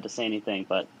you wanted to say anything,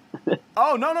 but.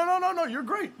 Oh, no. You're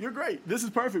great. This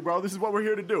is perfect, bro. This is what we're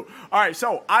here to do. All right,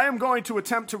 so I am going to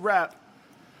attempt to rap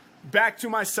back to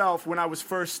myself when I was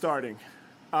first starting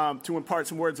to impart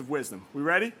some words of wisdom. We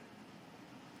ready?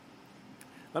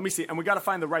 Let me see. And we got to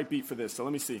find the right beat for this, so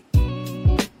let me see.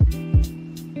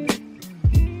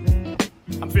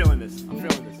 I'm feeling this.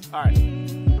 All right.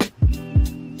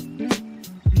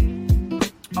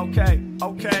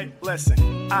 Okay,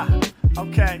 listen.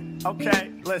 Okay,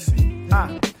 listen.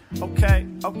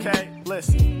 Okay,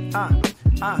 listen.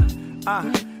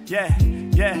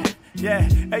 Yeah.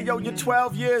 Hey, yo, you're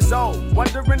 12 years old,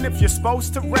 wondering if you're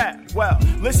supposed to rap. Well,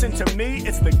 listen to me,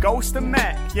 it's the Ghost of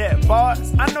Mac. Yeah,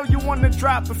 boss, I know you want to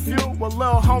drop a few. Well,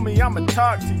 little homie, I'ma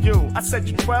talk to you. I said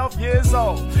you're 12 years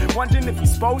old, wondering if you're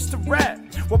supposed to rap.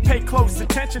 Well, pay close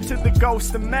attention to the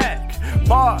Ghost of Mac.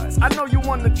 Bars, I know you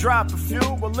want to drop a few.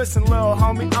 Well, listen, little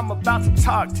homie, I'm about to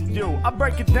talk to you. I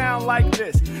break it down like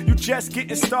this. You just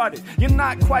getting started. You're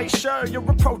not quite sure, your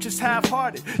approach is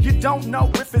half-hearted. You don't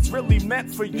know if it's really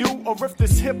meant for you, or if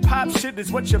this hip-hop shit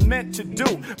is what you're meant to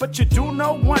do. But you do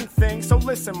know one thing, so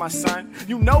listen, my son.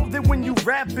 You know that when you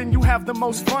rapping, you have the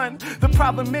most fun. The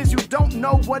problem is you don't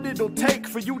know what it'll take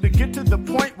for you to get to the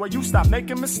point where you stop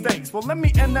making mistakes. Well, let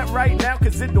me end that right now,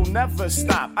 cause it'll never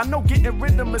stop. I know getting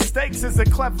rid of mistakes is a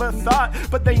clever thought,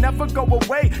 but they never go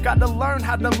away. Gotta learn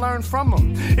how to learn from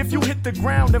them. If you hit the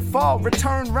ground and fall,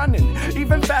 return running.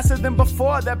 Even faster than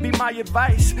before, that'd be my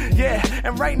advice. Yeah,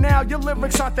 and right now your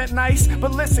lyrics aren't that nice,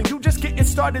 but listen, you just getting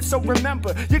started, so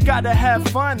remember, you gotta have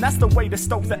fun. That's the way to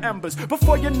stoke the embers.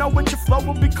 Before you know it, your flow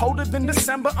will be colder than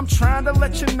December. I'm trying to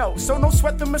let you know, so don't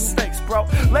sweat the mistakes, bro.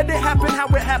 Let it happen how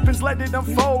it happens, let it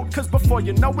unfold. Cause before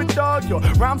you know it, dog, your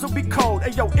rhymes will be cold.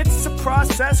 Hey, yo, it's a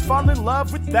process, fall in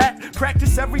love with that.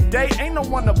 Practice every day, ain't no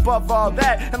one above all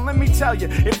that. And let me tell you,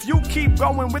 if you keep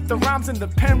going with the rhymes and the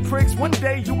pen pricks, one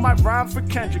day you might rhyme for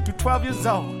Kendrick. You're 12 years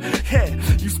old, yeah,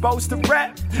 you supposed to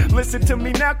rap. Listen to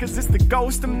me now, cause it's the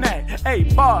Ghost of Mac. Hey,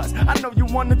 bars, I know you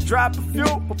wanna drop a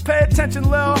few, but pay attention,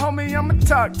 little homie, I'ma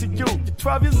talk to you. You're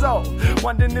 12 years old,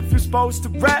 wondering if you're supposed to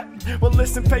rap. Well,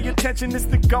 listen, pay attention, it's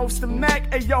the Ghost of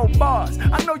Mac. Hey, yo, bars,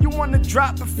 I know you wanna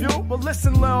drop a few. Well,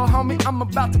 listen, little homie, I'm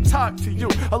about to talk to you.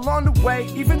 Along the way,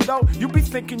 even though you be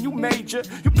thinking you major,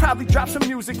 you probably drop some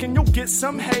music and you'll get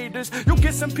some haters. You'll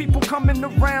get some people coming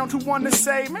around who wanna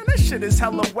say, man, that shit is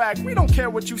hella whack. We don't care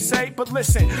what you say, but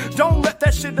listen, don't let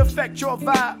that shit affect your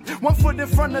vibe. One foot in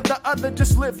front of the other,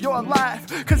 just live your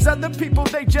life. Cause other people,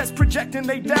 they just projecting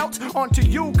they doubt onto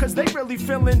you, cause they really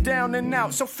feeling down and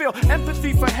out. So feel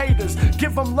empathy for haters,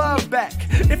 give them love back.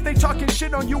 If they talking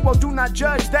shit on you, well, do not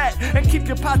judge that. And keep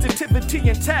your positivity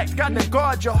intact. Gotta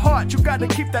guard your heart, you gotta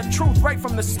keep that truth right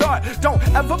from the start. Don't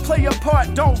ever play a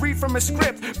part, don't read from a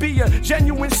script. Be a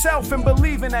genuine self and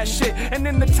believe in that shit. And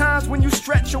in the times when you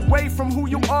stretch away from who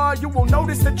you are, you will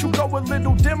notice that you go a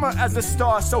little dimmer as a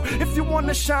star. So if you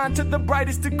wanna shine to the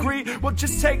brightest degree, well,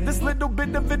 just take this little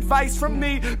bit of advice from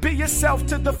me. Be yourself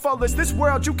to the fullest. This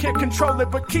world, you can't control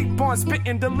it, but keep on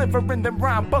spitting, delivering them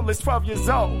rhyme bullets. 12 years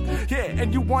old, yeah,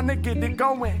 and you wanna get it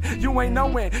going. You ain't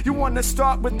knowing, you wanna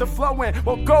start with the flowing.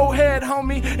 Well, go ahead,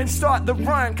 homie, and start the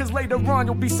run, cause later on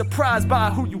you'll be surprised by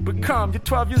who you become. You're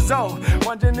 12 years old,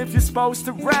 wondering if you're supposed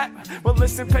to rap. Well,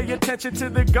 listen, pay attention to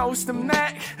the ghost of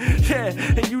Mac. Yeah,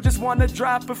 and you just wanna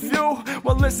drop a few.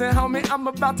 Well, listen, homie, I'm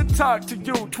about to talk to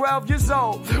you. 12 years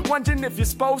old, wondering if you're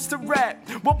supposed to rap.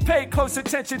 Well, pay close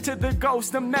attention to the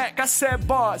ghost of Mac. I said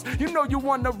bars, you know you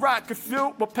wanna rock a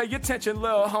few. Well, pay attention,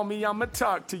 little homie, I'ma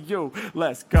talk to you.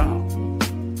 Let's go.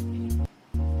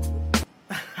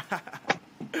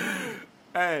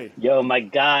 Hey. Yo, my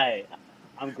guy.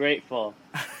 I'm grateful.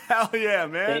 Hell yeah,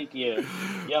 man. Thank you.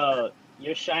 Yo,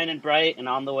 you're shining bright and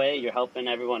on the way. You're helping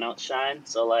everyone else shine.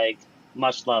 So, like,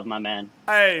 much love, my man.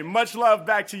 Hey, much love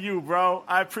back to you, bro.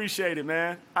 I appreciate it,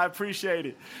 man. I appreciate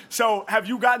it. So, have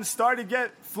you gotten started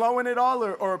yet flowing at all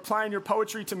or applying your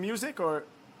poetry to music or?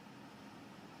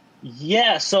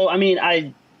 Yeah, so, I mean,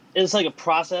 it's like a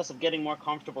process of getting more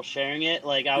comfortable sharing it.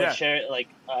 Like, I would share it, like,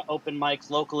 open mics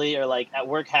locally or, like, at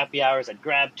work happy hours. I'd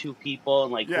grab 2 people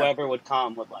and, like, whoever would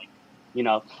come would, like, you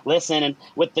know, listen. And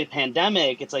with the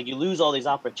pandemic, it's like you lose all these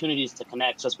opportunities to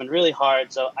connect. So it's been really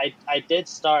hard. So I did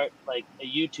start, like, a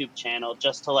YouTube channel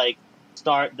just to, like,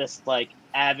 start this, like,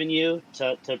 avenue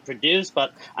to produce.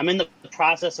 But I'm in the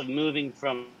process of moving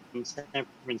from San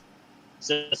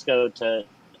Francisco to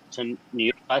New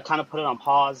York. I kind of put it on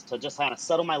pause to just kind of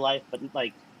settle my life, but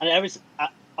like, I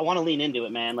want to lean into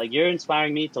it, man. Like, you're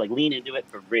inspiring me to like lean into it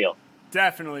for real.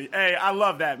 Definitely. Hey, I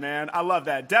love that, man. I love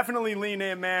that. Definitely lean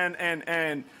in, man.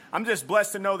 And I'm just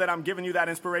blessed to know that I'm giving you that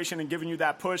inspiration and giving you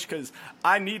that push because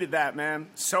I needed that, man,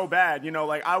 so bad. You know,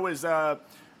 like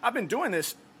I've been doing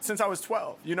this since I was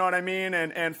 12. You know what I mean?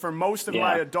 And for most of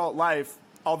my adult life,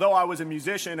 although I was a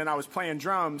musician and I was playing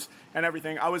drums and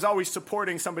everything, I was always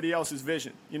supporting somebody else's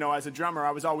vision. You know, as a drummer,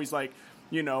 I was always like,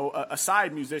 you know, a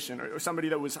side musician or somebody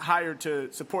that was hired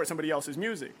to support somebody else's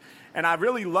music. And I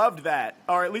really loved that,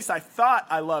 or at least I thought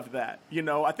I loved that. You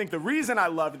know, I think the reason I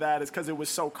loved that is because it was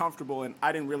so comfortable and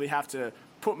I didn't really have to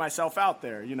put myself out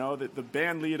there. You know, the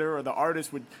band leader or the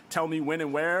artist would tell me when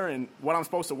and where and what I'm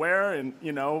supposed to wear and,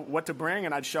 you know, what to bring,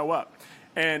 and I'd show up.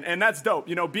 And that's dope.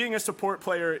 You know, being a support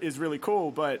player is really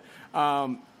cool, but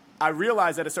I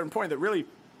realized at a certain point that really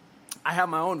I have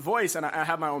my own voice and I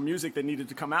have my own music that needed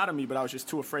to come out of me, but I was just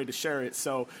too afraid to share it.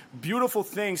 So beautiful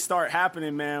things start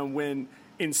happening, man, when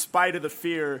in spite of the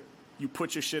fear, you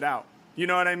put your shit out. You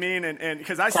know what I mean? And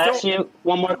because I still ask you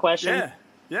one more question.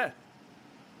 Yeah.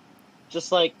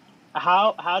 Just like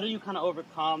how do you kind of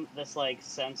overcome this like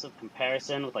sense of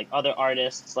comparison with like other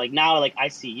artists? Like now, like I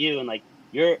see you and like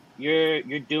you're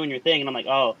doing your thing, and I'm like,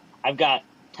 oh, I've got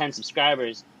 10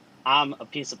 subscribers. I'm a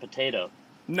piece of potato.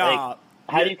 Nah. Like,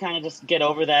 how do you kind of just get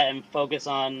over that and focus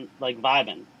on like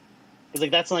vibing? Because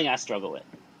like that's something I struggle with.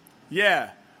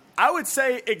 Yeah, I would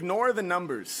say ignore the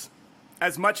numbers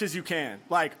as much as you can.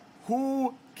 Like,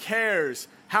 who cares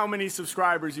how many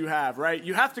subscribers you have, right?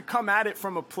 You have to come at it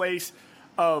from a place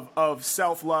of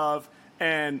self-love,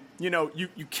 and you know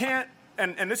you can't.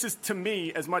 And this is to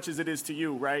me as much as it is to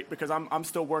you, right? Because I'm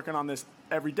still working on this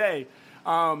every day.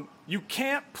 You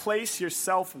can't place your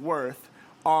self-worth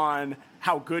on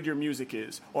how good your music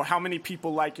is or how many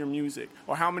people like your music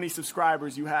or how many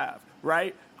subscribers you have,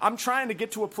 right? I'm trying to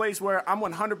get to a place where I'm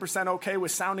 100% okay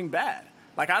with sounding bad.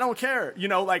 Like, I don't care, you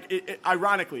know, like,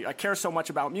 ironically, I care so much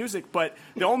about music, but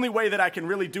the only way that I can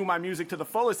really do my music to the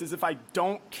fullest is if I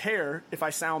don't care if I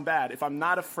sound bad, if I'm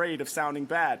not afraid of sounding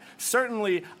bad.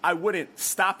 Certainly, I wouldn't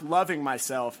stop loving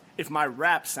myself if my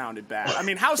rap sounded bad. I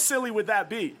mean, how silly would that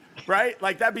be, right?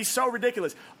 Like, that'd be so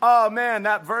ridiculous. Oh, man,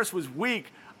 that verse was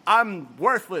weak. I'm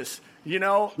worthless, you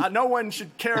know? No one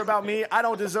should care about me. I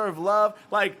don't deserve love.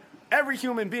 Like, every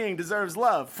human being deserves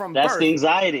love from birth. That's the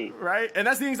anxiety. Right? And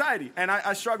that's the anxiety. And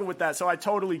I struggle with that, so I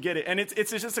totally get it. And it's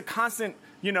just a constant,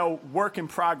 you know, work in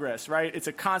progress, right? It's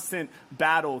a constant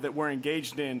battle that we're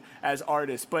engaged in as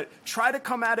artists. But try to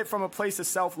come at it from a place of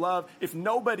self-love. If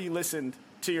nobody listened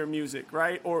to your music,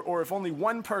 right? Or if only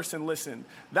one person listened,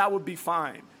 that would be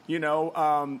fine. You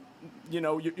know,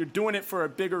 you're doing it for a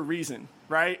bigger reason,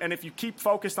 right? And if you keep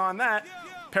focused on that,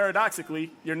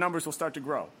 paradoxically, your numbers will start to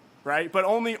grow. Right, but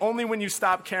only when you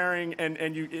stop caring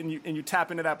and you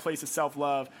tap into that place of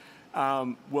self-love,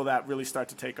 will that really start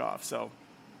to take off. So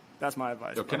that's my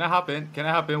advice. Yo, can I hop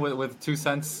in with 2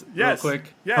 cents real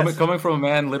quick? Yes. Coming from a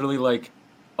man literally like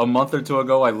a month or two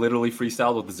ago, I literally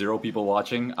freestyled with 0 people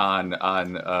watching on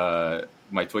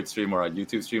my Twitch stream or on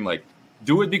YouTube stream. Like,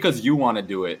 do it because you want to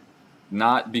do it,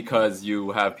 not because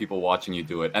you have people watching you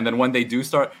do it. And then when they do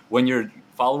start, when your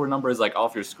follower number is like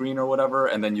off your screen or whatever,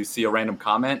 and then you see a random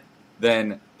comment,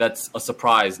 then that's a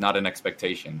surprise, not an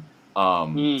expectation.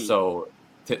 So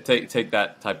take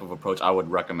that type of approach. I would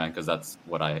recommend, because that's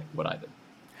what I did.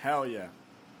 Hell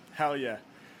yeah,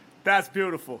 that's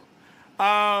beautiful.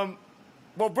 Well,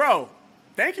 bro,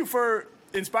 thank you for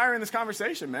inspiring this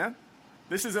conversation, man.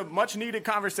 This is a much needed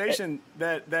conversation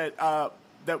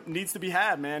that needs to be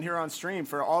had, man, here on stream,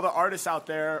 for all the artists out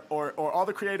there or all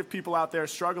the creative people out there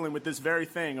struggling with this very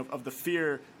thing of the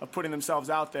fear of putting themselves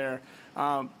out there.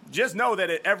 Just know that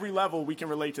at every level we can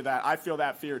relate to that. I feel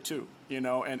that fear too,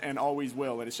 and always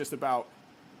will. And it's just about,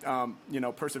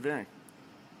 persevering.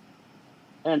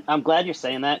 And I'm glad you're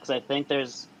saying that, because I think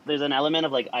there's an element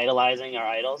of like idolizing our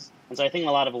idols. And so I think in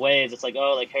a lot of ways it's like,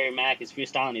 oh, like Harry Mack is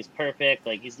freestyling, he's perfect,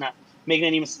 like he's not making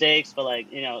any mistakes, but like,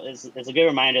 it's a good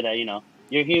reminder that,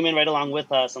 you're human right along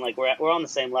with us, and like we're on the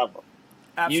same level.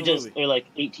 Absolutely. You just are like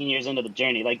 18 years into the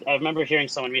journey. Like I remember hearing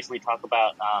someone recently talk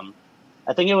about,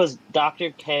 I think it was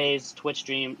Dr. K's Twitch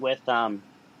stream with, I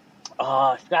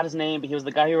forgot his name, but he was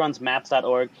the guy who runs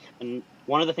maps.org. And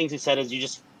one of the things he said is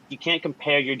you can't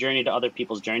compare your journey to other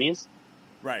people's journeys.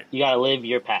 Right. You got to live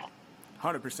your path.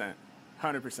 100%.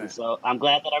 So I'm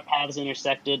glad that our paths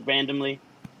intersected randomly.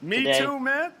 Me today. too,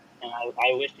 man. And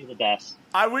I wish you the best.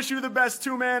 I wish you the best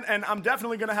too, man. And I'm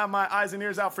definitely going to have my eyes and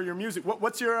ears out for your music.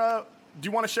 What's your, do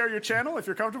you want to share your channel if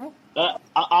you're comfortable?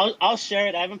 I'll share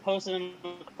it. I haven't posted in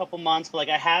a couple months, but like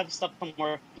I have stuff I'm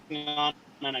working on,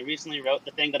 and I recently wrote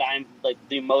the thing that I'm like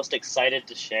the most excited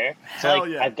to share. Hell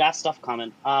yeah. I've got stuff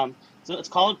coming. So it's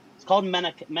called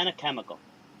Menachemical.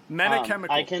 Menachemical.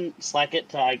 I can Slack it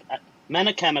to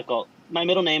Menachemical. My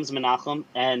middle name's Menachem,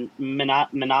 and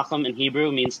Menachem in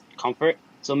Hebrew means comfort.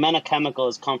 So Menachemical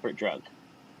is comfort drug.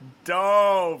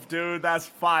 Dope, dude. That's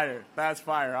fire.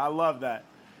 I love that.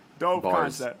 Dope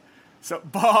Bars. Concept. So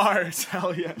bars,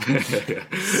 hell yeah.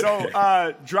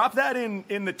 So drop that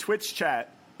in the Twitch chat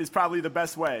is probably the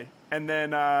best way, and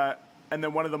then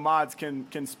one of the mods can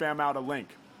spam out a link.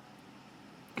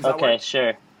 Okay,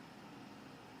 sure. Cool.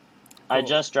 I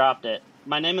just dropped it.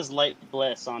 My name is Light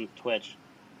Bliss on Twitch.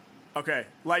 Okay,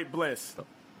 Light Bliss.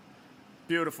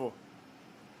 Beautiful.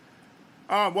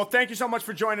 Well, thank you so much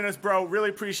for joining us, bro. Really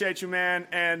appreciate you, man,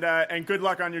 and good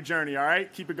luck on your journey. All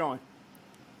right, keep it going.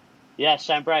 Yeah,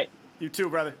 shine bright. You too,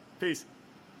 brother. Peace.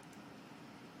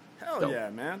 Hell yeah,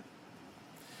 man.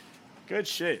 Good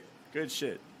shit.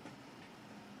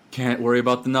 Can't worry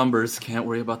about the numbers.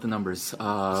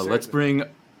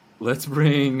 Let's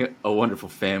bring a wonderful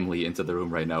family into the room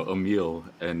right now. Emil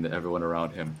and everyone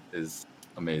around him is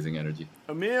amazing energy.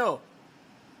 Emil.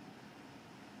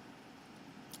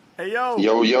 Hey, yo.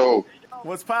 Yo.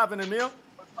 What's poppin', Emil?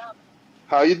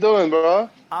 How you doing, bro?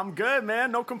 I'm good,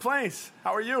 man. No complaints.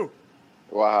 How are you?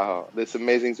 Wow, it's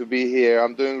amazing to be here.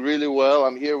 I'm doing really well.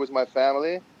 I'm here with my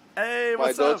family. Hey,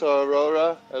 what's up? My up? daughter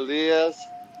Aurora, Elias,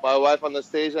 my wife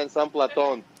Anastasia, and son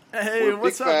Platon. Hey, We're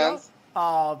what's big up? fans.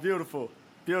 Oh, beautiful.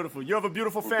 You have a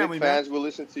beautiful family, big fans. man. We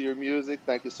listen to your music.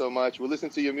 Thank you so much. We listen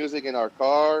to your music in our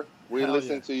car. We Hell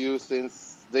listen yeah. to you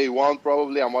since day one,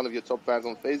 probably. I'm one of your top fans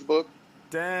on Facebook.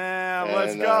 Damn,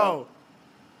 let's go.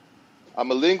 I'm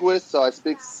a linguist, so I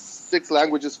speak 6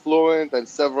 languages fluent and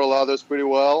several others pretty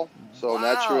well. So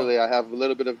naturally, I have a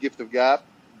little bit of gift of gab,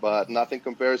 but nothing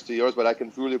compares to yours. But I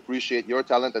can truly appreciate your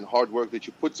talent and hard work that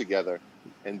you put together.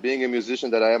 And being a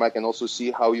musician that I am, I can also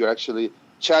see how you actually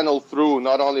channel through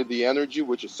not only the energy,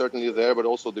 which is certainly there, but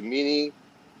also the meaning,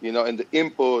 and the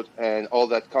input and all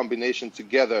that combination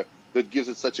together that gives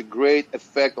it such a great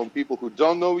effect on people who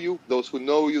don't know you, those who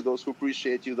know you, those who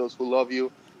appreciate you, those who love you,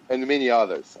 and many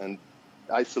others. And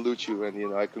I salute you,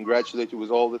 and I congratulate you with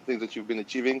all the things that you've been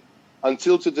achieving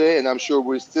until today, and I'm sure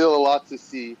we're still a lot to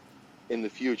see in the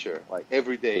future, like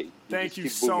every day. Thank you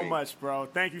so much, bro.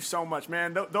 Thank you so much,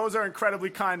 man. Those are incredibly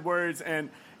kind words, and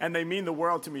they mean the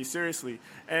world to me, seriously.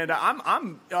 And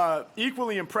I'm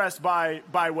equally impressed by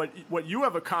what you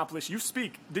have accomplished. You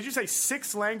speak, did you say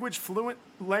 6 languages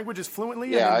fluently?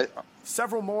 Yeah. And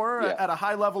several more at a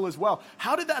high level as well.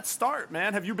 How did that start,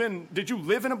 man? Did you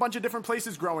live in a bunch of different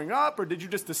places growing up, or did you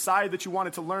just decide that you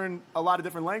wanted to learn a lot of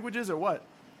different languages, or what?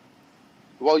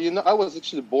 Well, I was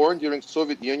actually born during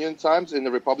Soviet Union times in the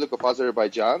Republic of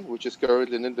Azerbaijan, which is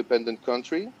currently an independent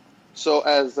country. So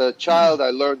as a child,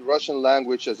 I learned Russian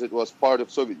language as it was part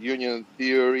of Soviet Union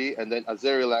theory, and then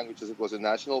Azeri language as it was a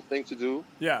national thing to do.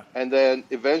 Yeah. And then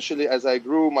eventually, as I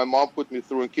grew, my mom put me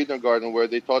through in kindergarten where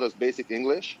they taught us basic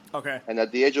English. Okay. And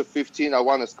at the age of 15, I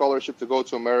won a scholarship to go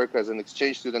to America as an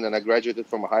exchange student, and I graduated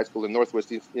from a high school in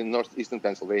northeastern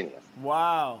Pennsylvania.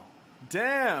 Wow.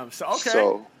 Damn. So,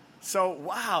 okay. So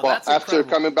wow, well, that's after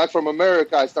incredible. Coming back from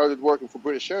America, I started working for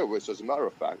British Airways. As a matter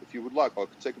of fact, if you would like, I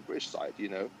could take a British side,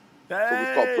 Hey. So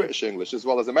we call British English as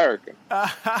well as American.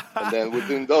 And then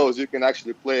within those, you can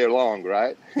actually play along,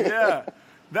 right? Yeah,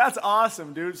 that's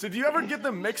awesome, dude. So do you ever get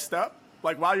them mixed up?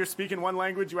 Like while you're speaking one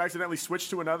language, you accidentally switch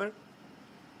to another?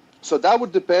 So that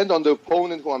would depend on the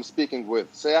opponent who I'm speaking with.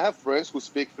 Say I have friends who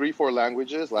speak 3-4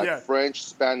 languages, like French,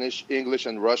 Spanish, English,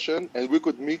 and Russian, and we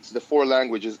could mix the 4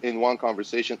 languages in one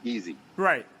conversation easy.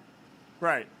 Right.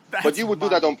 But you would do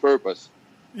that on purpose.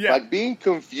 Yeah. Like being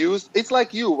confused, it's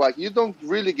like you don't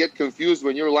really get confused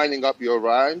when you're lining up your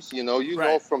rhymes. You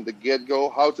know from the get-go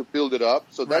how to build it up.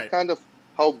 So that kind of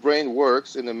how brain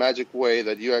works in a magic way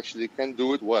that you actually can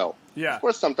do it well. Yeah. Of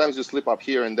course, sometimes you slip up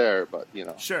here and there, but,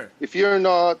 Sure. If you're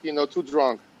not, too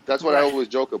drunk, that's what I always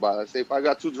joke about. I say, if I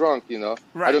got too drunk,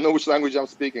 I don't know which language I'm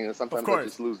speaking, and sometimes I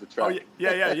just lose the track. Oh,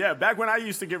 yeah. Back when I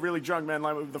used to get really drunk, man,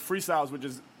 like the freestyles, which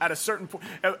is at a certain point,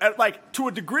 like to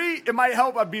a degree, it might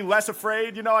help. I'd be less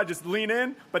afraid, I just lean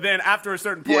in. But then after a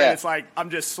certain point, it's like I'm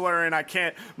just slurring. I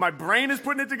can't. My brain is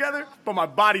putting it together, but my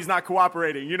body's not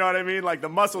cooperating. You know what I mean? Like the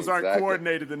muscles aren't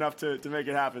coordinated enough to make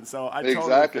it happen. So I totally feel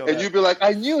that. And you'd be like,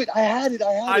 I knew it. I had it.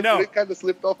 I know. But it kind of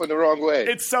slipped off in the wrong way.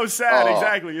 It's so sad.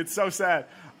 Exactly. It's so sad.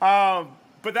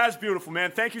 But that's beautiful, man.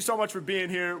 Thank you so much for being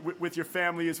here with your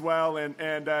family as well.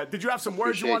 And did you have some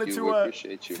words you wanted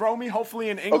to throw me, hopefully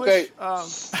in English?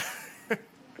 Okay.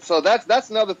 So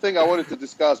that's another thing I wanted to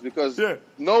discuss, because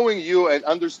knowing you and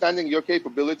understanding your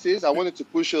capabilities, I wanted to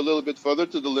push you a little bit further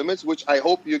to the limits, which I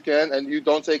hope you can, and you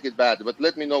don't take it bad. But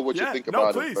let me know what you think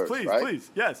about it first, please,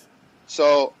 yes.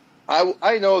 So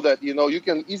I know that, you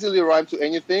can easily rhyme to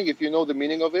anything if you know the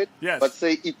meaning of it. Yes. But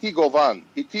say iti govan.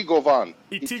 Iti govan.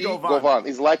 Iti govan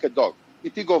is like a dog.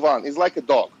 Iti govan is like a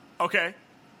dog. Okay.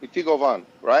 Iti govan,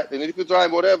 right? And you could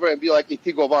rhyme whatever and be like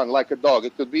iti govan, like a dog.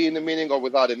 It could be in a meaning or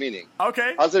without a meaning.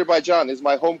 Okay. Azerbaijan is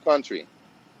my home country.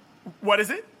 What is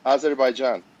it?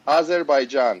 Azerbaijan. That's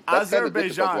kind of a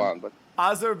difficult one, but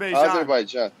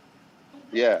Azerbaijan.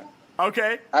 Yeah.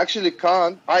 Okay. Actually,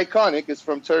 iconic is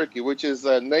from Turkey, which is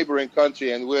a neighboring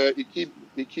country, and we're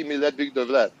iki millet big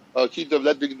devlet. Iki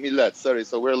devlet big millet. Sorry,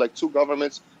 so we're like 2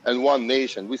 governments and 1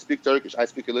 nation. We speak Turkish. I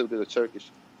speak a little bit of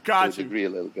Turkish. Got you. Degree a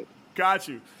little bit. Got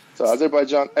you. So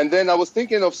Azerbaijan, and then I was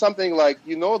thinking of something like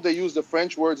they use the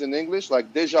French words in English,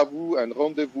 like déjà vu and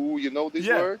rendezvous. You know these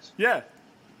words? Yeah.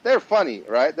 They're funny,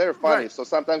 right? They're funny. Right. So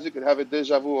sometimes you could have a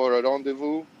déjà vu or a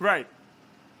rendezvous. Right.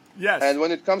 Yes. And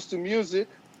when it comes to music.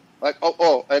 Like,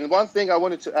 and one thing I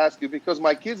wanted to ask you, because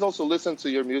my kids also listen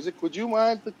to your music, would you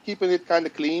mind keeping it kind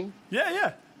of clean?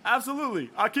 Yeah,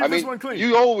 absolutely. I'll keep this one clean.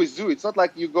 You always do. It's not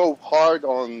like you go hard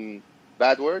on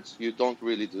bad words. You don't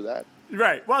really do that.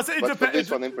 Right. Well,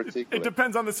 it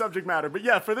depends on the subject matter. But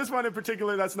yeah, for this one in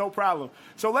particular, that's no problem.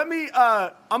 So let me.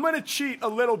 I'm gonna cheat a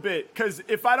little bit, because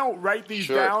if I don't write these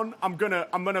down, I'm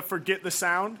gonna forget the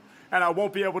sound and I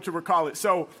won't be able to recall it.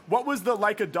 So what was the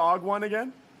like a dog one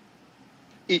again?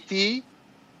 E.T.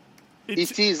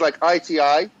 E.T. is like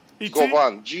I.T.I.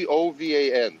 Govan.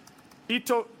 Govan.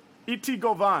 E.T.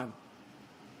 Govan.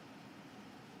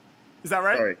 Is that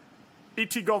right? Sorry.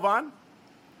 E.T. Govan?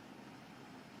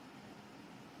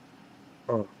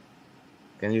 Oh.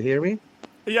 Can you hear me?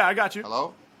 Yeah, I got you.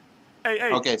 Hello?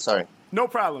 Hey. Okay, sorry. No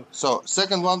problem. So,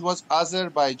 second one was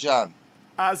Azerbaijan.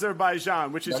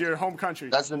 Azerbaijan, which is your home country.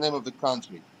 That's the name of the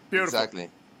country. Beautiful. Exactly.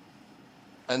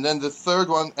 And then the third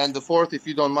one and the fourth, if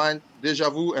you don't mind,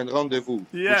 déjà vu and rendezvous,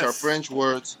 which are French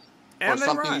words for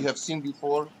something you have seen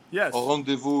before. Yes. A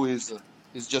rendezvous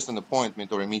is just an appointment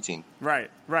or a meeting. Right.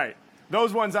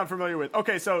 Those ones I'm familiar with.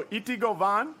 Okay, so Iti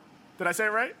Govan, did I say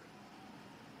it right?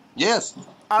 Yes,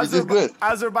 you did good.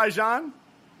 Azerbaijan,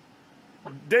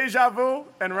 déjà vu,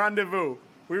 and rendezvous.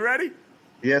 We ready?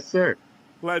 Yes, sir.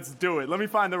 Let's do it. Let me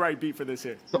find the right beat for this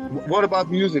here. So what about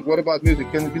music? Can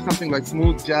it be something like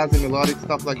smooth jazz and melodic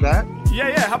stuff like that?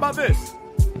 Yeah. How about this?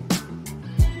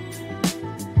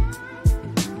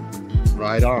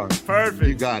 Right on. Perfect.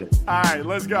 You got it. All right,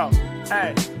 let's go.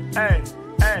 Hey.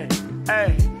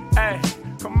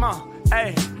 Come on.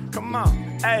 Hey, come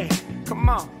on. Hey, come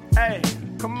on. Hey,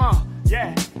 come on.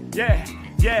 Yeah.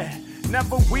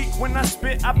 Never weak when I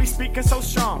spit, I be speaking so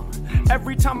strong.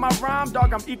 Every time I rhyme,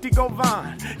 dog, I'm Iti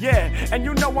Govan. Yeah, and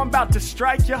you know I'm about to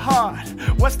strike you hard.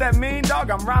 What's that mean, dog?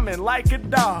 I'm rhyming like a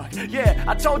dog. Yeah,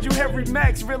 I told you Harry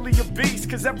Mack's really a beast,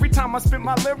 cause every time I spit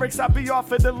my lyrics, I be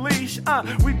off of the leash.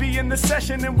 We be in the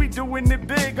session and we doing it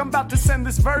big. I'm about to send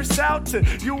this verse out to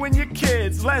you and your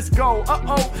kids. Let's go.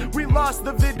 We lost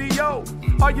the video.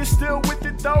 Are you still with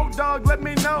it though, dog? Let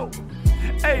me know.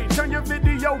 Hey, turn your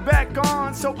video back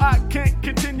on so I can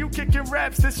continue kicking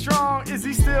raps this strong. Is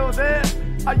he still there?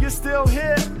 Are you still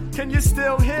here? Can you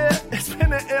still hear? It's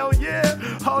been an ill year.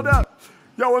 Hold up.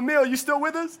 Yo, Emil, you still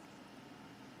with us?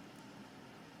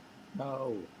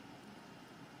 No.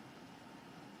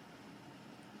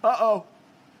 Uh-oh.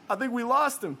 I think we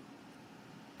lost him.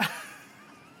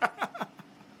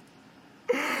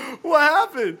 What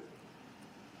happened?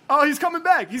 Oh, he's coming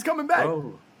back. He's coming back.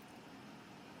 Oh.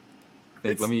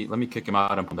 Hey, let me kick him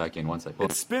out and come back in 1 second.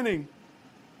 It's spinning.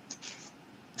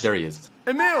 There he is.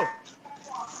 Emil.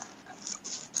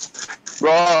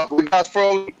 Bro, we got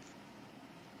frozen.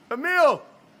 Emil,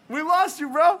 we lost you,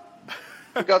 bro.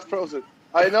 We got frozen.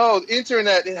 I know,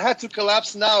 internet, it had to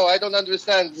collapse now. I don't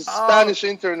understand. The Spanish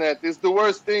internet is the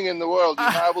worst thing in the world. You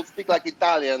know, I will speak like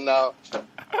Italian now.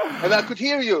 And I could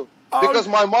hear you because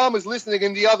my mom is listening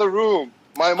in the other room.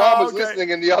 My mom was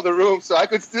listening in the other room, so I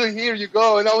could still hear you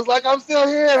go. And I was like, I'm still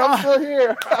here. I'm still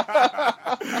here.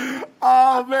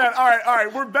 Oh, man. All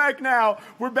right. We're back now.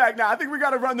 I think we got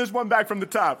to run this one back from the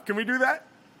top. Can we do that?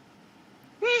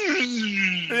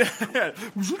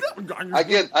 I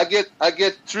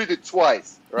get treated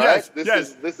twice, right?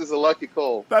 Yes. This is a lucky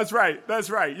call. That's right.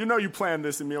 You know you planned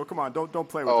this, Emil. Come on, don't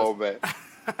play with us. Oh man.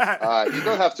 You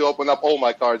don't have to open up all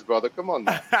my cards, brother. Come on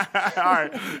now. All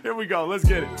right, here we go. Let's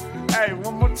get it. Hey,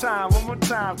 one more time.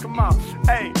 Come on.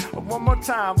 Hey, one more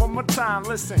time.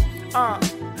 Listen.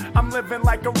 I'm living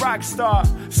like a rock star.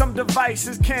 Some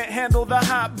devices can't handle the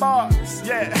hot bars.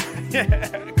 Yeah.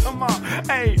 Come on.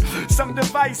 Hey, some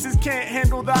devices can't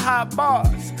handle the hot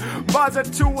bars. Bars are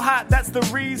too hot. That's the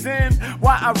reason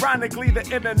why, ironically, the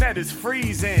internet is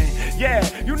freezing. Yeah,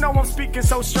 you know I'm speaking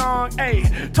so strong. Hey,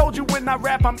 told you when I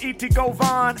rap, I'm E.T.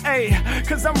 Govan. Hey,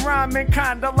 cause I'm rhyming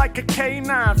kinda like a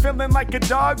K9. Feeling like a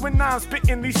dog when I'm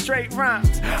spitting these straight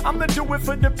rhymes. I'ma do it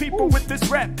for the people with this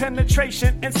rap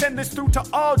penetration and send this through to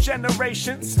all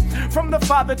generations. From the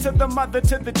father to the mother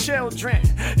to the children.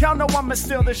 Y'all know I'ma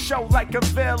steal the show like a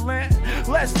villain.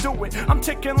 Let's do it. I'm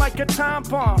ticking like a time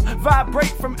bomb.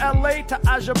 Vibrate from LA to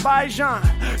Azerbaijan.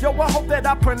 Yo, I hope that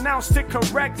I pronounced it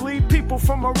correctly. People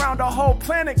from around the whole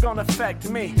planet gonna affect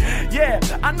me. Yeah,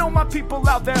 I know my people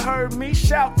out there heard me.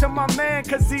 Shout to my man,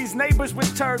 cause these neighbors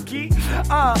with turkey.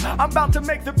 I'm about to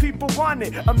make the people want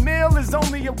it. A meal is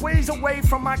only a ways away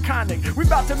from iconic. We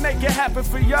about to make it happen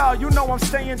for y'all. You know I'm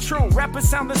staying true. Rappers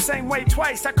sound the same way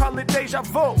twice. I call it deja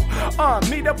vu.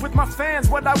 Meet up with my fans,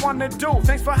 what I wanna do.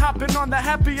 Thanks for hopping on the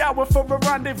happy hour for a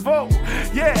rendezvous.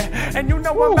 Yeah, and you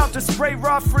know I'm about to spray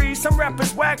raw free. Some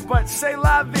rappers whack, but say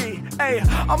la vie. Hey,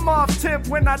 I'm off tip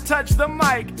when I touch the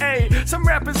mic. Hey, some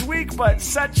rappers weak, but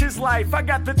such is life. I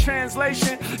got the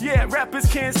translation. Yeah,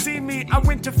 rappers can't see me. I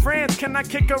went to France. Can I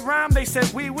kick a rhyme? They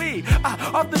said oui.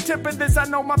 Off the tip of this, I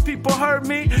know my people heard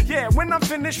me. Yeah, when I'm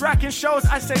finished rocking shows,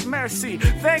 I say merci.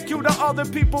 Thank you to all the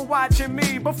people watching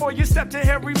me. Before you step to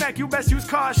Harry Mack, you best use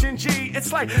caution, G.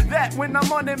 It's like that when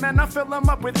I'm on it, man. I fill them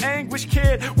up with anguish,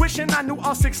 kid. Wishing I knew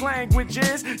all 6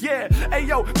 languages. Yeah, hey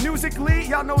yo, musically,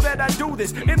 y'all know that I do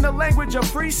this. In the language of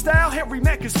freestyle, Harry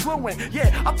Mack is fluent.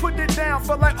 Yeah, I put it down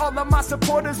for like all of my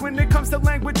supporters. When it comes to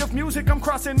language of music, I'm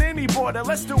crossing any border.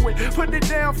 Let's do it. Put it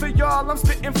down for y'all, I'm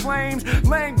spitting flames.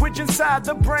 Language inside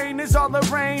the brain is all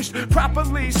arranged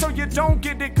properly, so you don't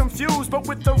get it confused. But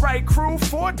with the right crew,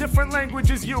 4 different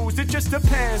languages used. It just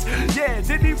depends. Yeah,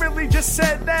 did he really just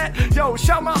said that? Yo,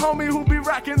 shout my homie who be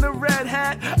rocking the red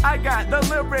hat. I got the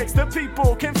lyrics the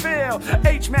people can feel.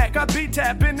 H-Mac, I be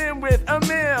tapping in with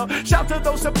Emil. Shout to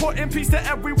those supporting, peace to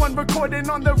everyone recording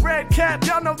on the red cap.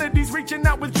 Y'all know that he's reaching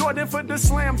out with Jordan for the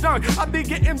slam dunk. I be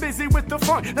getting busy with the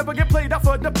funk, never get played out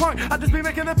for the punk. I just be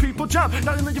making the people jump.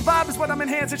 Not only your vibe is what I'm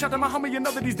enhancing. Shout to my homie, you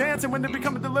know that he's dancing. When they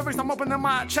become the lyrics, I'm opening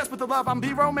my chest with the love. I'm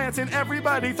be romancing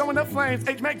everybody, throwing up flames.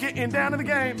 H-Mac getting down in the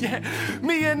game. Yeah,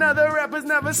 me and other rappers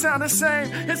never sound the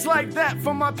same. It's like that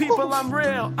for my people, I'm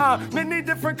real. Many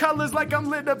different colors like I'm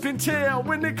lit up in teal.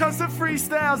 When it comes to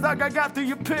freestyles, dog, I got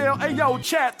the appeal. Hey yo,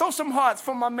 chat, throw some hearts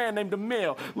for my man named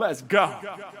Emil. Let's go.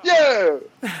 Yeah.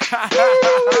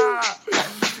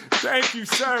 Thank you,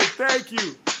 sir. Thank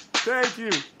you. See,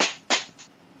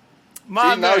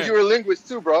 now you're a linguist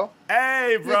too, bro.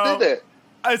 Hey, bro. You did it.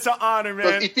 It's an honor, man.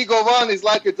 Because E.T. Govan is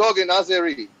like a dog in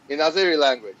Azeri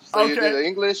language. So you did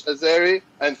English, Azeri,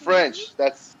 and French.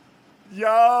 That's...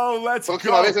 Yo, let's go.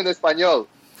 Próxima vez en español.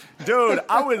 Dude,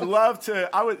 I would love to.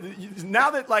 Now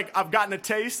that like I've gotten a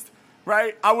taste,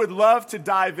 right? I would love to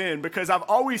dive in because I've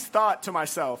always thought to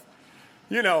myself,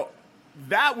 you know,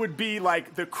 that would be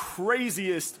like the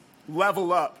craziest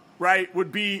level up, right?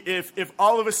 Would be if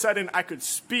all of a sudden I could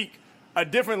speak a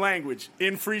different language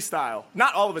in freestyle.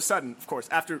 Not all of a sudden, of course,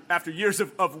 after years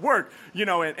of work, you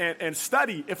know, and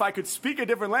study. If I could speak a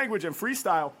different language in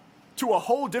freestyle to a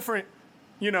whole different,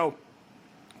 you know,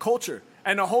 culture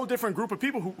and a whole different group of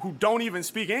people who don't even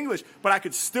speak English, but I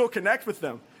could still connect with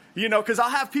them. You know, because I'll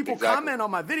have people comment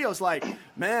on my videos like,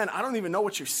 man, I don't even know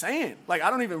what you're saying. Like, I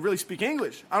don't even really speak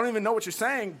English. I don't even know what you're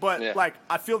saying, but, like,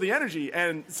 I feel the energy.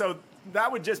 And so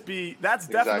that would just be – that's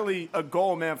definitely a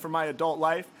goal, man, for my adult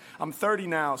life. I'm 30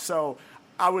 now, so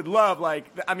I would love, like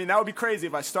 – I mean, that would be crazy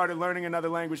if I started learning another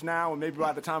language now, and maybe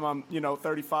by the time I'm,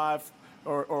 35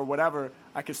 or whatever,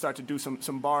 I could start to do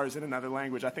some bars in another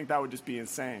language. I think that would just be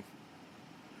insane.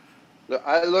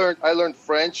 I learned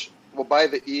French – by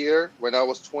the ear when I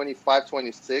was 25,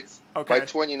 26. Okay. By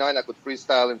 29, I could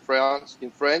freestyle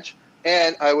in French.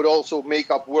 And I would also make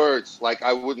up words like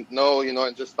I wouldn't know,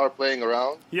 and just start playing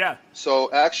around. Yeah. So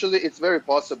actually, it's very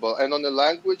possible. And on the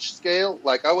language scale,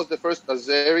 like I was the first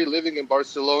Azeri living in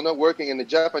Barcelona, working in a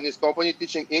Japanese company,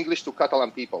 teaching English to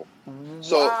Catalan people. Wow.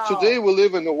 So today we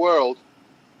live in a world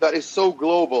that is so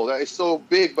global, that is so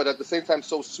big, but at the same time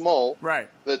so small. Right.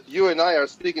 That you and I are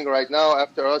speaking right now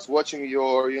after us watching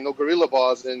your, Gorilla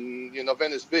Boss in,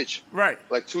 Venice Beach. Right.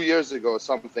 Like 2 years ago or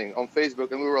something on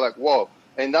Facebook, and we were like, whoa.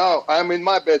 And now I'm in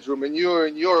my bedroom, and you're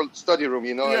in your study room,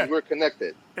 and we're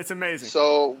connected. It's amazing.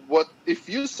 So if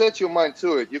you set your mind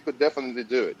to it, you could definitely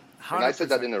do it. 100%. And I said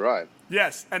that in a rhyme.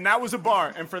 Yes, and that was a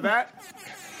bar, and for that,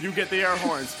 you get the air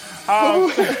horns.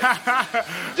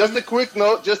 Just a quick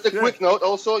note.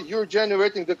 Also, you're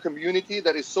generating the community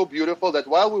that is so beautiful that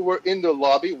while we were in the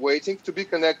lobby waiting to be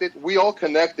connected, we all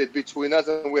connected between us,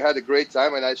 and we had a great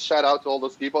time. And I shout out to all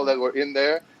those people that were in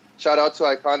there. Shout out to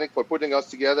Iconic for putting us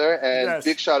together, and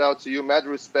big shout out to you. Mad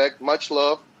respect, much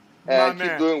love, and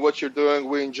keep doing what you're doing.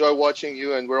 We enjoy watching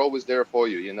you, and we're always there for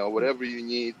you. Whatever you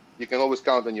need, you can always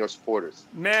count on your supporters.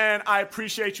 Man, I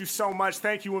appreciate you so much.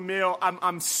 Thank you, Emil.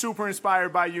 I'm super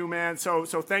inspired by you, man. So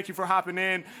thank you for hopping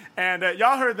in. And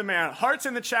y'all heard the man. Hearts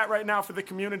in the chat right now for the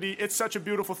community. It's such a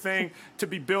beautiful thing to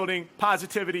be building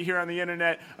positivity here on the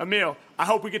internet. Emil, I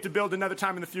hope we get to build another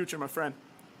time in the future, my friend.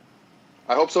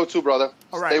 I hope so too, brother.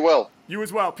 All right. Stay well. You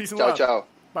as well. Peace and love. Ciao.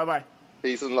 Bye-bye.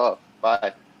 Peace and love.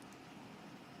 Bye.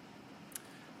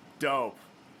 Dope.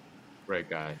 Great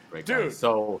guy. Dude.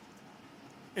 So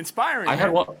inspiring. I had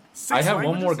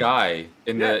one more guy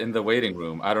in the waiting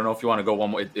room. I don't know if you want to go one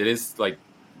more. It is like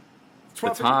the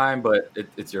time, but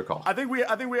it's your call. I think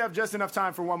we have just enough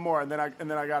time for one more, and then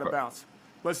I got to bounce.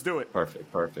 Let's do it.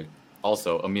 Perfect.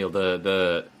 Also, Emil,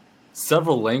 the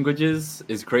several languages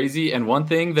is crazy, and one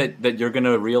thing that you're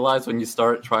gonna realize when you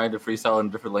start trying to freestyle in a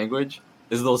different language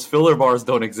is those filler bars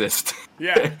don't exist.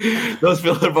 Yeah. Those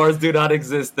filler bars do not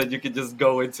exist that you can just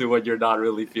go into when you're not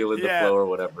really feeling the flow or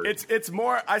whatever. It's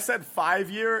more, I said 5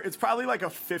 year, it's probably like a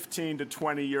 15 to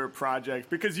 20 year project,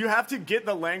 because you have to get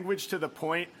the language to the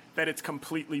point that it's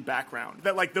completely background,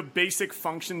 that like the basic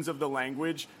functions of the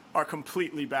language are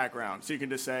completely background. So you can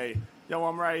just say, yo,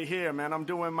 I'm right here, man. I'm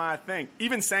doing my thing.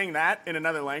 Even saying that in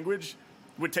another language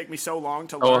would take me so long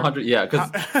to learn. 100, yeah, because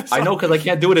I know, because I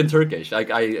can't do it in Turkish.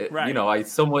 I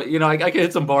somewhat, I can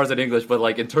hit some bars in English, but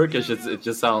like in Turkish, it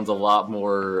just sounds a lot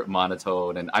more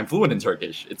monotone. And I'm fluent in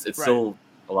Turkish. It's still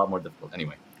a lot more difficult.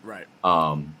 Anyway. Right.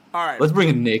 All right. Let's bring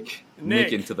in Nick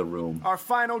into the room. Our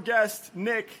final guest,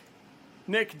 Nick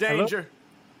Danger. Hello?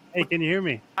 Hey, can you hear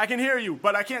me? I can hear you,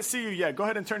 but I can't see you yet. Go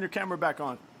ahead and turn your camera back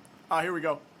on. Here we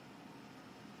go.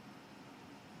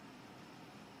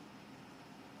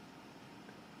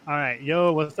 All right.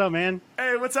 Yo, what's up, man?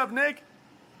 Hey, what's up, Nick?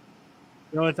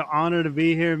 Yo, it's an honor to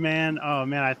be here, man. Oh,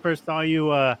 man, I first saw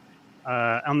you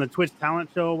on the Twitch talent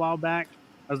show a while back.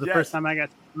 That was the first time I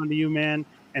got onto you, man.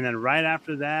 And then right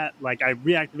after that, like, I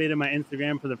reactivated my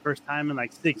Instagram for the first time in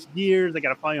like 6 years. I got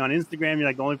to follow you on Instagram. You're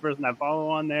like the only person I follow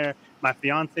on there. My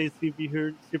fiance is super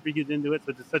huge into it.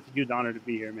 So it's just such a huge honor to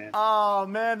be here, man. Oh,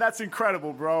 man, that's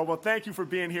incredible, bro. Well, thank you for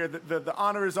being here. The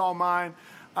honor is all mine.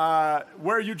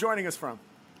 Where are you joining us from?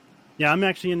 Yeah, I'm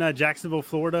actually in Jacksonville,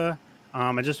 Florida.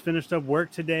 I just finished up work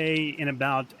today. In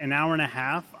about an hour and a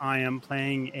half, I am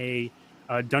playing a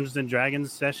Dungeons and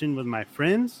Dragons session with my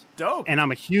friends. Dope. And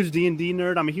I'm a huge D&D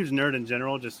nerd. I'm a huge nerd in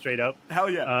general, just straight up. Hell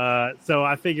yeah. So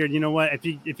I figured, you know what?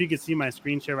 If you could see my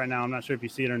screen share right now, I'm not sure if you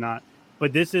see it or not,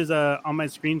 but this is on my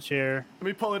screen share. Let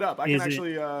me pull it up. I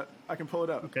can pull it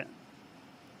up. Okay.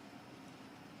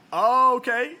 Oh,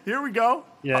 okay. Here we go.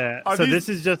 Yeah. So this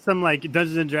is just some like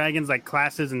Dungeons and Dragons like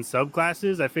classes and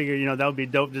subclasses. I figured, that would be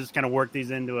dope to just kind of work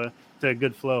these into a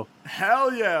good flow.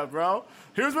 Hell yeah, bro.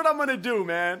 Here's what I'm going to do,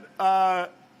 man.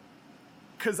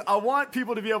 Because I want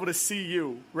people to be able to see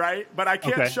you, right? But I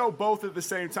can't show both at the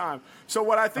same time. So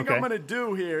what I think I'm going to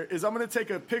do here is I'm going to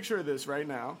take a picture of this right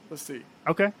now. Let's see.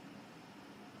 Okay. All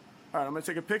right, I'm going to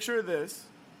take a picture of this.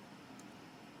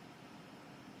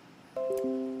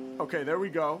 Okay, there we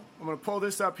go. I'm going to pull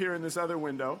this up here in this other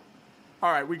window.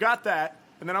 All right, we got that.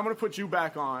 And then I'm going to put you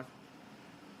back on.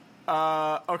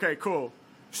 Okay, cool.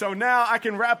 So now I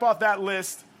can wrap off that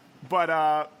list, but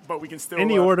we can still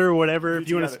any order, whatever. If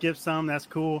you want to skip some, that's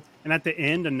cool. And at the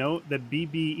end, a note: the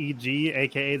BBEG,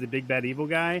 aka the Big Bad Evil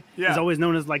Guy, is always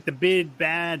known as like the big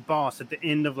bad boss at the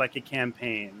end of like a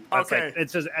campaign. That's okay, like,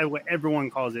 it's just what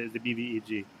everyone calls it is the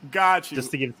BBEG. Got you.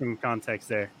 Just to give some context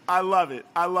there. I love it.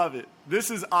 I love it. This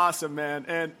is awesome, man.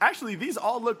 And actually, these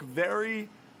all look very,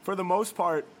 for the most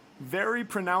part, very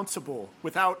pronounceable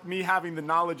without me having the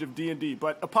knowledge of D&D.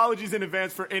 But apologies in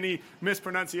advance for any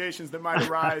mispronunciations that might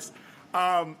arise.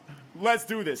 Let's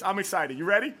do this. I'm excited. You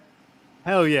ready?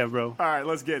 Hell yeah, bro. All right,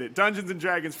 let's get it. Dungeons &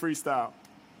 Dragons freestyle.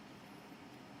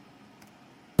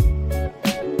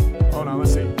 Hold on,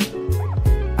 let's see.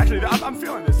 Actually, I'm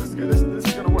feeling this. This is good. This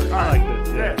is going to work. All right. I like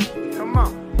this. Yeah. Come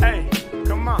on. Hey.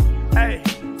 Come on. Hey.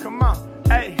 Come on.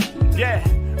 Hey. Yeah.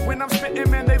 When I'm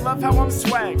spitting, man, they love how I'm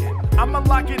swagging. I'ma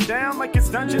lock it down like it's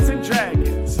Dungeons and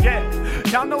Dragons. Yeah,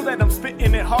 y'all know that I'm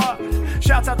spitting it hard.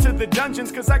 Shouts out to the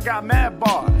dungeons, cause I got mad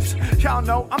bars. Y'all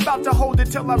know I'm about to hold it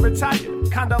till I retire.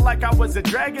 Kinda like I was a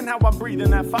dragon, how I'm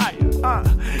breathing that fire.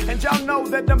 And y'all know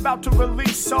that I'm about to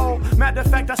release soul. Matter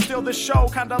of fact, I steal the show,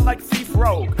 kinda like Thief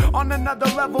Rogue. On another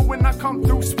level when I come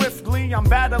through swiftly, I'm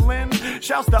battling.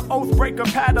 Shouts the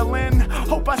Oathbreaker paddling.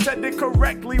 Hope I said it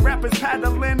correctly, rappers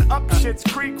paddling up Shit's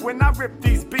Creek when I rip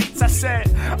these beats. I said,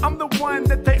 I'm the one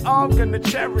that they all gonna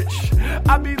cherish.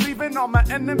 I be leaving all my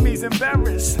enemies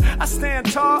embarrassed. I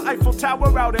stand tall, Eiffel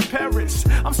Tower out in Paris.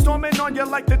 I'm storming on you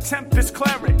like the Tempest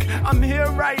Cleric. I'm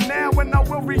here right now and I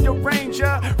will rearrange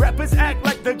ya. Rappers act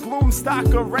like the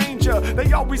Gloomstalker Ranger.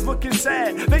 They always looking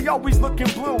sad, they always looking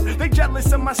blue. They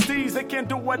jealous of my steeds, they can't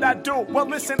do what I do. Well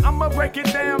listen, I'ma break it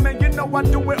down, man, you know I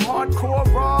do it hardcore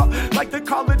raw. Like the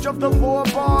College of the Law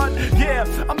Bard. Yeah,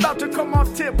 I'm about to come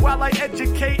off tip while I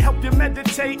educate. Help you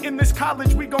meditate, in this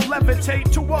college we gon'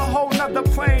 levitate to a whole nother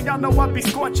plane. Y'all know I be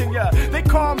scorching ya. They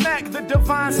call Mac the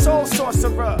divine soul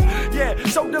sorcerer. Yeah,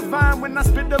 so divine when I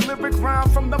spit the lyric rhyme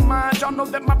from the mind. Y'all know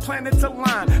that my planets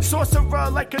align. Sorcerer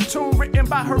like a tune written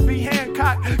by Herbie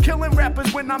Hancock. Killing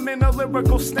rappers when I'm in a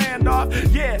lyrical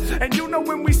standoff. Yeah, and you know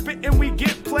when we spit and we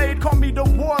get played. Call me the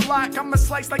warlock, I'ma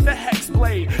slice like the hex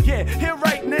blade. Yeah, here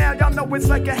right now, y'all know it's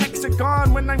like a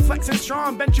hexagon. When I'm flexing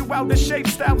strong, bent you out, the shape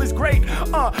style is great.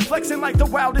 Flexing like the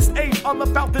wildest ape, all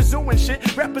about the zoo and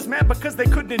shit. Rappers mad because they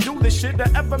couldn't do this shit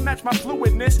to ever match my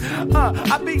fluidness.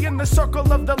 I be in the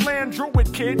circle of the land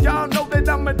druid kid. Y'all know that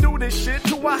I'ma do this shit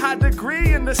to a high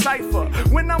degree in the cipher.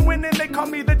 When I'm winning, they call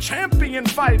me the champion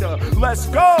fighter. Let's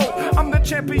go! I'm the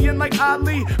champion like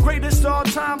Ali, greatest all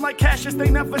time like Cassius, they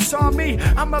never saw me.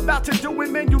 I'm about to do it,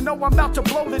 man, you know I'm about to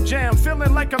blow the jam.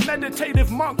 Feeling like a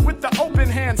meditative monk with the open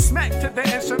hand, smack to the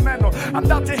instrumental. I'm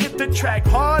about to hit the track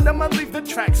hard, I'ma leave the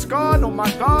track scarred. Oh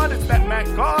my God, it's that Mac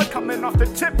God coming off the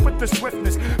tip with the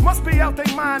swiftness. Must be out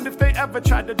their mind if they ever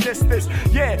tried to diss this.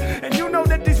 Yeah, and you know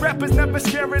that these rappers never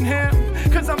scaring him,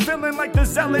 cause I'm feeling like the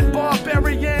zealot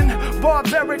barbarian.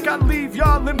 Barbaric, I leave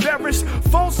y'all embarrassed.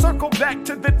 Full circle back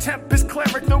to the Tempest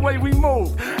Cleric, the way we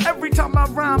move. Every time I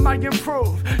rhyme, I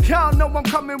improve. Y'all know I'm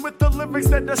coming with the lyrics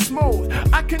that are smooth.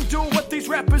 I can do what these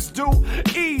rappers do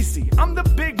easy. I'm the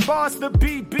big boss, the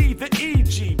BB, the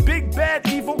EG. Big bad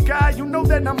evil guy, you know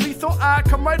that I'm lethal. I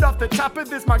come right off the top of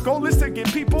this. My goal is to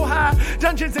get people high.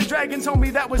 Dungeons and Dragons,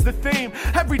 homie, that was the theme.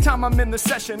 Every time I'm in the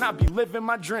session, I be living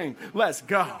my dream. Let's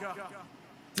go.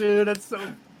 Dude, that's so...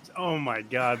 Oh my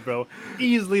God, bro.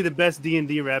 Easily the best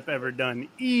D&D rap ever done.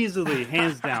 Easily,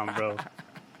 hands down, bro.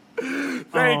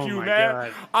 Thank you,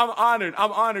 man. God.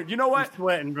 I'm honored. You know what? I'm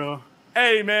sweating, bro.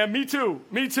 Hey, man, me too.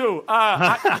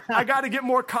 I got to get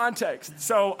more context.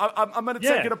 So I'm going to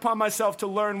take it upon myself to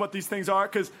learn what these things are,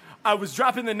 because I was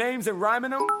dropping the names and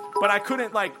rhyming them, but I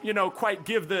couldn't, quite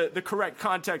give the correct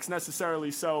context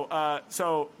necessarily.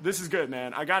 So this is good,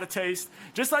 man. I got a taste.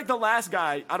 Just like the last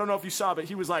guy, I don't know if you saw, but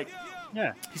he was like,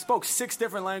 he spoke 6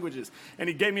 different languages, and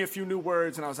he gave me a few new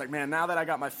words, and I was like, man, now that I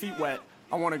got my feet wet,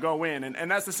 I want to go in.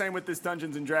 And that's the same with this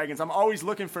Dungeons & Dragons. I'm always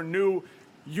looking for new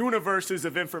universes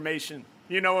of information,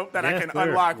 that I can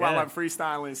unlock while I'm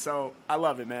freestyling. So I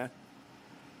love it, man.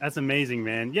 That's amazing,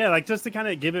 man. Yeah, like just to kind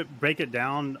of break it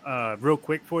down real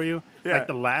quick for you. Yeah. Like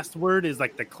the last word is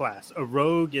like the class. A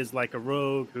rogue is like a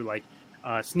rogue who like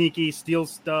sneaky,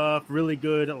 steals stuff, really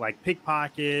good at like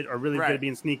pickpocket, or really good at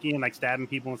being sneaky and like stabbing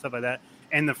people and stuff like that.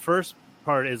 And the first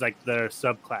part is like the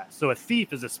subclass. So a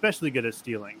thief is especially good at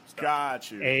stealing stuff.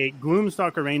 Got you. A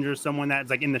Gloomstalker Ranger is someone that's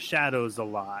like in the shadows a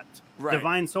lot. Right.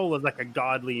 Divine Soul is like a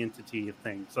godly entity of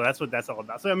things. So that's what that's all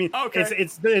about. So I mean,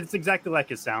 it's exactly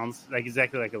like it sounds, like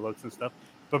exactly like it looks and stuff.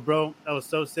 But bro, that was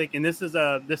so sick. And this is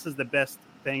the best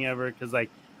thing ever, because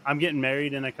like I'm getting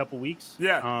married in a couple weeks.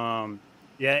 Yeah.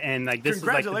 Yeah, and like this is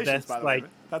like the best like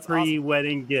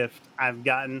pre-wedding gift I've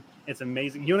gotten. It's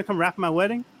amazing. You want to come rap at my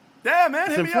wedding? Yeah, man,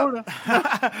 it's hit me Florida. Up.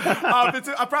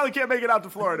 I probably can't make it out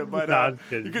to Florida, but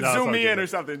you can zoom me in or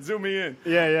something. Zoom me in.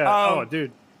 Yeah.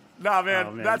 Dude. Nah,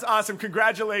 man, that's awesome.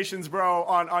 Congratulations, bro,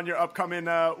 on your upcoming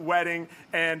wedding,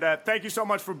 and thank you so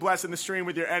much for blessing the stream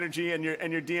with your energy and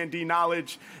your D&D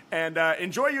knowledge. And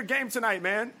enjoy your game tonight,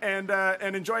 man, and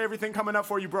enjoy everything coming up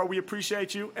for you, bro. We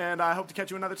appreciate you, and I hope to catch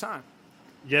you another time.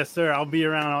 Yes, sir. I'll be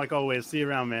around like always. See you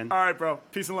around, man. All right, bro.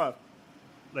 Peace and love.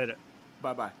 Later.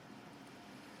 Bye-bye.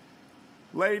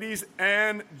 Ladies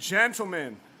and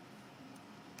gentlemen,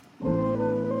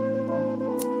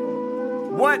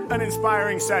 what an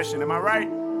inspiring session. Am I right?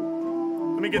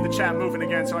 Let me get the chat moving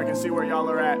again so I can see where y'all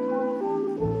are at.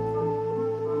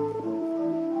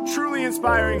 Truly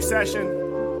inspiring session.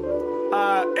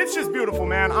 It's just beautiful,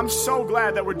 man. I'm so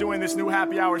glad that we're doing this new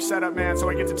happy hour setup, man, so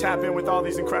I get to tap in with all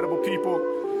these incredible people.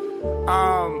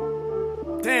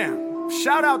 Damn.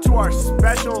 Shout out to our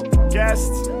special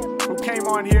guests who came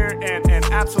on here and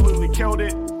absolutely killed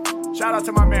it. Shout out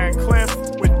to my man Cliff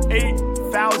with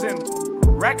 8,000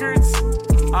 records.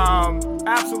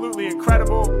 Absolutely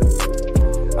incredible.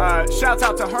 Shouts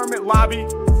out to Hermit Lobby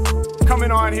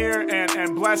coming on here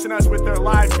and blessing us with their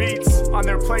live beats on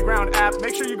their Playground app.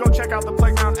 Make sure you go check out the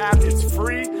Playground app. It's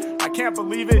free. I can't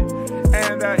believe it.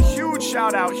 And huge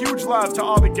shout out, huge love to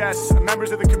all the guests,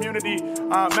 members of the community,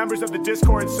 members of the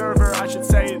Discord server, I should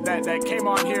say, that came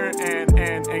on here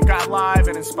and got live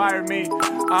and inspired me.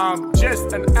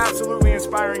 Just an absolutely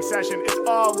inspiring session. It's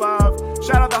all love.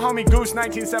 Shout out to homie Goose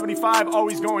 1975,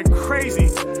 always going crazy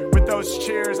with those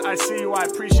cheers. I see you. I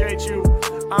appreciate you.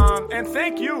 And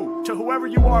thank you to whoever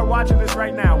you are watching this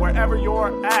right now, wherever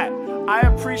you're at. I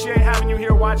appreciate having you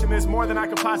here watching this more than I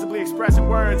could possibly express in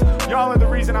words. Y'all are the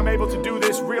reason I'm able to do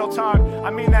this. Real talk.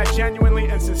 I mean that genuinely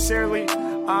and sincerely.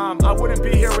 I wouldn't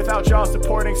be here without y'all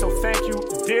supporting, so thank you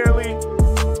dearly.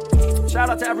 Shout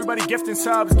out to everybody gifting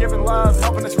subs, giving love,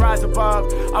 helping us rise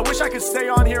above. I wish I could stay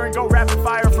on here and go rapid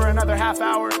fire for another half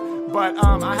hour, but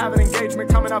I have an engagement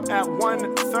coming up at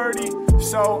 1:30,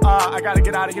 so I got to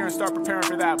get out of here and start preparing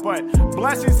for that. But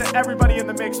blessings to everybody in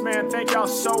the mix, man. Thank y'all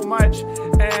so much,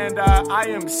 and I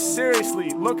am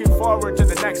seriously looking forward to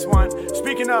the next one.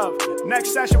 Speaking of,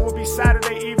 next session will be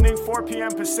Saturday evening, 4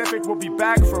 p.m. Pacific. We'll be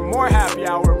back for more happy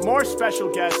hour, more special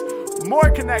guests, more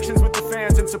connections with the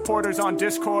fans and supporters on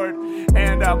Discord,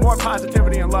 and more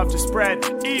positivity and love to spread,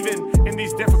 even in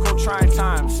these difficult, trying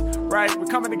times, right? We're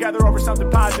coming together over something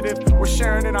positive. We're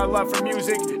sharing in our love for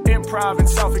music, improv, and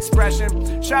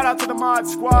self-expression. Shout out to the Mod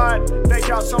Squad. Thank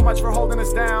y'all so much for holding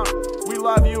us down. We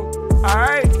love you. All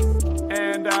right?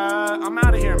 And I'm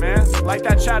out of here, man. Light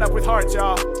that chat up with hearts,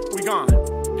 y'all. We gone.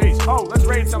 Peace. Oh, let's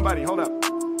raid somebody. Hold up.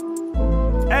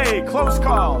 Hey, close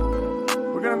call.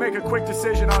 We're going to make a quick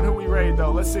decision on who we raid,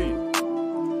 though. Let's see.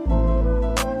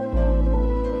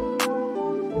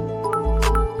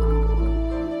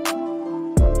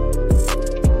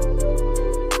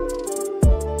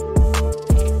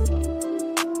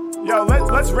 Yo,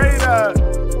 let's raid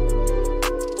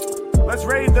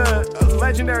the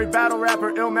legendary battle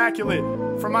rapper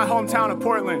Illmaculate from my hometown of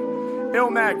Portland.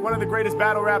 Illmac, one of the greatest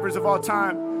battle rappers of all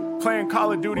time, playing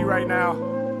Call of Duty right now.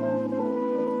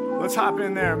 Let's hop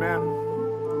in there,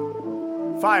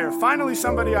 man. Fire. Finally,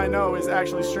 somebody I know is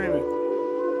actually streaming.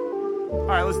 All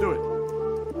right, let's do it.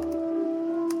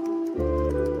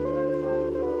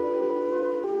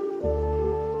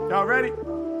 Y'all ready?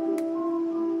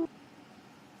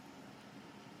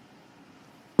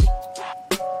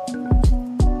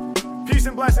 Peace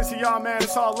and blessings to y'all, man.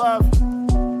 It's all love.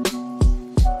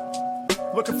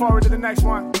 Looking forward to the next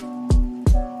one.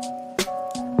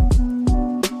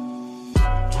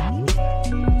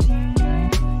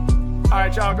 All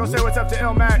right, y'all, go say what's up to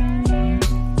Illmac.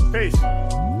 Peace.